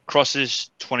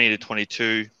 Crosses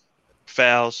 20-22.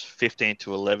 Fouls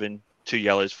 15-11. 2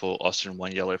 yellows for Austin,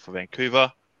 1 yellow for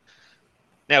Vancouver.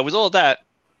 Now, with all that,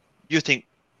 you think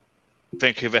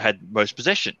Vancouver had most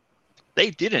possession.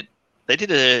 They didn't. They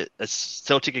did a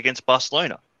Celtic against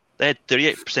Barcelona. They had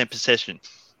 38% possession.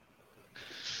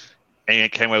 And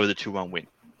it came away with a 2-1 win.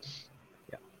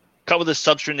 Yeah. A couple of the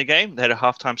subs during the game. They had a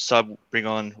halftime sub bring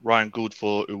on Ryan Gould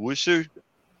for Owusu.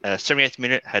 78th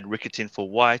minute had Rickerton for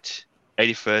White.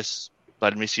 81st,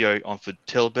 Vladimir on for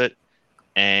Talbot.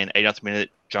 And 89th minute,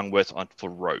 Jungwirth on for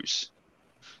Rose.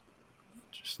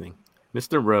 Interesting.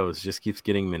 Mr. Rose just keeps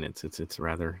getting minutes. It's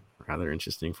rather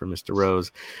interesting for Mr.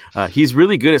 Rose. He's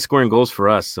really good at scoring goals for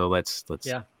us. So let's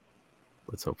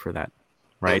hope for that.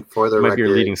 Right. And for the might record, be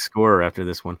your leading scorer after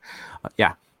this one.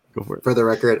 Yeah, go for it. For the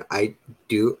record, I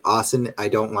do Austin. I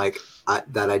don't like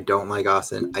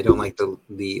Austin. I don't like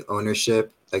the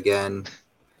ownership. Again,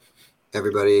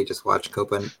 everybody just watch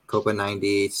Copa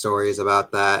 90 stories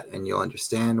about that, and you'll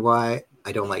understand why.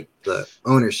 I don't like the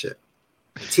ownership.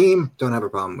 The team, don't have a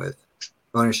problem with.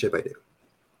 Ownership, I do.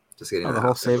 Just getting the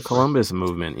whole Save Columbus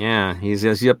movement. Yeah, he's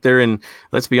up there, and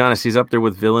let's be honest, he's up there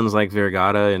with villains like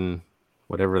Vergata and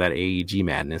whatever that AEG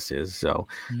madness is. So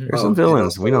there's some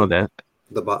villains. We know that.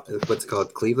 What's it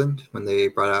called? Cleveland, when they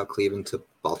brought out Cleveland to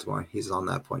Baltimore, he's on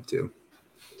that point too.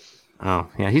 Oh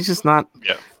yeah, he's just not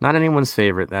anyone's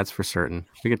favorite. That's for certain.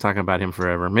 We could talk about him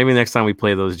forever. Maybe next time we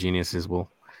play those geniuses, we'll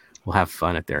have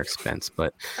fun at their expense.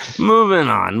 But moving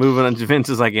on. Vince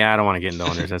is like, yeah, I don't want to get into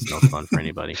owners. That's no fun for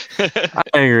anybody. I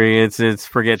agree. It's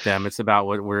forget them. It's about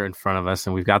what we're in front of us,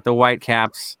 and we've got the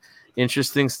Whitecaps.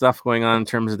 Interesting stuff going on in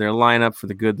terms of their lineup for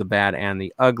the good, the bad, and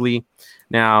the ugly.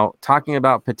 Now, talking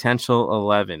about potential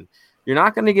 11, you're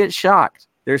not going to get shocked.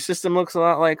 Their system looks a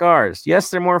lot like ours. Yes,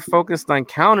 they're more focused on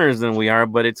counters than we are,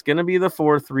 but it's going to be the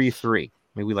 4-3-3. I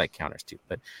mean, we like counters too,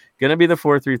 but going to be the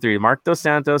 4-3-3. Mark Dos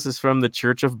Santos is from the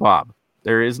Church of Bob.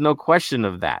 There is no question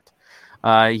of that.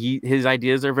 His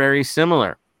ideas are very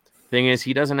similar. Thing is,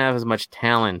 he doesn't have as much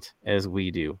talent as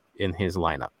we do in his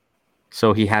lineup.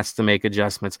 So he has to make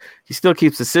adjustments. He still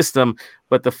keeps the system,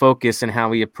 but the focus and how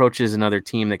he approaches another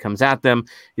team that comes at them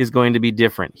is going to be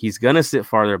different. He's going to sit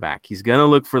farther back. He's going to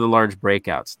look for the large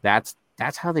breakouts.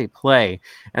 That's how they play.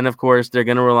 And, of course, they're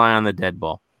going to rely on the dead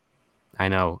ball. I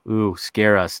know. Ooh,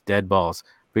 scare us, dead balls.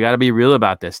 We got to be real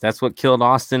about this. That's what killed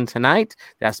Austin tonight.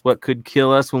 That's what could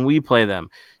kill us when we play them.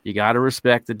 You got to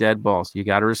respect the dead balls. You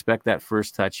got to respect that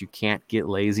first touch. You can't get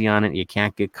lazy on it. You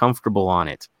can't get comfortable on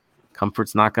it.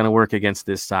 Comfort's not going to work against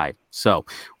this side. So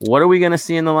what are we going to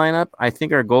see in the lineup? I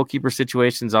think our goalkeeper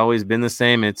situation's always been the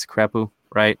same. It's Krepu,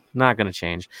 right? Not going to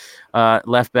change.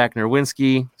 Left back,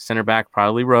 Nerwinski. Center back,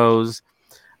 probably Rose.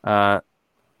 Other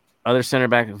center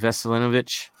back,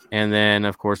 Veselinovic. And then,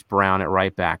 of course, Brown at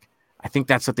right back. I think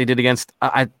that's what they did against.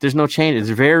 There's no change. It's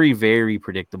very, very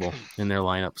predictable in their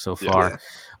lineup so far.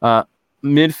 Yeah.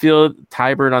 Midfield,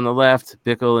 Tybert on the left,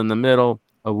 Bickle in the middle,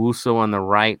 Owusu on the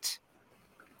right.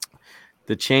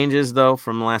 The changes, though,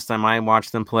 from last time I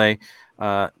watched them play,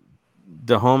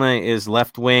 Dahome is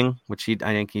left wing, which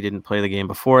I think he didn't play the game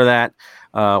before that.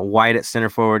 White at center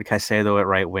forward, Caicedo at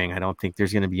right wing. I don't think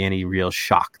there's going to be any real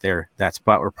shock there. That's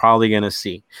what we're probably going to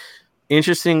see.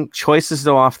 Interesting choices,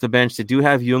 though, off the bench. They do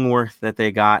have Jungwirth that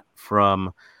they got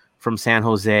from San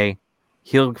Jose.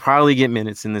 He'll probably get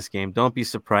minutes in this game. Don't be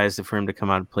surprised for him to come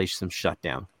out and play some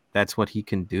shutdown. That's what he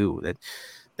can do.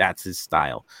 That's his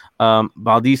style.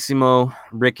 Baldissimo,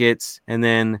 Ricketts, and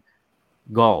then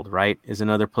Gould, right, is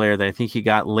another player that I think he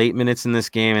got late minutes in this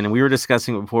game. And we were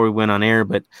discussing it before we went on air,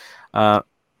 but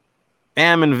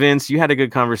Bam and Vince, you had a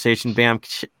good conversation. Bam,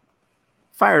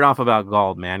 fired off about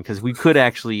Gould, man, because we could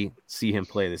actually see him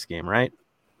play this game, right?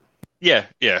 Yeah.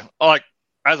 Like,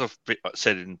 as I've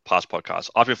said in past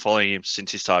podcasts, I've been following him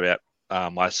since he started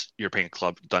at my European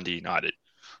club, Dundee United.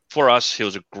 For us, he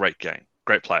was a great game.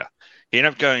 great player. He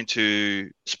ended up going to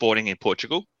Sporting in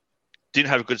Portugal. Didn't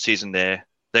have a good season there.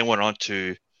 Then went on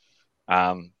to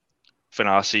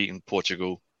Fenassi in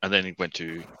Portugal, and then he went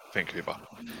to Vancouver.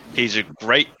 He's a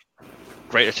great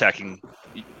attacking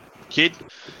kid.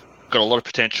 Got a lot of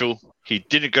potential. He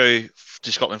didn't go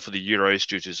to Scotland for the Euros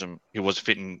due to he wasn't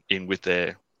fitting in with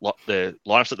their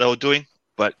lineups that they were doing,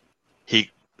 but he's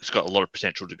got a lot of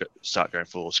potential to start going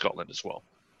for Scotland as well.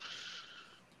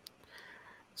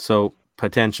 So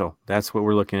potential, that's what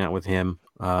we're looking at with him.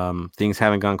 Things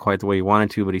haven't gone quite the way he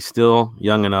wanted to, but he's still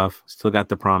young enough, still got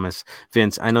the promise.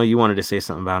 Vince, I know you wanted to say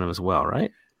something about him as well,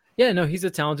 right? Yeah, no, he's a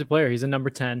talented player. He's a number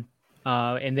 10,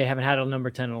 and they haven't had a number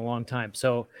 10 in a long time.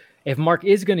 So if Mark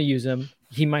is going to use him,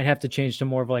 he might have to change to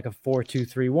more of like a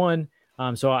 4-2-3-1.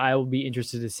 So I will be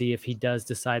interested to see if he does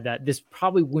decide that. This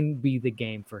probably wouldn't be the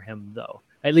game for him, though,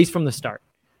 at least from the start.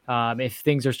 If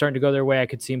things are starting to go their way, I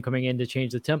could see him coming in to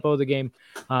change the tempo of the game.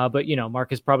 But,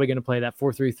 Mark is probably going to play that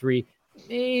 4-3-3,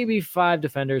 maybe 5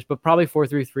 defenders, but probably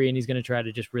 4-3-3, and he's going to try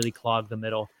to just really clog the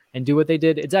middle and do what they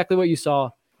did. Exactly what you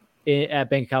saw at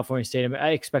Bank of California Stadium. I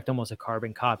expect almost a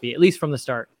carbon copy, at least from the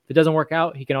start. If it doesn't work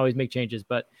out, he can always make changes,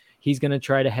 but he's going to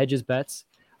try to hedge his bets.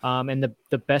 And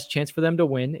the best chance for them to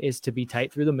win is to be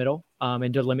tight through the middle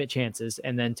and to limit chances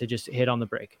and then to just hit on the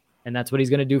break. And that's what he's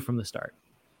going to do from the start.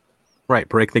 Right.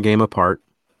 Break the game apart,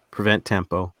 prevent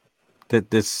tempo.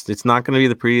 It's not going to be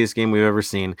the prettiest game we've ever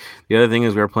seen. The other thing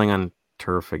is we're playing on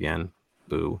turf again.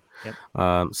 Boo.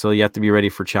 Yep. So you have to be ready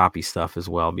for choppy stuff as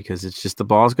well, because it's just the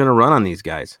ball's going to run on these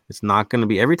guys. It's not going to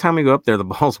be every time we go up there, the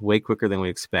ball's way quicker than we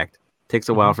expect. Takes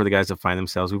a while for the guys to find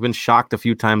themselves. We've been shocked a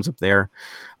few times up there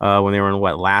when they were in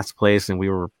last place, and we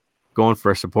were going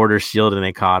for a supporters shield and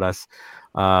they caught us.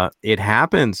 It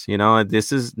happens,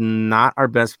 this is not our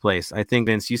best place. I think,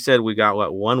 Vince, you said we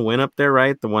got one win up there,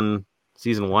 right? The one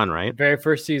season 1, right? Very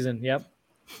first season. Yep.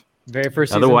 Very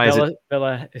first season. Otherwise,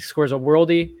 Bella scores a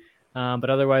worldie, but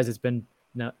otherwise it's been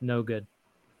no good.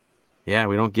 Yeah,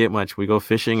 we don't get much. We go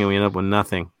fishing and we end up with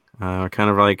nothing. We're kind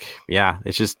of like,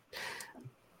 it's just,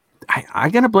 I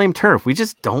gotta blame turf. We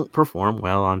just don't perform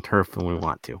well on turf when we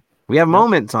want to. We have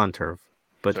moments on turf,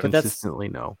 but consistently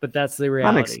no. But that's the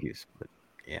reality. Not an excuse, but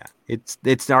yeah,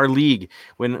 it's our league.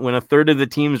 When a third of the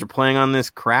teams are playing on this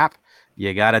crap,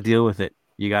 you gotta deal with it.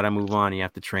 You gotta move on. You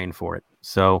have to train for it.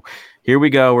 So here we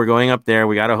go. We're going up there.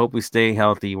 We gotta hope we stay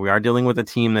healthy. We are dealing with a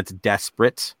team that's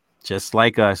desperate, just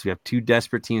like us. We have 2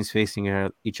 desperate teams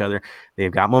facing each other.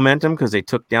 They've got momentum because they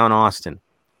took down Austin.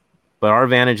 But our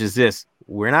advantage is this.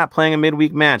 We're not playing a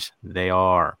midweek match. They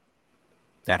are.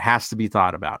 That has to be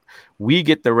thought about. We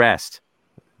get the rest.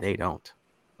 They don't.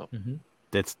 Mm-hmm.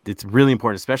 It's really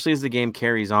important, especially as the game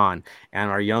carries on and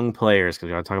our young players, because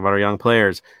we want to talk about our young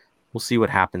players. We'll see what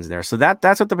happens there. So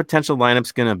that's what the potential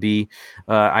lineup's going to be.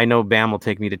 I know Bam will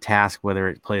take me to task whether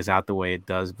it plays out the way it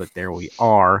does, but there we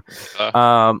are.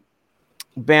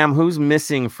 Bam, who's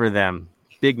missing for them?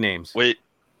 Big names. Wait,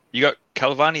 you got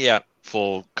Calvani out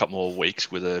for a couple more weeks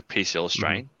with a PCL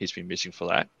strain. He's been missing for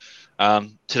that.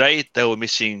 Today, they were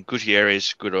missing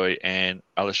Gutierrez, Godoy, and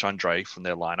Alexandre from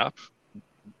their lineup.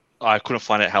 I couldn't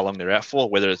find out how long they're out for,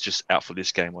 whether it's just out for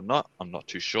this game or not. I'm not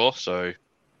too sure. So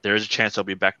there is a chance they'll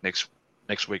be back next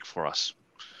week for us.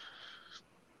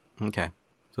 Okay.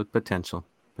 So potential.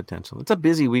 It's a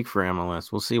busy week for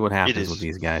MLS. We'll see what happens with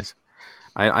these guys.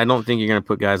 I don't think you're going to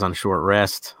put guys on short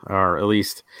rest, or at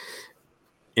least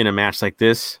in a match like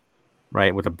this,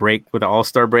 right? With an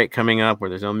All-Star break coming up, where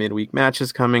there's no midweek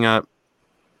matches coming up.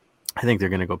 I think they're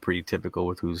going to go pretty typical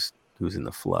with who's in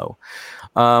the flow.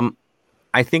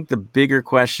 I think the bigger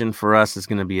question for us is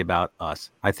going to be about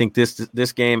us. I think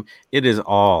this game, it is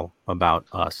all about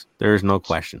us. There is no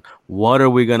question. What are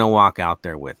we going to walk out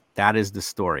there with? That is the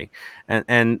story.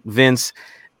 And Vince,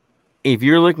 if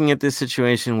you're looking at this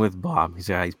situation with Bob,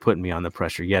 he's putting me on the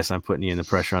pressure. Yes, I'm putting you in the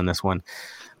pressure on this one.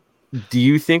 Do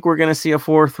you think we're going to see a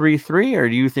 4-3-3, or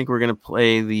do you think we're going to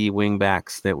play the wing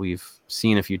backs that we've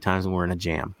seen a few times when we're in a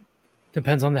jam?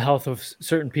 Depends on the health of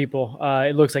certain people.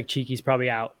 It looks like Cheeky's probably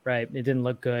out, right? It didn't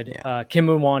look good. Yeah. Kim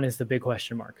Moon-Wan is the big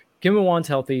question mark. Kim Moon-Wan's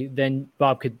healthy, then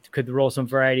Bob could roll some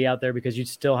variety out there, because you'd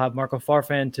still have Marco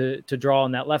Farfan to draw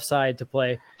on that left side to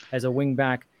play as a wing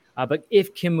back. But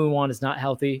if Kim Moon-Wan is not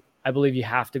healthy, I believe you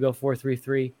have to go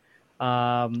 4-3-3.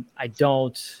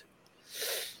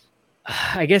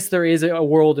 I guess there is a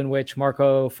world in which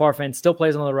Marco Farfan still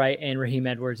plays on the right and Raheem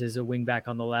Edwards is a wing back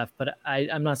on the left, but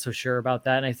I'm not so sure about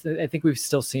that. And I think we've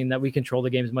still seen that we control the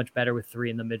games much better with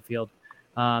 3 in the midfield.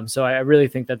 So I really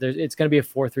think that it's going to be a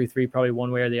 4-3-3, probably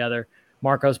one way or the other.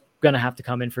 Marco's going to have to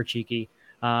come in for Cheeky.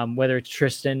 Whether it's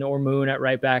Tristan or Moon at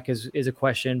right back is a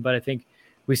question, but I think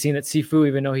We've seen that Sifu,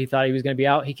 even though he thought he was going to be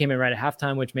out, he came in right at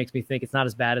halftime, which makes me think it's not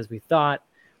as bad as we thought.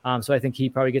 So I think he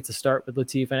probably gets a start with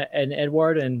Latif and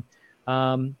Edouard. And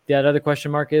the other question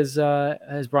mark is,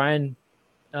 has Brian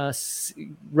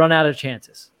run out of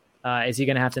chances? Is he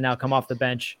going to have to now come off the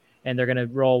bench and they're going to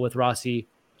roll with Rossi,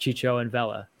 Chicho, and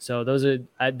Vela? So those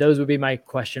would be my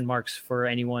question marks for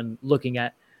anyone looking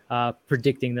at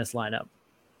predicting this lineup.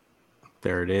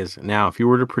 There it is. Now, if you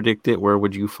were to predict it, where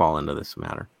would you fall into this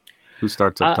matter? Who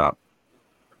starts up top?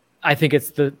 I think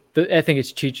it's I think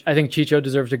it's Chicho. I think Chicho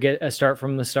deserves to get a start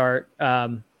from the start.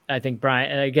 I think Brian,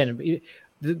 and again,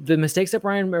 the mistakes that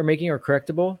Brian are making are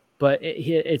correctable, but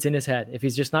it's in his head. If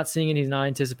he's just not seeing it, he's not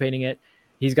anticipating it.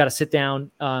 He's got to sit down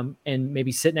and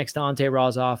maybe sit next to Ante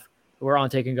Razov, where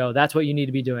Ante can go. That's what you need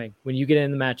to be doing. When you get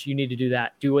in the match, you need to do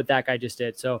that. Do what that guy just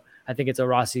did. So I think it's a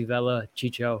Rossi, Vela,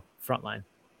 Chicho front line.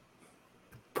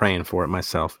 Praying for it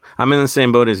myself. I'm in the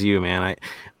same boat as you, man. I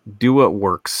do what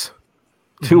works.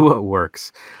 Do what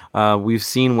works. We've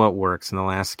seen what works in the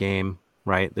last game,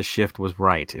 right? The shift was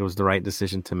right. It was the right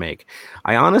decision to make.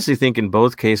 I honestly think in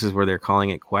both cases where they're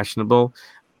calling it questionable,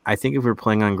 I think if we're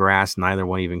playing on grass, neither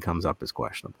one even comes up as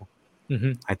questionable.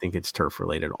 Mm-hmm. I think it's turf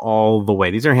related all the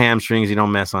way. These are hamstrings. You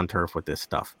don't mess on turf with this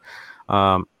stuff.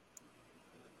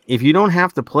 If you don't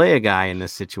have to play a guy in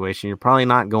this situation, you're probably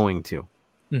not going to.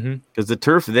 Because the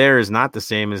turf there is not the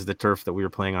same as the turf that we were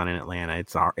playing on in Atlanta.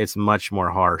 It's much more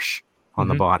harsh on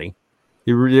the body.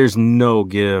 There's no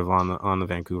give on the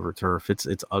Vancouver turf.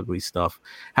 It's ugly stuff.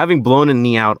 Having blown a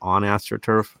knee out on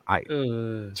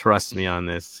AstroTurf, trust me on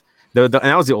this. And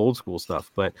that was the old school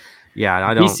stuff, but yeah,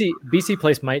 I don't. BC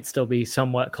Place might still be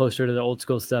somewhat closer to the old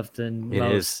school stuff than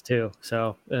most too.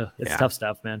 So it's tough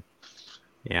stuff, man.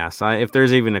 Yeah, so if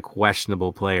there's even a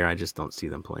questionable player, I just don't see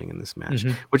them playing in this match.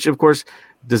 Which, of course,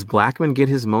 does Blackman get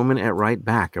his moment at right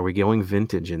back? Are we going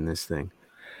vintage in this thing?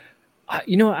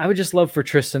 I would just love for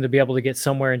Tristan to be able to get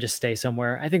somewhere and just stay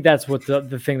somewhere. I think that's what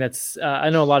the thing that's I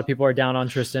know a lot of people are down on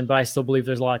Tristan, but I still believe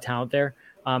there's a lot of talent there.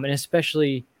 And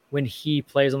especially when he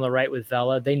plays on the right with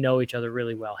Vela, they know each other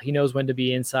really well. He knows when to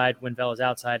be inside, when Vela's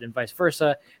outside, and vice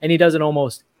versa. And he does it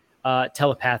almost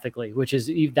telepathically, which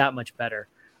is that much better.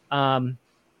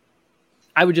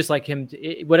 I would just like him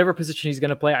to, whatever position he's going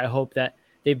to play, I hope that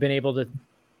they've been able to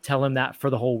tell him that for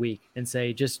the whole week and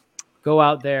say, just go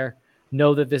out there,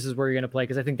 know that this is where you're going to play.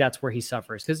 Because I think that's where he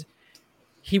suffers. Because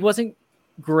he wasn't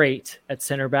great at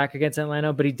center back against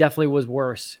Atlanta, but he definitely was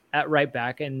worse at right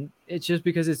back. And it's just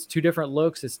because it's two different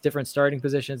looks. It's different starting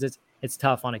positions. It's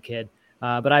tough on a kid.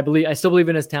 But I still believe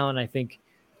in his talent. I think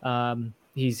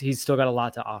he's still got a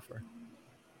lot to offer.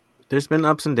 There's been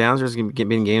ups and downs. There's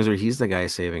been games where he's the guy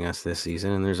saving us this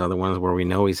season, and there's other ones where we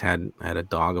know he's had a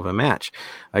dog of a match.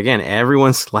 Again,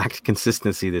 everyone's lacked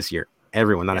consistency this year.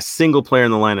 Everyone, not a single player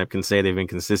in the lineup can say they've been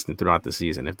consistent throughout the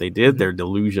season. If they did, they're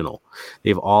delusional.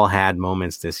 They've all had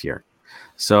moments this year.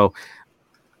 So,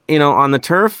 on the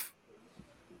turf,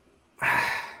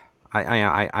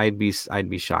 I'd be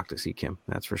shocked to see Kim.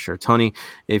 That's for sure. Tony,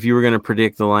 if you were going to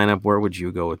predict the lineup, where would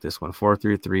you go with this one?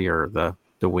 4-3-3 or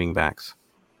the wing backs?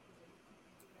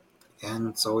 And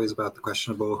it's always about the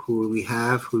questionable who we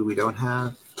have, who we don't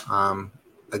have.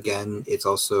 Again, it's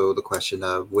also the question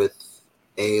of with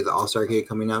A, the All-Star game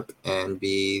coming up, and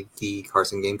B, the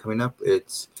Carson game coming up.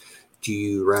 It's do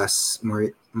you rest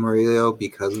Murillo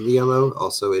because of the yellow?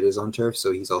 Also, it is on turf,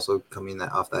 so he's also coming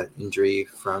off that injury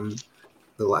from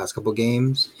the last couple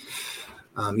games.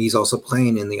 He's also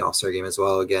playing in the All-Star game as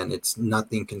well. Again, it's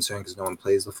nothing concerning because no one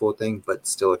plays the full thing, but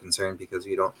still a concern because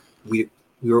we don't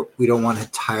want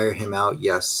to tire him out.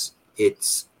 Yes,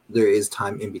 there is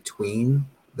time in between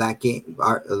that game,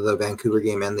 the Vancouver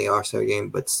game and the All-Star game,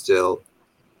 but still,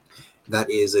 that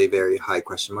is a very high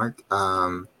question mark.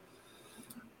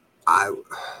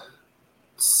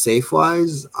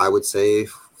 Safe-wise, I would say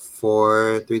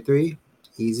 4-3-3,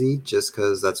 easy, just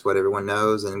because that's what everyone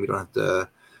knows, and we don't have to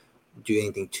do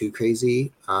anything too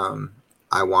crazy.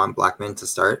 I want Blackman to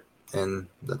start, and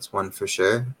that's one for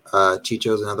sure.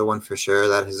 Chicho's another one for sure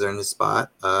that has earned his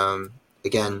spot.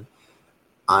 Again,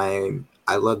 I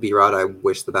love B-Rod. I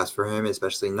wish the best for him,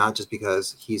 especially not just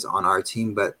because he's on our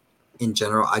team, but in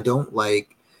general, I don't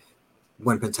like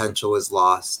when potential is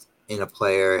lost in a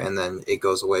player and then it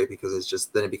goes away because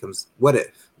then it becomes what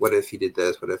if he did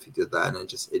this, what if he did that,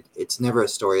 and it's never a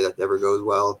story that ever goes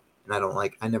well, and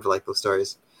I never like those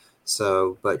stories.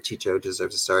 So, but Chicho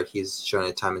deserves to start. He's shown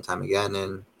it time and time again,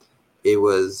 and it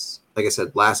was, like I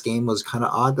said, last game was kind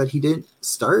of odd that he didn't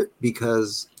start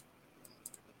because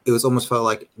it was almost felt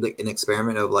like an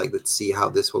experiment of let's see how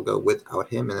this will go without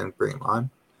him and then bring him on.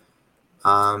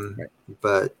 Right.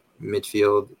 But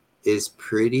midfield, is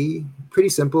pretty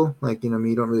simple. Like, you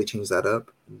don't really change that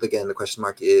up. Again, the question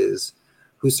mark is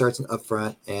who starts up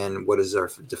front and what does our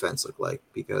defense look like?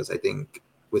 Because I think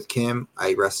with Kim,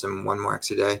 I rest him one more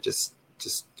extra day, just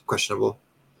questionable.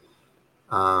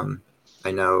 I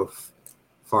know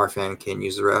Farfan can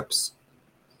use the reps.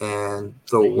 And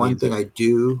the one thing I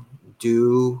do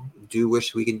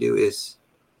wish we can do is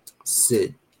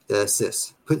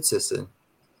put Sis in,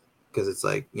 because it's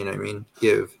like, you know what I mean?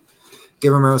 Give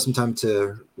Romero some time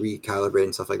to recalibrate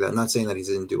and stuff like that. I'm not saying that he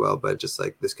didn't do well, but just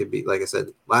like this could be, like I said,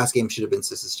 last game should have been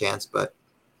Sis's chance, but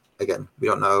again, we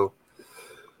don't know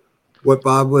what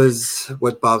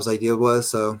Bob's idea was.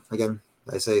 So again,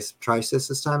 I say try Sis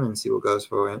this time and see what goes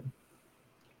for it.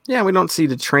 Yeah, we don't see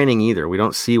the training either. We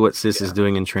don't see what Sis is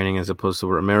doing in training as opposed to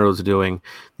what Romero's doing.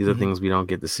 These are things we don't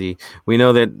get to see. We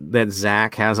know that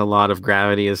Zach has a lot of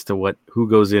gravity as to who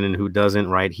goes in and who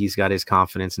doesn't, right? He's got his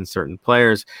confidence in certain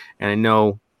players. And I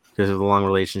know because of the long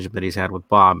relationship that he's had with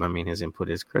Bob, I mean, his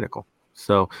input is critical.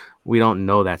 So we don't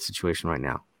know that situation right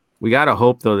now. We got to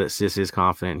hope, though, that Sis is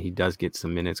confident and he does get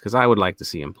some minutes, because I would like to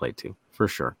see him play too, for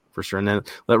sure. And then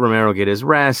let Romero get his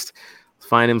rest,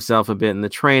 find himself a bit in the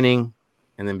training,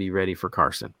 and then be ready for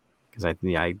Carson, because I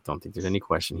don't think there's any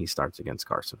question he starts against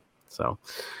Carson. So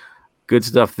good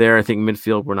stuff there. I think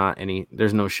midfield,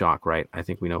 there's no shock, right? I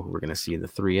think we know who we're going to see the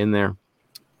three in there.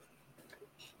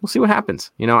 We'll see what happens.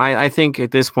 I think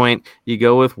at this point you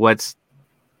go with what's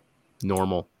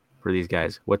normal for these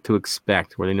guys, what to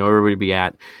expect, where they know everybody to be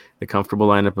at. The comfortable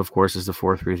lineup, of course, is the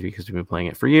 4-3 because we've been playing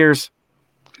it for years.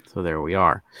 So there we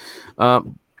are.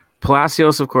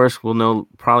 Palacios, of course, we'll know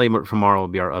probably tomorrow will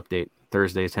be our update.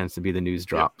 Thursday tends to be the news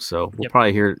drop. So we'll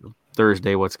probably hear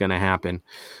Thursday what's going to happen.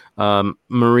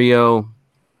 Murillo,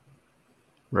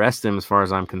 rest him as far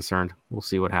as I'm concerned. We'll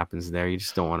see what happens there. You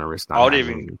just don't want to risk not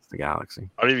having the Galaxy.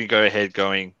 I'd even go ahead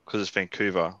going, because it's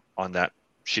Vancouver, on that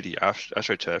shitty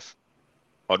AstroTurf.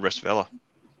 I'd rest Vela.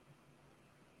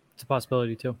 It's a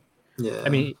possibility too. Yeah. I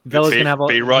mean, Vela's going to have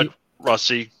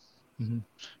Rossi,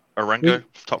 Arango,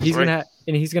 top he's three.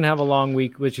 He's going to have a long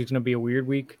week, which is going to be a weird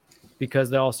week,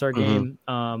 because the All-Star game,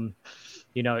 and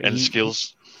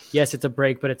skills. Yes, it's a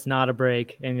break, but it's not a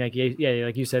break. And like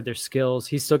you said, there's skills.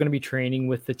 He's still going to be training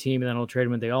with the team, and then he'll trade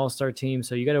him with the All-Star team.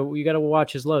 So you got to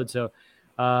watch his load. So,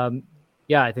 I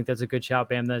think that's a good shout,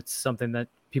 Bam. That's something that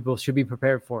people should be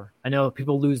prepared for. I know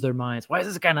people lose their minds. Why is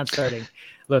this guy not starting?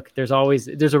 Look, there's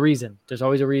a reason. There's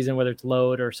always a reason, whether it's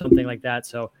load or something like that.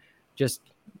 So just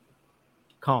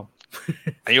calm.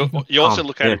 And you also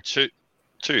look at it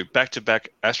two back-to-back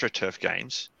AstroTurf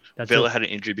games. Vela had an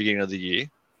injury beginning of the year.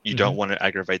 You don't want to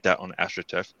aggravate that on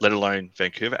AstroTurf, let alone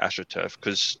Vancouver AstroTurf,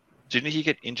 because didn't he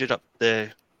get injured up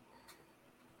there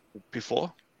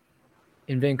before?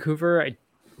 In Vancouver, I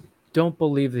don't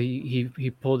believe that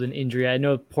he pulled an injury. I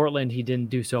know Portland, he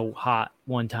didn't do so hot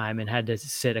one time and had to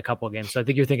sit a couple of games. So I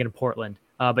think you're thinking of Portland.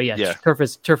 But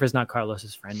turf is not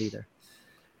Carlos's friend either.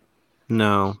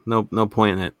 No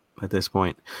point in it. At this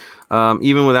point,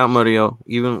 even without Murillo,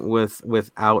 even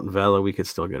without Vela, we could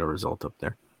still get a result up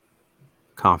there.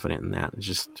 Confident in that. It's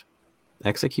just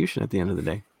execution at the end of the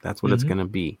day. That's what it's going to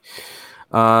be.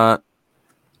 I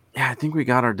think we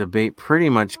got our debate pretty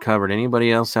much covered.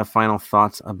 Anybody else have final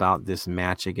thoughts about this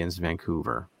match against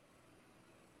Vancouver?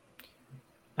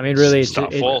 I mean, really,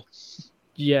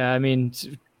 I mean,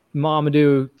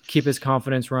 Mamadou, keep his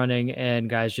confidence running, and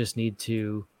guys just need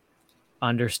to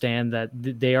understand that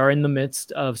they are in the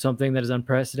midst of something that is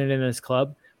unprecedented in this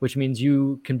club, which means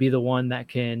you can be the one that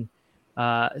can,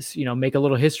 make a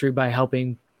little history by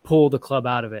helping pull the club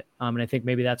out of it. And I think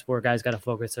maybe that's where guys got to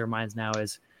focus their minds now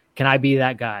is, can I be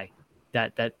that guy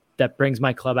that brings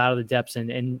my club out of the depths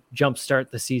and jumpstart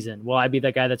the season? Will I be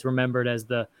that guy that's remembered as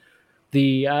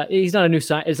he's not a new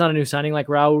sign. It's not a new signing like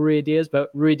Raul Ruidiaz,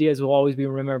 but Ruidiaz will always be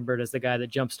remembered as the guy that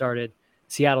jumpstarted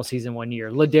Seattle season 1 year.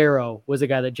 Ladero was a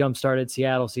guy that jump-started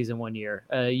Seattle season 1 year.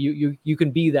 You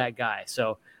can be that guy.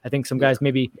 So I think some guys,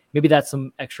 maybe that's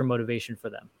some extra motivation for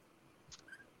them.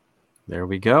 There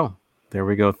we go.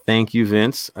 Thank you,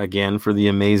 Vince, again for the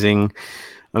amazing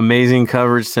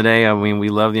coverage today. I mean, we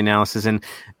love the analysis. And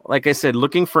like I said,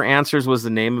 looking for answers was the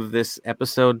name of this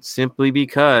episode, simply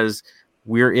because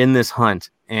we're in this hunt.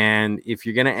 And if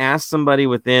you're going to ask somebody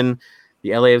within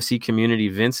the LAFC community,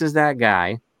 Vince is that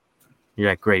guy. You're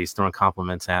like, great, he's throwing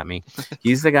compliments at me.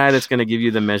 He's the guy that's going to give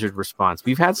you the measured response.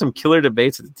 We've had some killer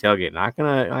debates at the tailgate. Not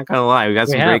gonna lie. We got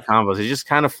some great combos. They just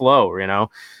kind of flow,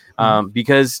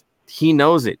 because he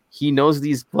knows it. He knows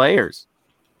these players,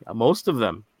 most of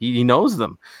them. He knows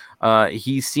them.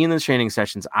 He's seen the training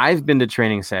sessions. I've been to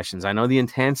training sessions. I know the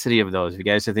intensity of those. If you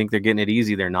guys think they're getting it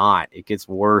easy, they're not. It gets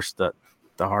worse the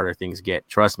the harder things get.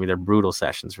 Trust me, they're brutal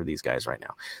sessions for these guys right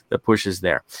now. The push is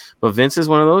there. But Vince is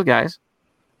one of those guys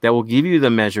that will give you the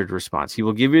measured response. He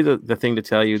will give you the thing to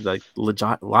tell you the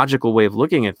logical way of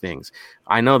looking at things.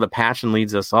 I know the passion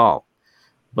leads us all,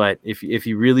 but if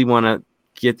you really want to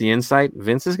get the insight,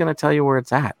 Vince is going to tell you where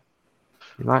it's at.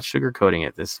 You're not sugarcoating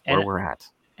it. This is where we're at.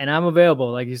 And I'm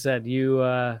available, like you said.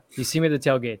 You see me at the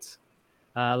tailgates.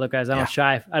 Look, guys, I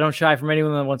don't shy from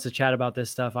anyone that wants to chat about this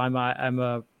stuff. I'm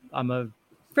a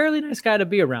fairly nice guy to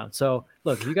be around. So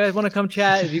look, if you guys want to come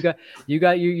chat, if you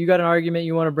got an argument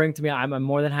you want to bring to me, I'm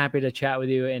more than happy to chat with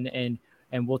you and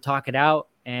we'll talk it out.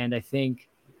 And I think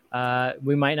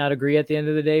we might not agree at the end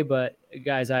of the day, but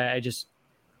guys,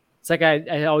 it's like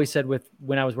I always said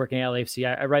when I was working at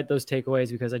LAFC, I write those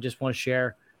takeaways because I just want to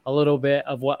share a little bit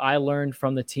of what I learned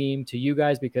from the team to you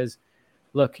guys, because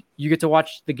look, you get to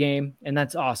watch the game and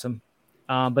that's awesome.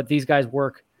 But these guys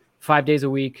work 5 days a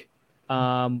week,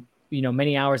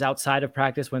 many hours outside of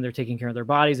practice when they're taking care of their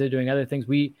bodies, they're doing other things.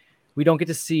 We only get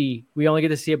to see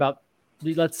about,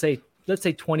 let's say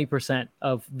 20%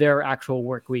 of their actual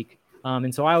work week.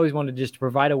 And so I always wanted just to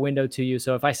provide a window to you.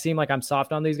 So if I seem like I'm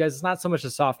soft on these guys, it's not so much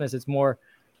the softness. It's more,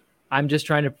 I'm just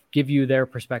trying to give you their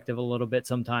perspective a little bit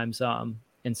sometimes.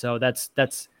 And so that's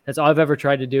all I've ever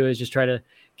tried to do, is just try to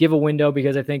give a window,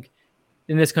 because I think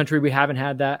in this country, we haven't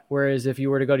had that. Whereas if you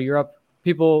were to go to Europe,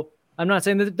 people, I'm not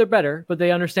saying that they're better, but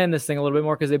they understand this thing a little bit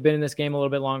more because they've been in this game a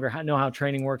little bit longer, know how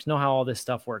training works, know how all this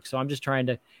stuff works. So I'm just trying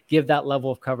to give that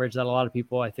level of coverage that a lot of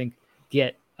people, I think,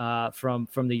 get from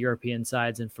the European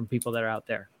sides and from people that are out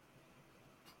there.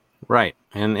 Right.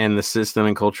 And the system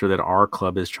and culture that our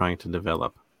club is trying to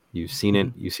develop. You've seen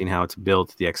it. You've seen how it's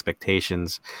built, the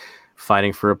expectations,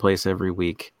 fighting for a place every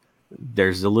week.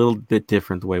 There's a little bit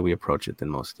different the way we approach it than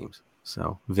most teams.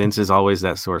 So Vince is always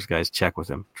that source, guys. Check with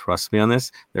him. Trust me on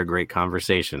this. They're great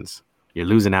conversations. You're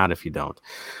losing out if you don't.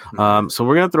 So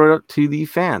we're going to throw it up to the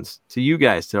fans, to you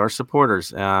guys, to our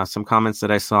supporters. Some comments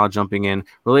that I saw jumping in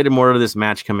related more to this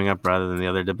match coming up rather than the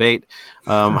other debate.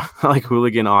 I like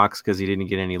Hooligan Ox because he didn't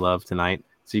get any love tonight.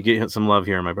 So you get some love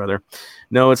here, my brother.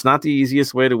 No, it's not the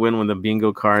easiest way to win when the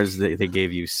bingo cards they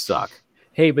gave you suck.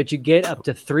 Hey, but you get up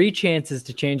to 3 chances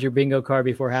to change your bingo card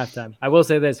before halftime. I will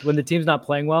say this, when the team's not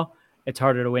playing well, it's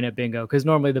harder to win at bingo because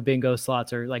normally the bingo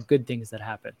slots are like good things that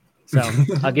happen. So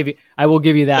I will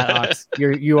give you that, Ox.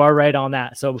 You are right on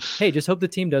that. So, hey, just hope the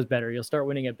team does better. You'll start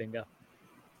winning at bingo.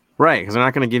 Right, because they're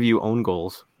not going to give you own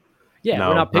goals. Yeah,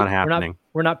 no, not happening.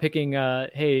 We're not picking,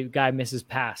 hey, guy misses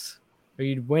pass. Or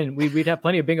you'd win. We'd have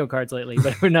plenty of bingo cards lately,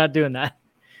 but we're not doing that.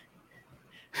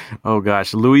 Oh,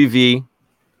 gosh. Louis V.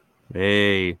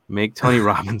 Hey, make Tony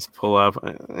Robbins pull up.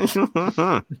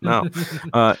 No.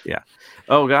 Yeah.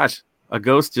 Oh, gosh. A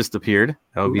ghost just appeared.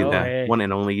 That would be one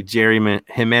and only Jerry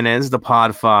Jimenez, the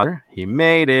Podfather. He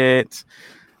made it.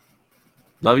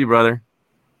 Love you, brother.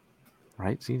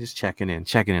 Right? See, just checking in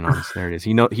on us. There it is.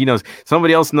 He knows.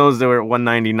 Somebody else knows they were at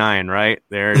 199, right?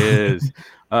 There it is.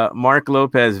 Mark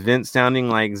Lopez, Vince sounding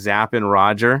like Zapp and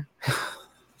Roger.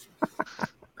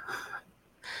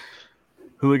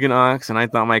 Hooligan Ox, and I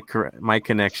thought my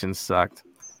connection sucked.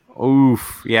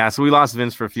 Oof. Yeah, so we lost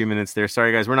Vince for a few minutes there.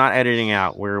 Sorry, guys. We're not editing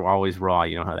out. We're always raw.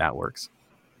 You know how that works.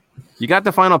 You got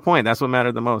the final point. That's what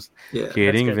mattered the most. Yeah,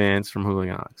 kidding Vince from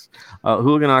Hooligan Ox.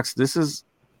 Hooligan Ox,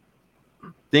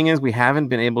 thing is, we haven't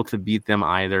been able to beat them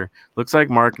either. Looks like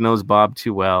Mark knows Bob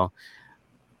too well.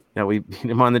 That we beat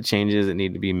him on the changes that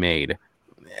need to be made.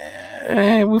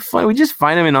 We just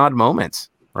find him in odd moments,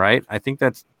 right? I think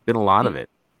that's been a lot of it.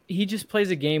 He just plays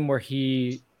a game where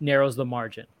he narrows the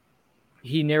margin.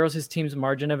 He narrows his team's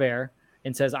margin of error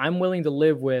and says, I'm willing to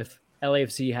live with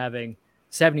LAFC having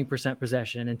 70%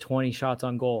 possession and 20 shots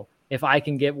on goal if I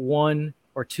can get 1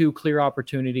 or 2 clear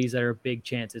opportunities that are big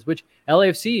chances, which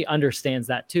LAFC understands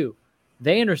that too.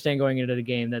 They understand going into the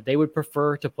game that they would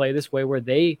prefer to play this way where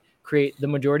they create the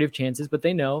majority of chances, but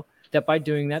they know that by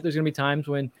doing that, there's going to be times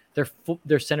when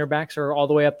their center backs are all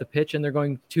the way up the pitch and they're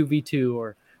going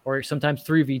 2v2 or sometimes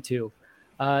 3v2.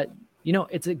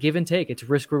 It's a give and take. It's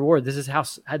risk reward. This is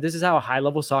how high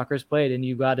level soccer is played, and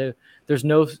there's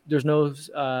no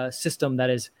system that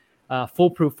is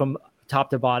foolproof from top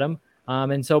to bottom.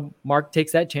 And so Mark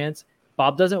takes that chance.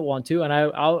 Bob doesn't want to, and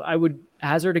I would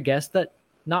hazard a guess that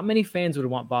not many fans would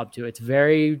want Bob to. It's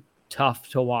very tough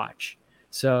to watch.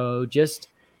 So just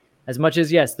as much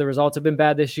as yes, the results have been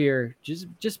bad this year. Just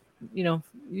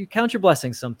you count your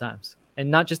blessings sometimes,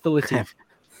 and not just the Latif.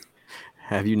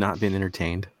 Have you not been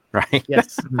entertained? Right?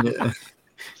 Yes. Yeah.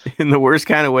 In the worst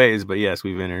kind of ways, but yes,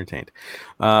 we've been entertained.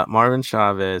 Marvin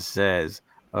Chavez says,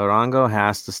 Arango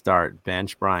has to start.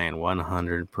 Bench Brian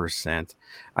 100%.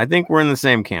 I think we're in the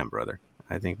same camp, brother.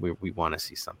 I think we want to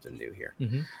see something new here.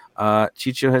 Mm-hmm.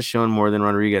 Chicho has shown more than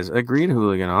Rodriguez. Agreed,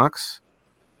 Hooligan Ox.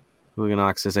 Hooligan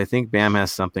Ox says, I think Bam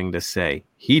has something to say.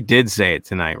 He did say it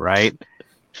tonight, right?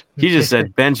 He just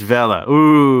said bench Vela.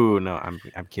 Ooh, no,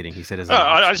 I'm kidding. He said his.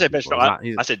 I didn't say bench Vela.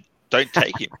 I said don't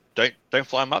take him. Don't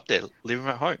fly him up there. Leave him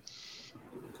at home.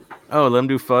 Oh, let him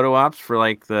do photo ops for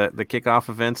like the kickoff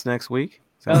events next week.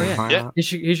 Oh yeah. He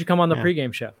should come on the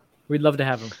pregame show. We'd love to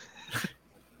have him.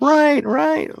 Right.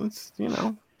 It's,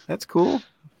 that's cool.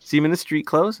 See him in the street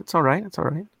clothes. It's all right.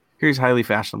 Here he's highly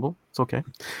fashionable. It's okay.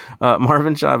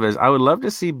 Marvin Chavez. I would love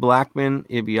to see Blackman,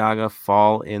 Ibeagha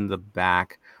fall in the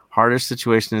back. Hardest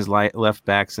situation is left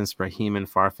back since Brahim and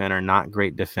Farfan are not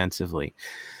great defensively.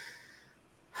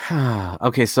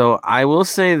 Okay, so I will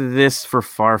say this for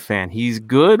Farfan. He's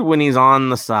good when he's on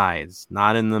the sides,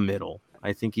 not in the middle.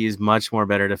 I think he's much more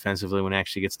better defensively when he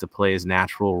actually gets to play his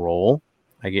natural role.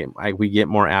 We get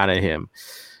more out of him.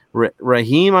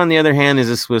 Raheem, on the other hand, is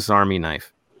a Swiss Army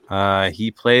knife.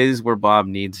 He plays where Bob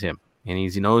needs him, and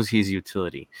he knows he's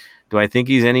utility. Do I think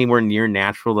he's anywhere near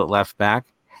natural at left back?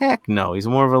 Heck no. He's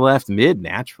more of a left mid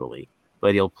naturally,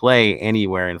 but he'll play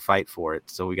anywhere and fight for it.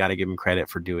 So we got to give him credit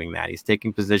for doing that. He's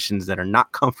taking positions that are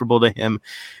not comfortable to him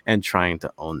and trying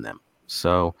to own them.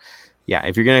 So, yeah,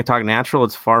 if you're going to talk natural,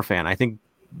 it's Farfan. I think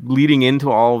leading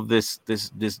into all of this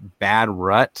bad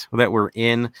rut that we're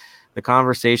in, the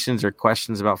conversations or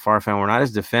questions about Farfan were not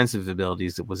his defensive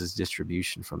abilities. It was his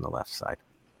distribution from the left side.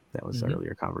 That was the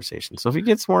earlier conversation. So if he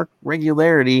gets more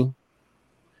regularity,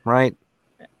 right?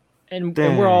 And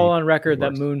we're all on record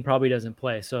that Moon probably doesn't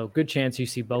play. So good chance you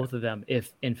see both of them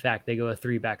if, in fact, they go a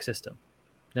 3-back system.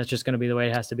 That's just going to be the way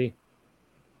it has to be.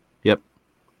 Yep.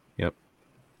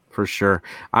 For sure.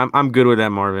 I'm good with that,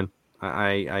 Marvin.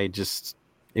 I just,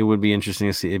 it would be interesting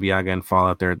to see Ibeagha and Fall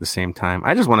out there at the same time.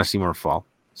 I just want to see more Fall.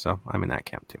 So I'm in that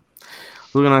camp too.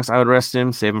 Luganox, I would rest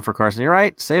him, save him for Carson. You're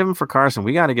right. Save him for Carson.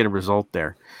 We got to get a result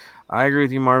there. I agree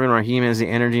with you, Marvin. Raheem has the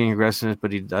energy and aggressiveness,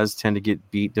 but he does tend to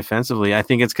get beat defensively. I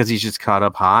think it's because he's just caught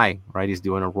up high, right? He's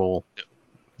doing a roll.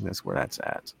 That's where that's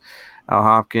at. Al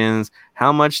Hopkins,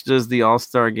 how much does the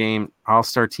All-Star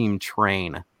team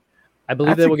train? I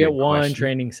believe they will get one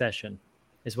training session,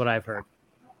 is what I've heard.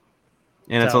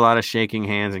 And it's a lot of shaking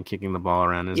hands and kicking the ball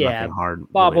around. There's nothing hard.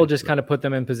 Bob will just kind of put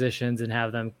them in positions and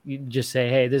have them just say,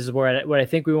 "Hey, this is what I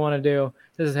think we want to do.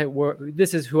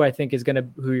 This is who I think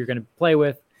who you're gonna play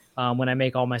with when I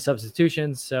make all my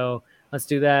substitutions. So let's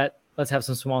do that. Let's have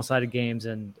some small-sided games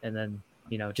and then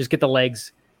just get the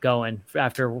legs going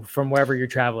from wherever you're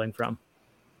traveling from."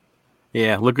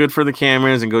 Yeah, look good for the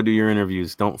cameras and go do your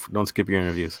interviews. Don't skip your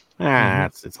interviews.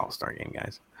 It's All-Star game,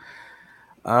 guys.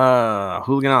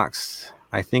 Hooligan Ox.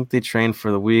 I think they train for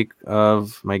the week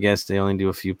of. My guess they only do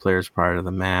a few players prior to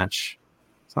the match.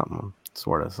 Something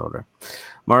sort of.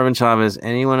 Marvin Chavez.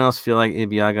 Anyone else feel like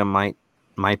Ibeagha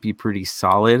might be pretty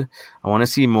solid? I want to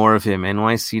see more of him.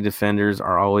 NYC defenders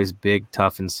are always big,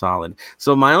 tough, and solid.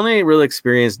 So my only real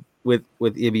experience with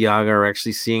Ibeagha are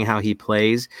actually seeing how he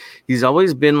plays. He's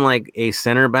always been like a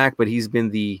center back, but he's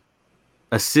been the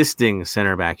assisting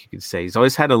center back, you could say. He's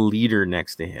always had a leader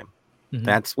next to him. Mm-hmm.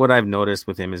 That's what I've noticed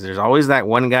with him is there's always that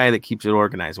one guy that keeps it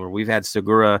organized, where we've had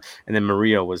Segura and then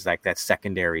Murillo was like that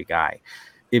secondary guy.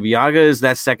 Ibeagha is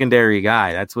that secondary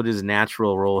guy. That's what his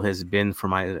natural role has been for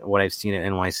what I've seen at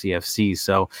NYCFC.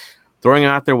 So throwing it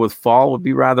out there with Fall would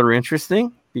be rather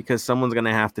interesting because someone's going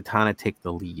to have to kind of take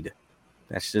the lead.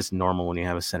 That's just normal when you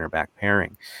have a center back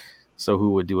pairing. So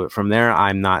who would do it from there?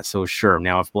 I'm not so sure.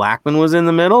 Now, if Blackman was in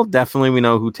the middle, definitely we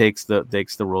know who takes the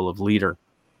role of leader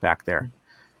back there.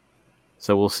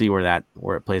 So we'll see where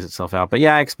it plays itself out. But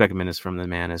yeah, I expect minutes from the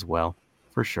man as well,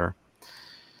 for sure.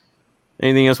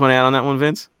 Anything else want to add on that one,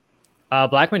 Vince?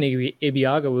 Blackman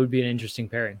Ibeagha would be an interesting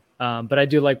pairing. But I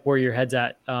do like where your head's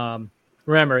at.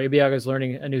 Remember, Ibeagha is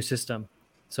learning a new system.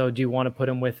 So do you want to put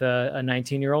him with a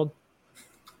 19-year-old?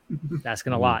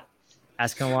 Asking a lot.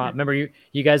 Remember,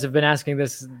 you guys have been asking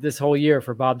this whole year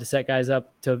for Bob to set guys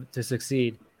up to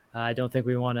succeed. I don't think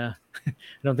we want to. I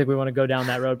don't think we want to go down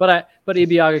that road. But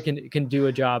Ibeagha can do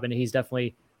a job, and he's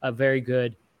definitely a very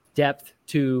good depth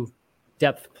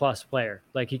plus player.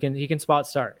 Like he can spot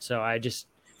start. So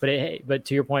but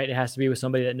to your point, it has to be with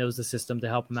somebody that knows the system to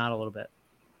help him out a little bit.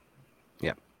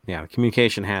 Yeah.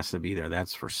 Communication has to be there.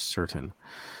 That's for certain.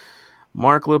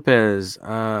 Mark Lopez,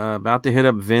 about to hit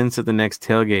up Vince at the next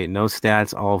tailgate. No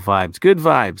stats, all vibes. Good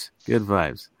vibes.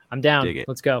 I'm down.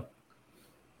 Let's go.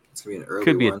 It's going to be an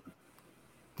early one.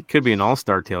 It could be an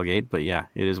all-star tailgate, but yeah,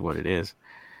 it is what it is.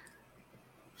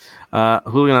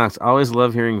 Hooligan Ox, always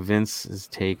love hearing Vince's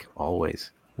take,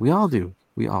 always. We all do.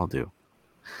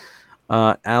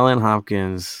 Alan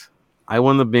Hopkins, I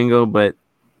won the bingo, but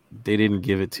They didn't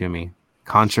give it to me.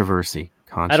 Controversy.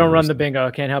 I don't run the bingo.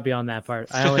 I can't help you on that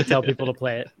part. I only tell people to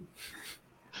play it.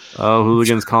 Oh,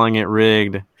 hooligans calling it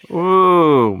rigged.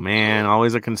 Ooh, man,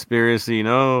 always a conspiracy.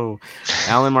 No.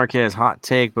 Alan Marquez, hot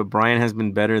take, but Brian has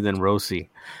been better than Rossi.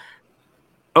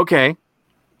 Okay.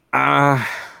 Tony's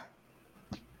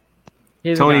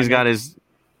got his...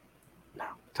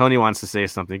 Tony wants to say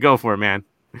something. Go for it, man.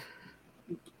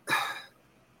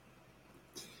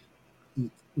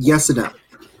 Yes and no.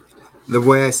 The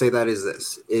way I say that is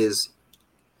this, is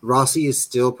Rossi is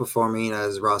still performing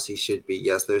as Rossi should be.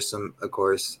 Yes, there's some, of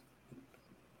course,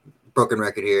 broken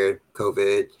record here,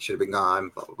 COVID, should have been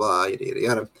gone, blah, blah, blah, yada, yada,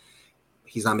 yada.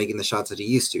 He's not making the shots that he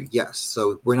used to. Yes.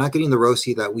 So we're not getting the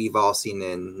Rossi that we've all seen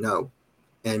in. No.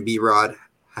 And B-Rod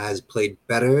has played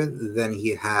better than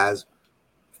he has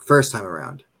first time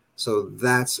around. So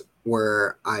that's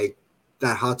where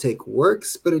that hot take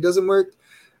works, but it doesn't work.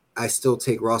 I still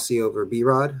take Rossi over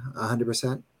B-Rod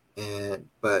 100%.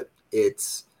 But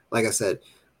it's, like I said,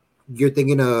 you're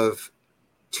thinking of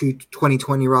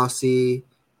 2020 Rossi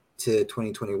to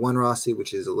 2021 Rossi,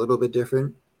 which is a little bit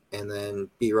different. And then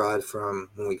B-Rod from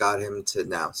when we got him to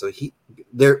now. So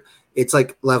it's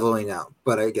like leveling out.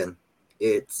 But again,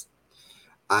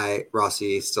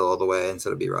 Rossi still all the way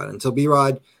instead of B-Rod. Until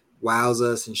B-Rod wows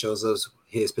us and shows us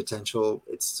his potential,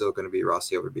 it's still going to be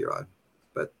Rossi over B-Rod.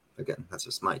 But again, that's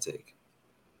just my take.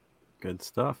 Good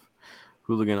stuff.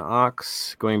 Hooligan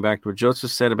Ox, going back to what Joseph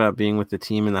said about being with the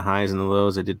team in the highs and the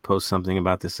lows. I did post something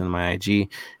about this in my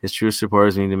IG. As true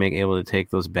supporters, we need to make able to take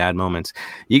those bad moments.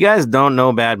 You guys don't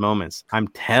know bad moments. I'm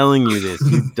telling you this.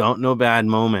 You don't know bad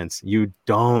moments. You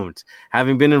don't.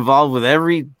 Having been involved with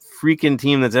every freaking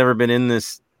team that's ever been in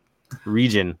this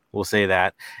region, we'll say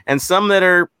that, and some that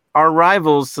are our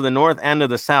rivals to the north and of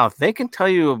the south, they can tell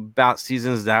you about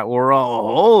seasons that were a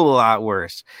whole lot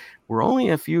worse. We're only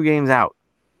a few games out.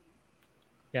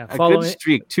 Yeah, a good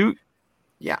streak.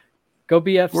 Go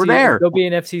be FC. We're there. Go be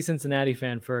an FC Cincinnati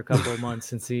fan for a couple of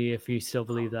months and see if you still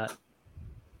believe that.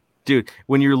 Dude,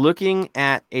 when you're looking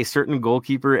at a certain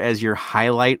goalkeeper as your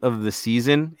highlight of the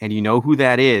season, and you know who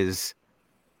that is,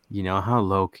 you know how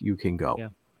low you can go. Yeah.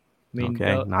 I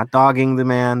mean, not dogging the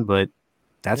man, but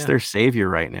that's their savior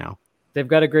right now. They've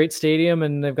got a great stadium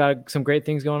and they've got some great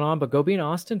things going on, but go be an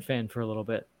Austin fan for a little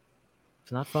bit.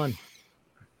 It's not fun.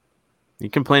 You're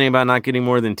complaining about not getting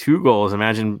more than 2 goals.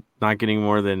 Imagine not getting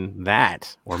more than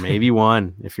that, or maybe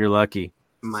 1 if you're lucky.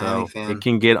 Miami fan. It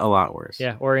can get a lot worse.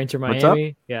 Yeah, or Inter What's up?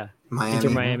 Miami. Yeah, Inter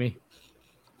Miami.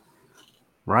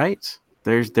 Right?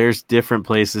 There's different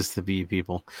places to be,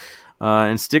 people.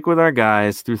 And stick with our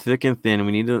guys through thick and thin.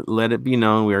 We need to let it be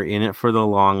known we are in it for the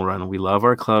long run. We love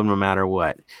our club no matter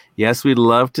what. Yes, we'd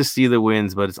love to see the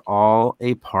wins, but it's all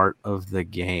a part of the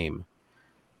game.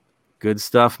 Good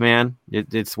stuff, man.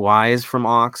 It's wise from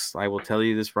Ox. I will tell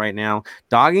you this right now.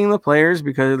 Dogging the players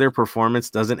because of their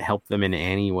performance doesn't help them in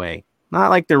any way.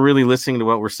 Not like they're really listening to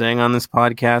what we're saying on this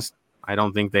podcast. I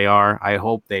don't think they are. I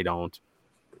hope they don't,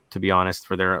 to be honest,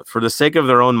 for the sake of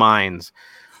their own minds.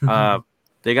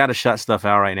 They got to shut stuff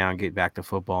out right now and get back to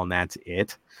football, and that's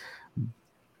it.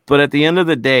 But at the end of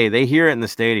the day, they hear it in the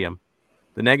stadium.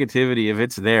 The negativity, if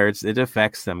it's there, it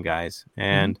affects them, guys.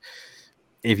 And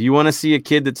if you want to see a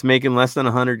kid that's making less than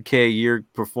 $100K a year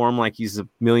perform like he's $1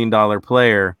 million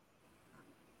player,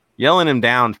 yelling him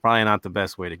down is probably not the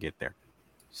best way to get there.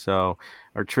 So,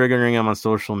 or triggering him on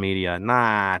social media,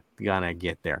 not gonna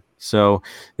get there. So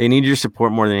they need your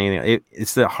support more than anything.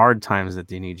 It's the hard times that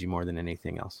they need you more than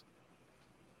anything else.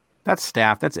 That's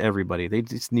staff. That's everybody. They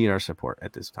just need our support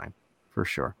at this time, for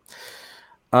sure.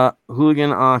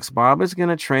 Hooligan Ox, Bob is going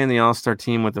to train the all-star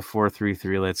team with the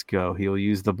 4-3-3. Let's go. He'll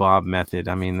use the Bob method.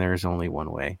 I mean, there's only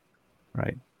one way,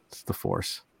 right? It's the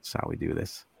force. That's how we do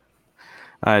this.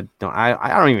 I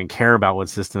don't even care about what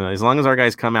system. As long as our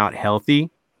guys come out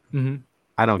healthy,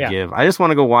 I don't give. I just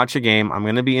want to go watch a game. I'm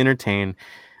going to be entertained.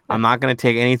 I'm not going to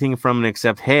take anything from it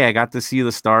except, hey, I got to see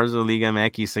the stars of Liga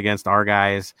MX against our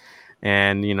guys.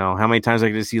 And, you know, how many times I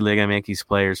get to see Liga MX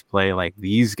players play like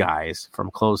these guys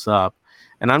from close up.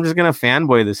 And I'm just going to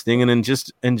fanboy this thing and then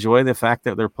just enjoy the fact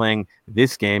that they're playing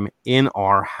this game in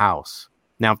our house.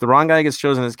 Now, if the wrong guy gets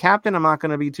chosen as captain, I'm not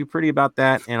going to be too pretty about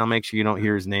that. And I'll make sure you don't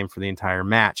hear his name for the entire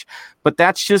match. But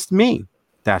that's just me.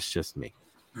 That's just me.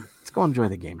 Let's go enjoy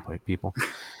the gameplay, people.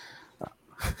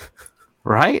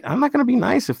 Right? I'm not going to be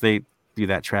nice if they do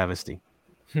that travesty.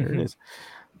 There it is.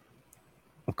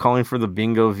 I'm calling for the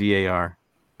bingo VAR.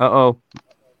 Uh-oh.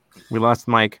 We lost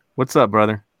Mike. What's up,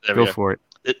 brother? Go for it.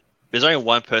 There's only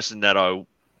one person that I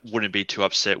wouldn't be too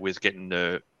upset with getting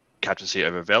the captaincy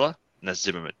over Vela, and that's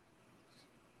Zimmerman.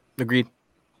 Agreed.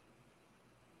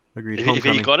 If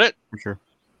he got it, for sure.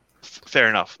 fair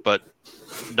enough, but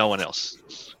no one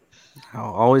else.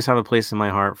 I'll always have a place in my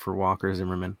heart for Walker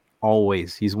Zimmerman.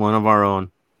 Always. He's one of our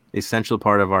own, essential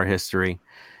part of our history.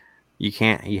 You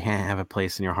can't have a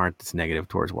place in your heart that's negative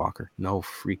towards Walker. No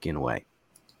freaking way.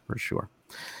 For sure.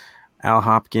 Al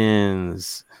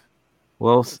Hopkins.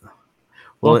 Won't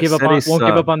give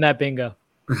up on that bingo.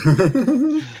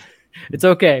 It's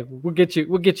okay. We'll get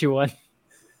you one.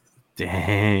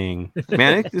 Dang.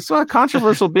 Man, it's a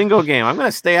controversial bingo game. I'm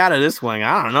gonna stay out of this one.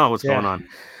 I don't know what's going on.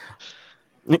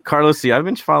 Carlos C. I've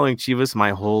been following Chivas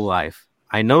my whole life.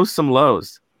 I know some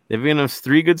lows. They've given us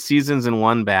 3 good seasons and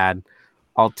 1 bad.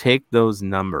 I'll take those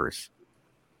numbers.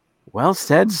 Well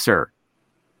said, sir.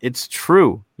 It's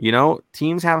true.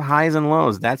 Teams have highs and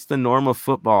lows. That's the norm of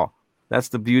football. That's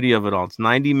the beauty of it all. It's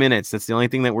 90 minutes. That's the only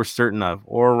thing that we're certain of,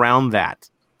 or around that.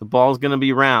 The ball's going to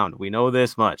be round. We know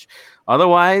this much.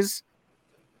 Otherwise,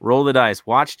 roll the dice.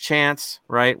 Watch Chance,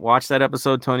 right? Watch that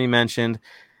episode Tony mentioned.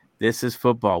 This is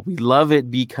football. We love it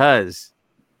because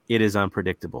it is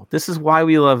unpredictable. This is why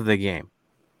we love the game.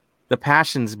 The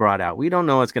passion's brought out. We don't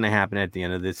know what's going to happen at the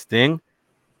end of this thing.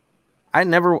 I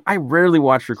rarely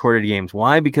watch recorded games.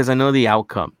 Why? Because I know the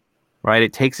outcome, right?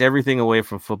 It takes everything away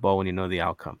from football when you know the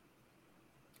outcome.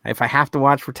 If I have to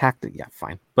watch for tactic, yeah,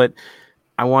 fine. But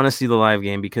I want to see the live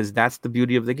game because that's the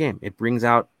beauty of the game. It brings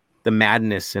out the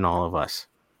madness in all of us.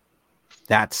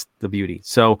 That's the beauty.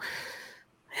 So,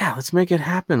 yeah, let's make it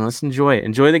happen. Let's enjoy it.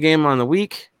 Enjoy the game on the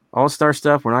week. All-star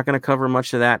stuff, we're not going to cover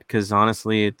much of that because,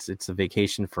 honestly, it's a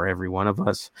vacation for every one of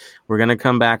us. We're going to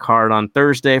come back hard on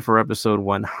Thursday for episode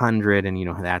 100, and you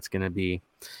know how that's going to be.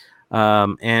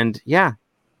 And, yeah,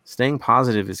 staying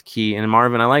positive is key. And,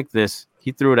 Marvin, I like this.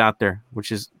 He threw it out there,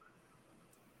 which is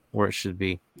where it should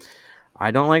be. I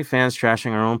don't like fans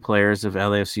trashing our own players on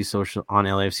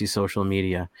LAFC social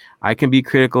media. I can be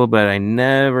critical, but I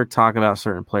never talk about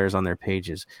certain players on their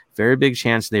pages. Very big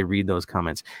chance they read those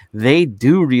comments. They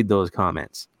do read those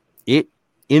comments. It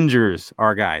injures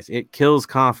our guys. It kills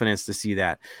confidence to see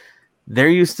that. They're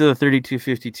used to the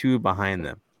 3252 behind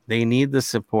them. They need the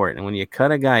support. And when you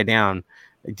cut a guy down,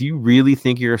 do you really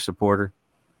think you're a supporter?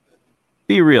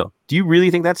 Be real. Do you really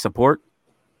think that's support?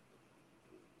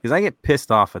 Because I get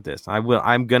pissed off at this.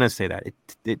 I'm going to say that.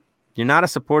 You're not a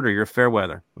supporter. You're a fair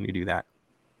weather when you do that.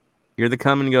 You're the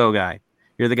come and go guy.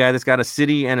 You're the guy that's got a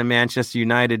City and a Manchester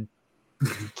United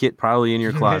kit probably in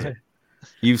your closet.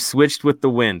 You've switched with the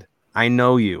wind. I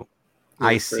know you.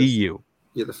 I see you.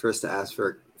 You're the first to ask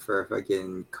for a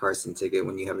fucking Carson ticket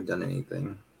when you haven't done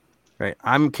anything. Right.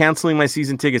 I'm canceling my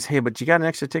season tickets. Hey, but you got an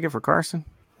extra ticket for Carson?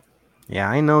 Yeah,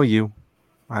 I know you.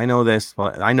 I know this.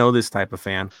 I know this type of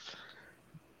fan.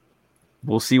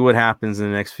 We'll see what happens in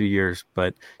the next few years,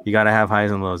 but you got to have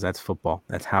highs and lows. That's football.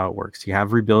 That's how it works. You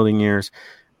have rebuilding years,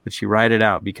 but you ride it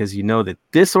out because you know that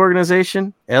this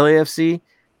organization, LAFC,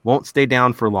 won't stay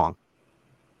down for long.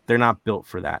 They're not built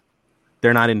for that.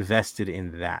 They're not invested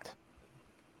in that.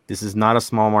 This is not a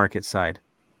small market side.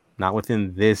 Not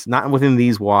within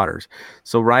these waters.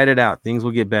 So ride it out. Things will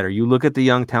get better. You look at the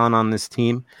young talent on this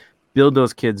team. Build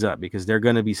those kids up because they're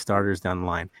going to be starters down the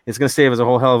line. It's going to save us a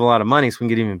whole hell of a lot of money so we can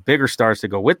get even bigger stars to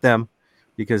go with them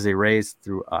because they raised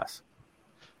through us.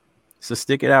 So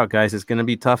stick it out, guys. It's going to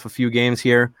be tough a few games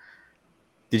here.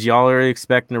 Did you all already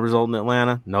expect a result in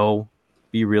Atlanta? No.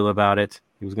 Be real about it.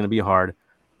 It was going to be hard.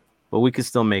 But we could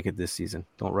still make it this season.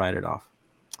 Don't write it off.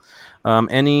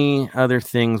 Any other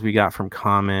things we got from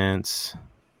comments?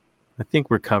 I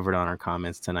think we're covered on our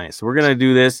comments tonight. So we're going to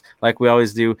do this like we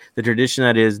always do. The tradition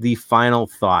that is the final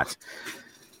thought.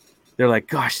 They're like,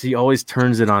 gosh, he always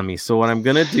turns it on me. So what I'm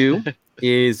going to do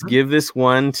is give this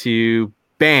one to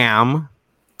Bam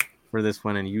for this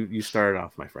one. And you start it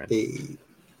off, my friend. Hey.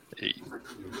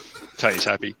 Tony's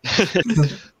happy.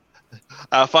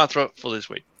 Final thought for this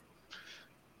week.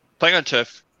 Playing on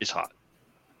turf is hard.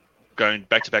 Going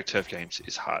back-to-back turf games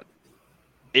is hard.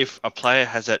 If a player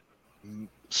has that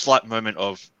slight moment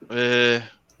of my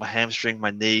hamstring,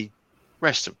 my knee,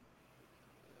 rest them.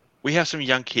 We have some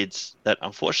young kids that,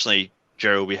 unfortunately,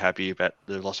 Jerry will be happy about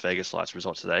the Las Vegas Lights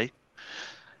result today.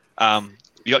 You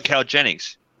got Cal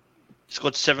Jennings. He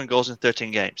scored 7 goals in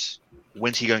 13 games.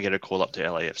 When's he going to get a call up to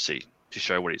LAFC to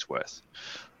show what he's worth?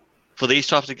 For these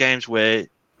types of games where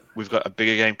we've got a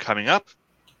bigger game coming up,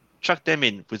 chuck them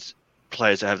in with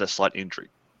players that have that slight injury.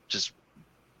 Just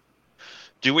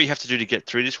do what you have to do to get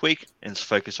through this week and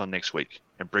focus on next week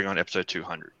and bring on episode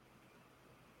 200.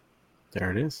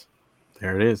 There it is.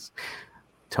 There it is.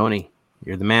 Tony,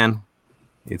 you're the man.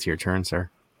 It's your turn, sir.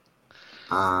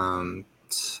 I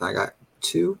got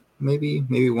 2,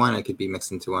 maybe 1. I could be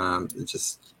mixed into one.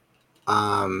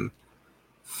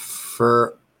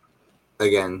 For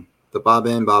again, the Bob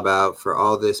in, Bob out, for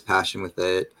all this passion with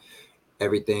it,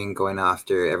 everything going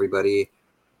after everybody.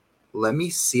 Let me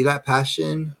see that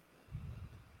passion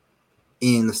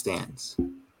in the stands.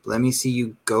 Let me see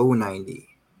you go 90.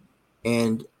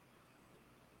 And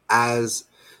as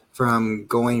from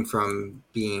going from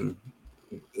being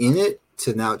in it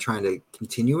to now trying to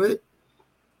continue it,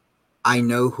 I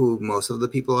know who most of the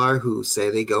people are who say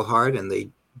they go hard and they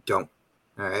don't.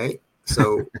 All right.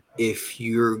 So if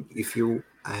you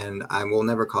and I will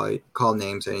never call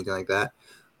names or anything like that,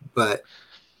 but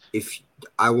if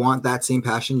I want that same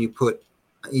passion you put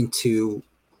into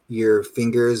your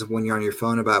fingers when you're on your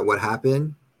phone about what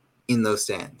happened in those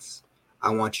stands, I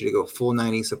want you to go full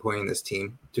 90 supporting this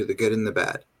team through the good and the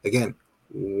bad. Again,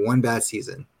 one bad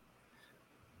season.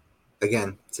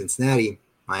 Again, Cincinnati,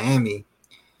 Miami,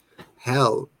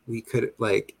 hell, we could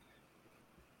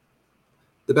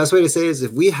the best way to say it is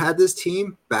if we had this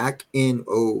team back in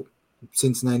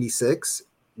since 96,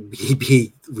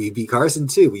 we'd be Carson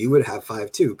too. We would have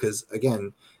 5-2 because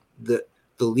again, the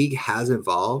league has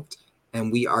evolved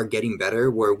and we are getting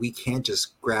better where we can't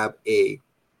just grab a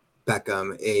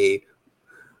Beckham, a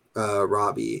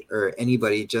Robbie or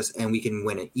anybody and we can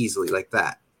win it easily like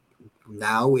that.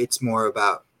 Now it's more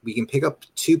about we can pick up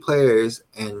 2 players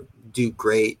and do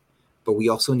great, but we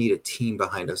also need a team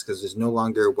behind us because there's no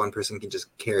longer one person can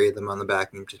just carry them on the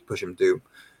back and just push them through.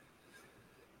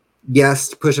 Yes,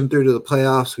 to push him through to the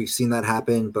playoffs. We've seen that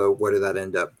happen, but where did that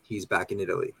end up? He's back in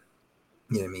Italy.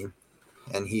 You know what I mean?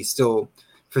 And he still,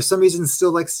 for some reason,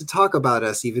 still likes to talk about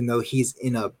us, even though he's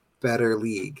in a better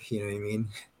league. You know what I mean?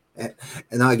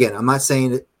 And again, I'm not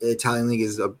saying the Italian league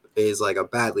is like a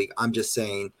bad league. I'm just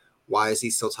saying, why is he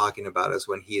still talking about us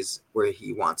when he's where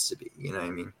he wants to be? You know what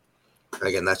I mean?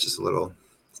 Again, that's just a little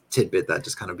tidbit that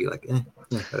just kind of be like,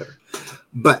 whatever.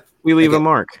 But we leave a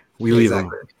mark. We leave a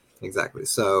mark. Exactly.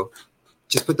 So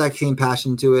just put that same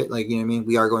passion to it. Like, you know what I mean?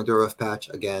 We are going through a rough patch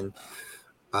again.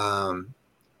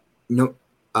 The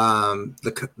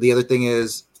other thing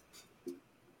is,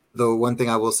 the one thing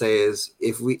I will say is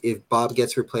if Bob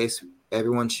gets replaced,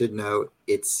 everyone should know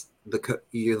it's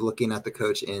you're looking at the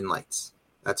coach in lights.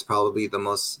 That's probably the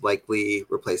most likely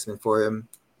replacement for him.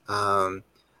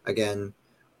 Again,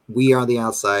 we are the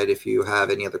outside. If you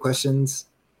have any other questions,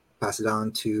 pass it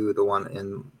on to the one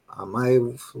on my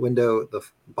window, the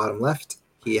bottom left.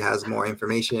 He has more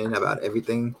information about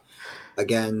everything.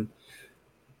 Again,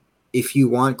 if you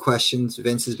want questions,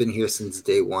 Vince has been here since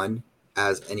day one,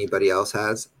 as anybody else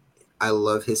has. I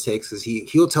love his takes because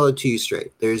he'll tell it to you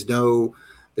straight. There's no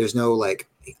like,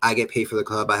 I get paid for the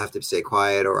club, I have to stay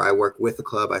quiet, or I work with the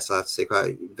club, I still have to stay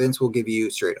quiet. Vince will give you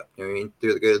straight up. You know what I mean?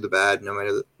 Through the good or the bad, no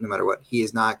matter what. He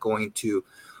is not going to,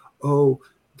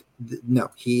 no.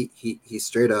 He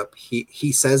straight up.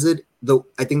 He says it. Though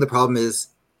I think the problem is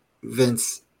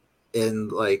Vince, in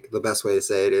like the best way to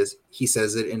say it is he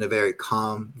says it in a very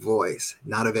calm voice,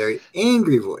 not a very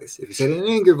angry voice. If you said it in an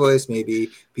angry voice, maybe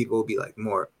people will be like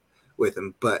more with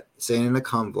him. But saying in a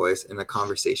calm voice in a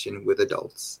conversation with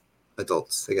adults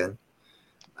again.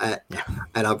 And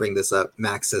I'll bring this up.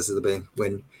 Max says at the beginning,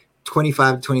 when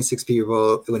 25 to 26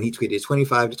 people, when he tweeted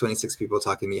 25 to 26 people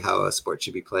talking to me how a sport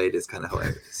should be played is kind of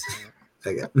hilarious.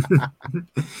 Again.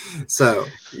 So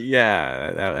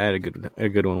yeah, I had a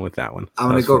good one with that one. I'm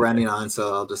gonna go rounding on,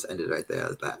 so I'll just end it right there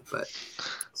as that. But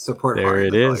support. There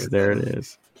it is. There it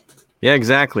is. Yeah,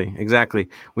 exactly.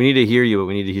 We need to hear you, but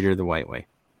we need to hear the white way.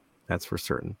 That's for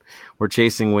certain. We're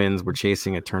chasing wins. We're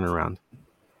chasing a turnaround.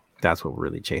 That's what we're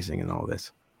really chasing in all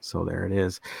this. So there it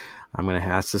is. I'm going to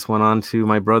pass this one on to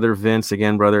my brother, Vince.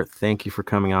 Again, brother, thank you for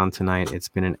coming on tonight. It's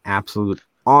been an absolute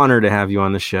honor to have you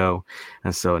on the show.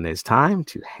 And so it is time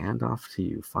to hand off to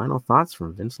you. Final thoughts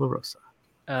from Vince LaRosa.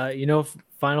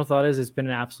 Final thought is it's been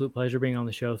an absolute pleasure being on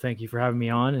the show. Thank you for having me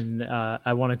on. And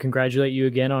I want to congratulate you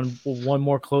again on one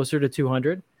more closer to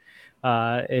 200.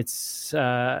 I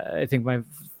think my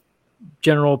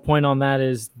general point on that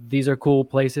is these are cool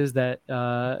places that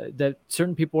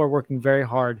certain people are working very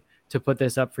hard to put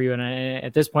this up for you. And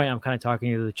at this point, I'm kind of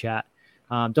talking to the chat.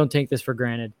 Don't take this for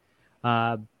granted.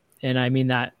 And I mean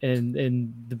that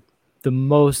in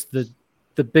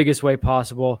the biggest way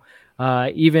possible.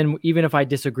 Even if I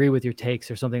disagree with your takes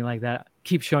or something like that,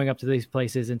 keep showing up to these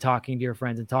places and talking to your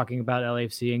friends and talking about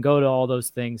LAFC and go to all those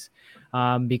things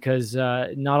because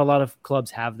not a lot of clubs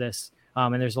have this.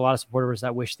 And there's a lot of supporters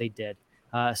that wish they did.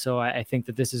 So I think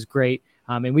that this is great.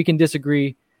 And we can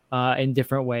disagree in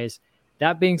different ways.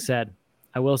 That being said,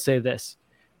 I will say this.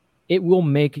 It will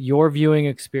make your viewing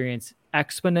experience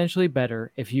exponentially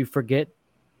better if you forget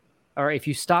or if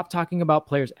you stop talking about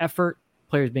players' effort,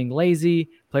 players being lazy,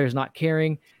 players not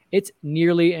caring. It's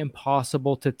nearly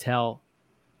impossible to tell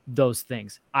those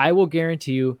things. I will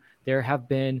guarantee you there have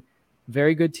been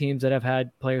very good teams that have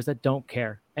had players that don't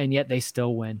care, and yet they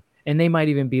still win. And they might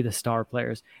even be the star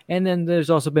players. And then there's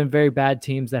also been very bad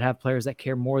teams that have players that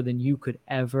care more than you could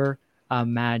ever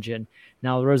imagine.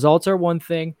 Now, the results are one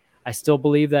thing. I still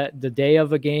believe that the day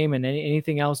of a game and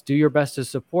anything else, do your best to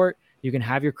support. You can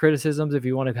have your criticisms if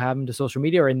you want to have them to social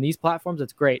media or in these platforms.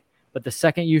 That's great. But the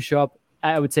second you show up,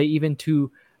 I would say even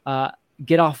to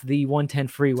get off the 110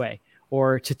 freeway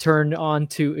or to turn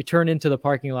into the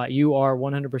parking lot, you are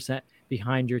 100%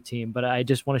 behind your team. But I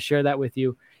just want to share that with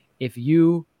you. If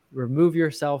you remove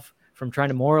yourself from trying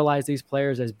to moralize these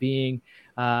players as being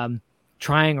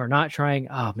trying or not trying,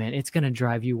 oh man, it's going to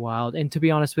drive you wild. And to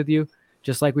be honest with you,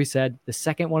 just like we said, the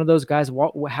second one of those guys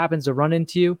what happens to run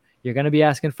into you, you're going to be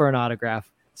asking for an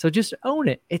autograph. So just own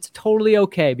it. It's totally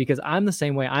okay, because I'm the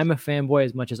same way. I'm a fanboy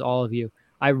as much as all of you.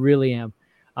 I really am.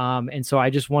 And so I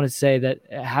just want to say that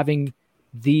having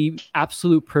the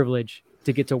absolute privilege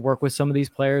to get to work with some of these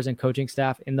players and coaching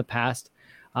staff in the past,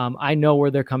 I know where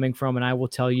they're coming from, and I will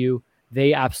tell you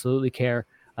they absolutely care.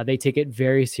 They take it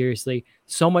very seriously,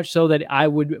 so much so that I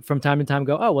would from time to time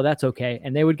go, oh, well, that's okay.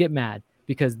 And they would get mad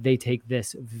because they take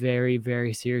this very,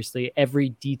 very seriously, every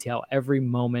detail, every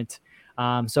moment.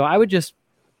 So I would just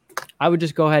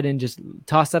go ahead and just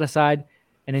toss that aside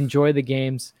and enjoy the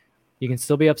games. You can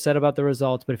still be upset about the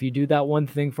results, but if you do that one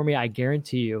thing for me, I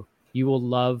guarantee you will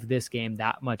love this game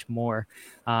that much more.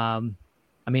 I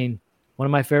mean, one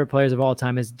of my favorite players of all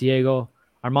time is Diego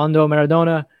Armando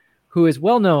Maradona, who is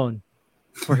well known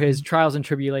for his trials and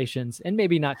tribulations and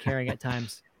maybe not caring at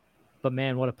times. But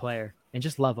man, what a player. And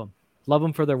just love him. Love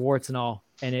them for their warts and all.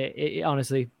 And it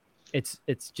honestly, it's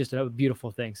just a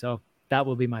beautiful thing. So that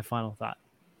will be my final thought.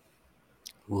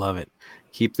 Love it.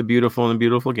 Keep the beautiful in the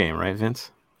beautiful game, right,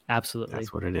 Vince? Absolutely.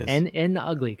 That's what it is. And the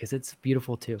ugly, because it's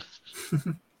beautiful too.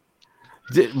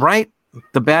 Right?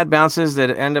 The bad bounces that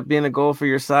end up being a goal for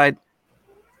your side,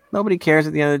 nobody cares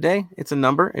at the end of the day. It's a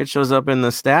number. It shows up in the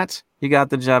stats. You got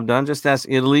the job done. Just ask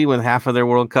Italy with half of their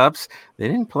World Cups. They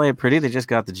didn't play it pretty. They just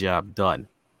got the job done.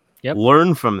 Yep.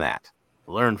 Learn from that.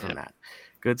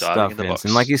 Good stuff, Vince.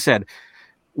 And like you said,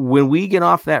 when we get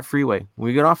off that freeway, when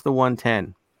we get off the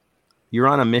 110, you're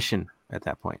on a mission at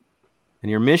that point. And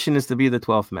your mission is to be the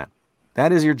 12th man.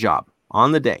 That is your job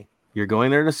on the day. You're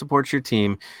going there to support your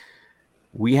team.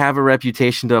 We have a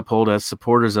reputation to uphold as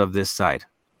supporters of this side.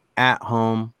 At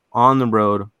home, on the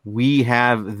road, we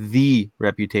have the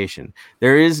reputation.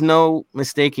 There is no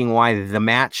mistaking why the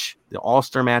match, the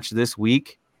All-Star match this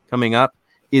week coming up,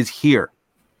 is here.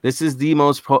 This is the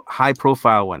most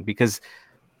high-profile one because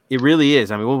it really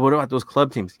is. I mean, well, what about those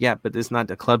club teams? Yeah, but this is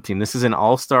not a club team. This is an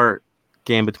all-star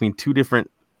game between two different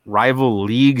rival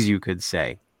leagues, you could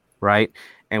say, right?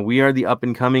 And we are the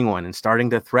up-and-coming one and starting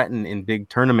to threaten in big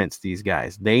tournaments, these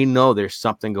guys. They know there's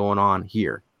something going on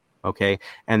here, okay?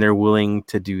 And they're willing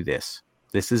to do this.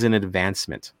 This is an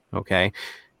advancement, okay?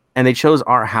 And they chose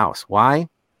our house. Why?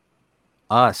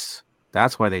 Us.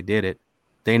 That's why they did it.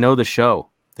 They know the show.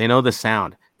 They know the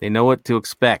sound. They know what to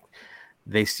expect.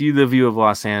 They see the view of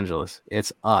Los Angeles.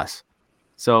 It's us.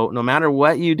 So no matter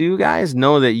what you do, guys,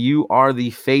 know that you are the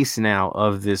face now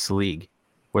of this league.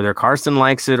 Whether Carson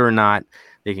likes it or not,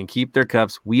 they can keep their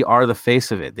cups. We are the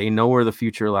face of it. They know where the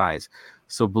future lies.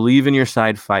 So believe in your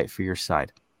side, fight for your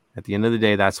side. At the end of the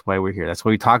day, that's why we're here. That's why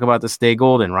we talk about the stay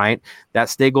golden, right? That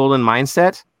stay golden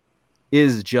mindset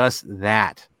is just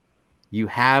that. You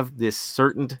have this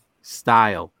certain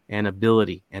style and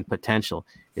ability and potential.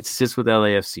 It sits with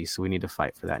LAFC, so we need to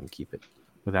fight for that and keep it,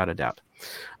 without a doubt.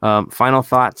 Final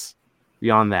thoughts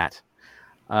beyond that.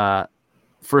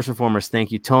 First and foremost,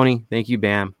 thank you, Tony. Thank you,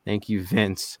 Bam. Thank you,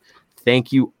 Vince.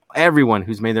 Thank you, everyone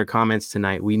who's made their comments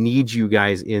tonight. We need you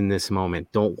guys in this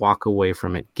moment. Don't walk away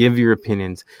from it. Give your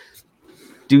opinions.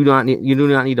 You do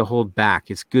not need to hold back.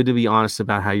 It's good to be honest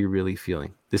about how you're really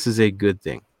feeling. This is a good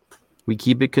thing. We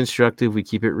keep it constructive. We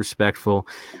keep it respectful.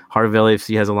 Heart of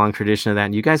LAFC has a long tradition of that,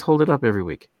 and you guys hold it up every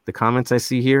week. The comments I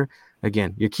see here,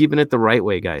 again, you're keeping it the right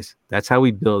way, guys. That's how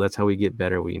we build. That's how we get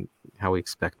better. How we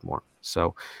expect more.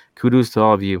 So kudos to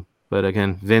all of you. But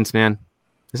again, Vince, man,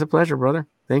 it's a pleasure, brother.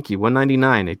 Thank you.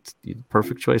 199. It's a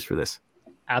perfect choice for this.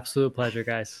 Absolute pleasure,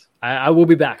 guys. I will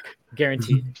be back.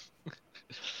 Guaranteed.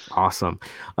 Awesome.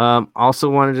 Also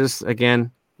want to just,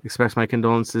 again, express my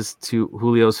condolences to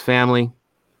Julio's family.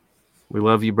 We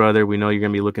love you, brother. We know you're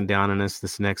going to be looking down on us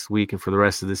this next week. And for the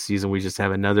rest of the season, we just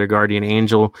have another guardian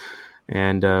angel.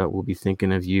 And we'll be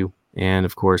thinking of you. And,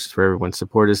 of course, for everyone,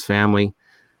 support his family.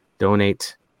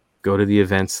 Donate. Go to the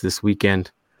events this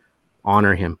weekend.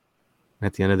 Honor him.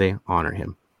 At the end of the day, honor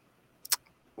him.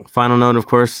 Final note, of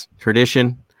course,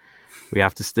 tradition. We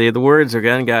have to say the words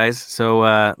again, guys.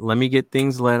 So let me get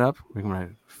things lit up. We're going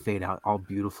to fade out all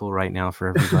beautiful right now for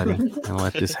everybody and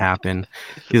let this happen.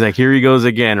 He's like, here he goes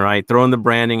again, right? Throwing the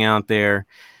branding out there.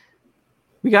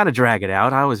 We got to drag it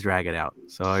out. I always drag it out.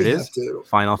 So it is.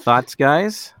 Final thoughts,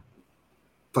 guys.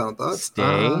 Final thoughts.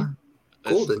 Stay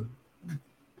golden.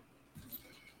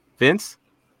 Vince?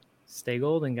 Stay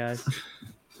golden, guys.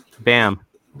 Bam.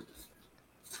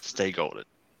 Stay golden.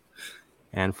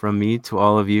 And from me to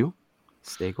all of you,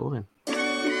 stay golden.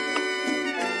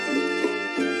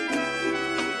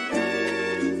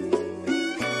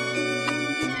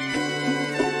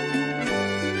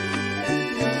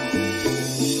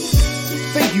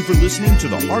 Thank you for listening to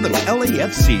the Heart of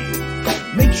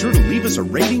LAFC. Make sure to leave us a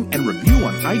rating and review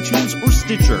on iTunes or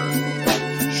Stitcher.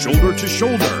 Shoulder to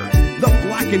shoulder, the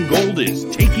black and gold is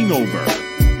taking over.